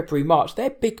 January, February, March, they're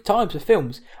big times for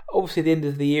films. Obviously, the end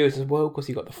of the year is as well, because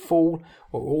you've got the fall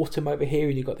or autumn over here,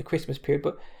 and you've got the Christmas period.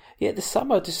 But yeah, the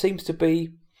summer just seems to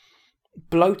be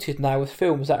bloated now with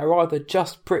films that are either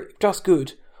just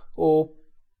good or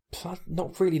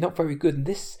not very good. And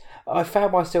this, I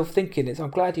found myself thinking it. I'm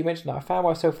glad you mentioned that. I found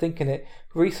myself thinking it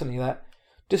recently, that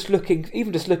just looking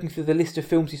through the list of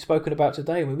films you've spoken about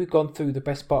today. I mean, we've gone through the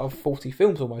best part of 40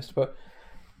 films almost, but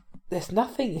there's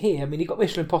nothing here. I mean, you've got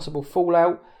Mission Impossible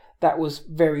Fallout. That was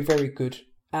very, very good.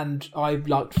 And I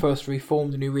liked First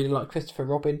Reformed, and you really liked Christopher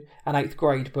Robin and Eighth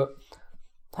Grade. But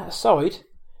that aside,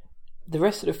 the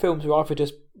rest of the films are either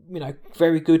just,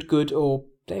 very good, or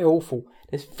they're awful.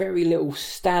 There's very little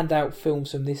standout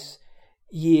films from this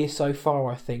year so far,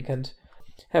 I think. And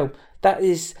hell,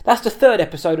 that's the third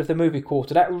episode of the Movie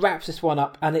Quarter. That wraps this one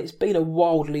up, and it's been a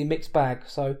wildly mixed bag.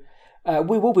 So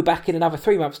we will be back in another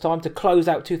 3 months' time to close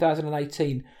out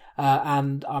 2018.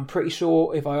 And I'm pretty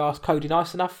sure if I ask Cody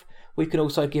nice enough, we can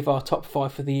also give our top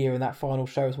 5 for the year in that final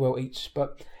show as well each.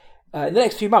 But in the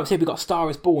next few months here, we've got Star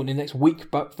is Born in the next week,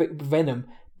 but Venom,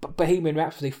 Bohemian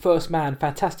Rhapsody, First Man,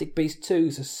 Fantastic Beasts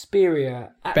 2,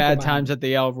 Suspiria, Aquaman, Bad Times at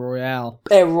the El Royale,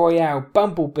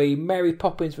 Bumblebee, Mary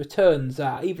Poppins Returns,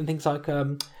 even things like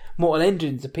Mortal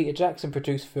Engines, a Peter Jackson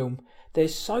produced film.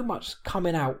 There's so much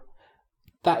coming out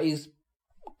that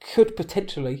could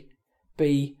potentially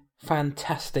be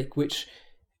fantastic, which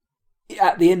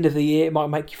at the end of the year it might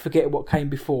make you forget what came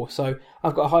before. So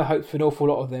I've got high hopes for an awful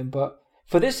lot of them. But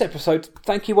for this episode,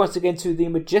 thank you once again to the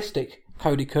majestic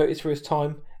Cody Curtis for his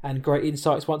time and great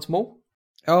insights once more.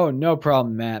 Oh, no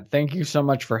problem, Matt. Thank you so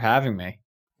much for having me.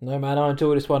 No, man, I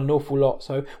enjoyed this one an awful lot.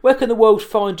 So where can the world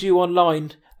find you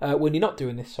online when you're not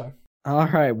doing this show? All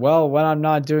right. Well, when I'm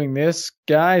not doing this,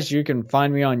 guys, you can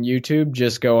find me on YouTube.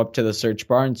 Just go up to the search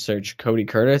bar and search Cody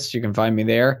Curtis. You can find me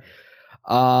there.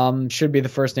 Should be the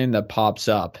first name that pops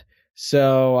up.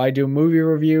 So I do movie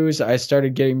reviews. I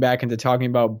started getting back into talking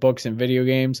about books and video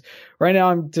games. Right now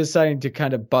I'm deciding to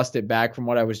kind of bust it back from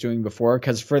what I was doing before,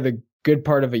 because for the good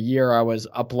part of a year I was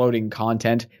uploading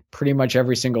content pretty much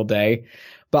every single day.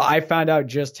 But I found out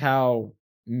just how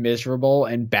miserable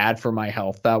and bad for my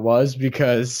health that was,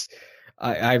 because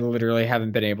I literally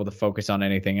haven't been able to focus on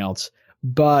anything else.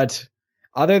 But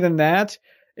other than that,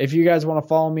 if you guys want to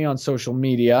follow me on social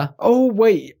media,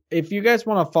 if you guys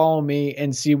want to follow me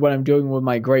and see what I'm doing with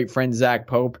my great friend Zach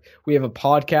Pope, we have a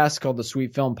podcast called the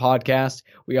Sweet Film Podcast.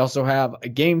 We also have a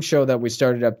game show that we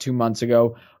started up 2 months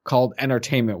ago called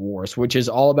Entertainment Wars, which is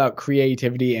all about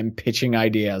creativity and pitching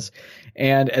ideas.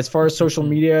 And as far as social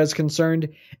media is concerned,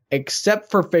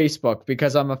 except for Facebook,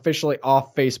 because I'm officially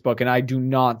off Facebook and I do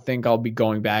not think I'll be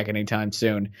going back anytime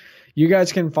soon, you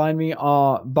guys can find me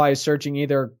by searching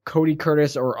either Cody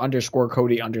Curtis or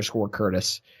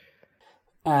 _Cody_Curtis.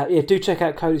 Do check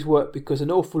out Cody's work, because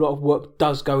an awful lot of work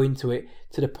does go into it,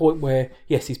 to the point where,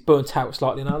 yes, he's burnt out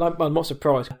slightly. And I'm not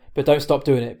surprised, but don't stop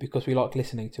doing it, because we like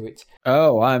listening to it.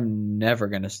 Oh, I'm never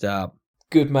going to stop.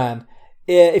 Good man.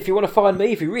 If you want to find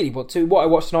me, if you really want to,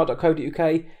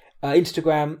 whatIwatchtonight.co.uk,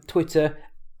 Instagram, Twitter,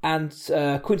 and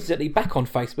coincidentally back on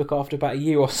Facebook after about a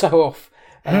year or so off.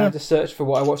 Just search for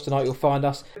What I Watched Tonight, you'll find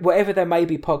us. Wherever there may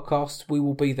be podcasts, we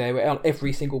will be there. We're on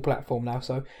every single platform now.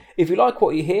 So if you like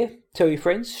what you hear, tell your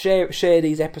friends, share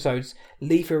these episodes,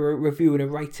 leave a review and a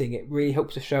rating. It really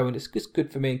helps the show, and it's just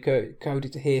good for me and Cody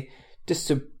to hear just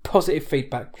some positive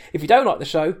feedback. If you don't like the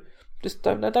show, just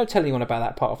don't tell anyone about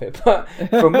that part of it. But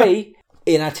from me,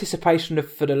 in anticipation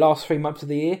for the last 3 months of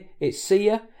the year, it's see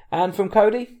ya. And from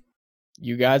Cody,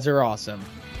 you guys are awesome.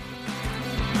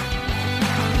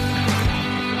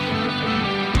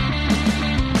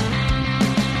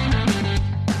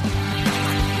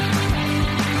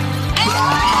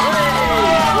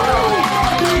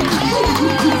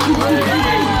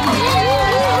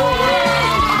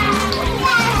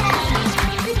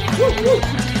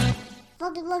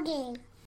 Look,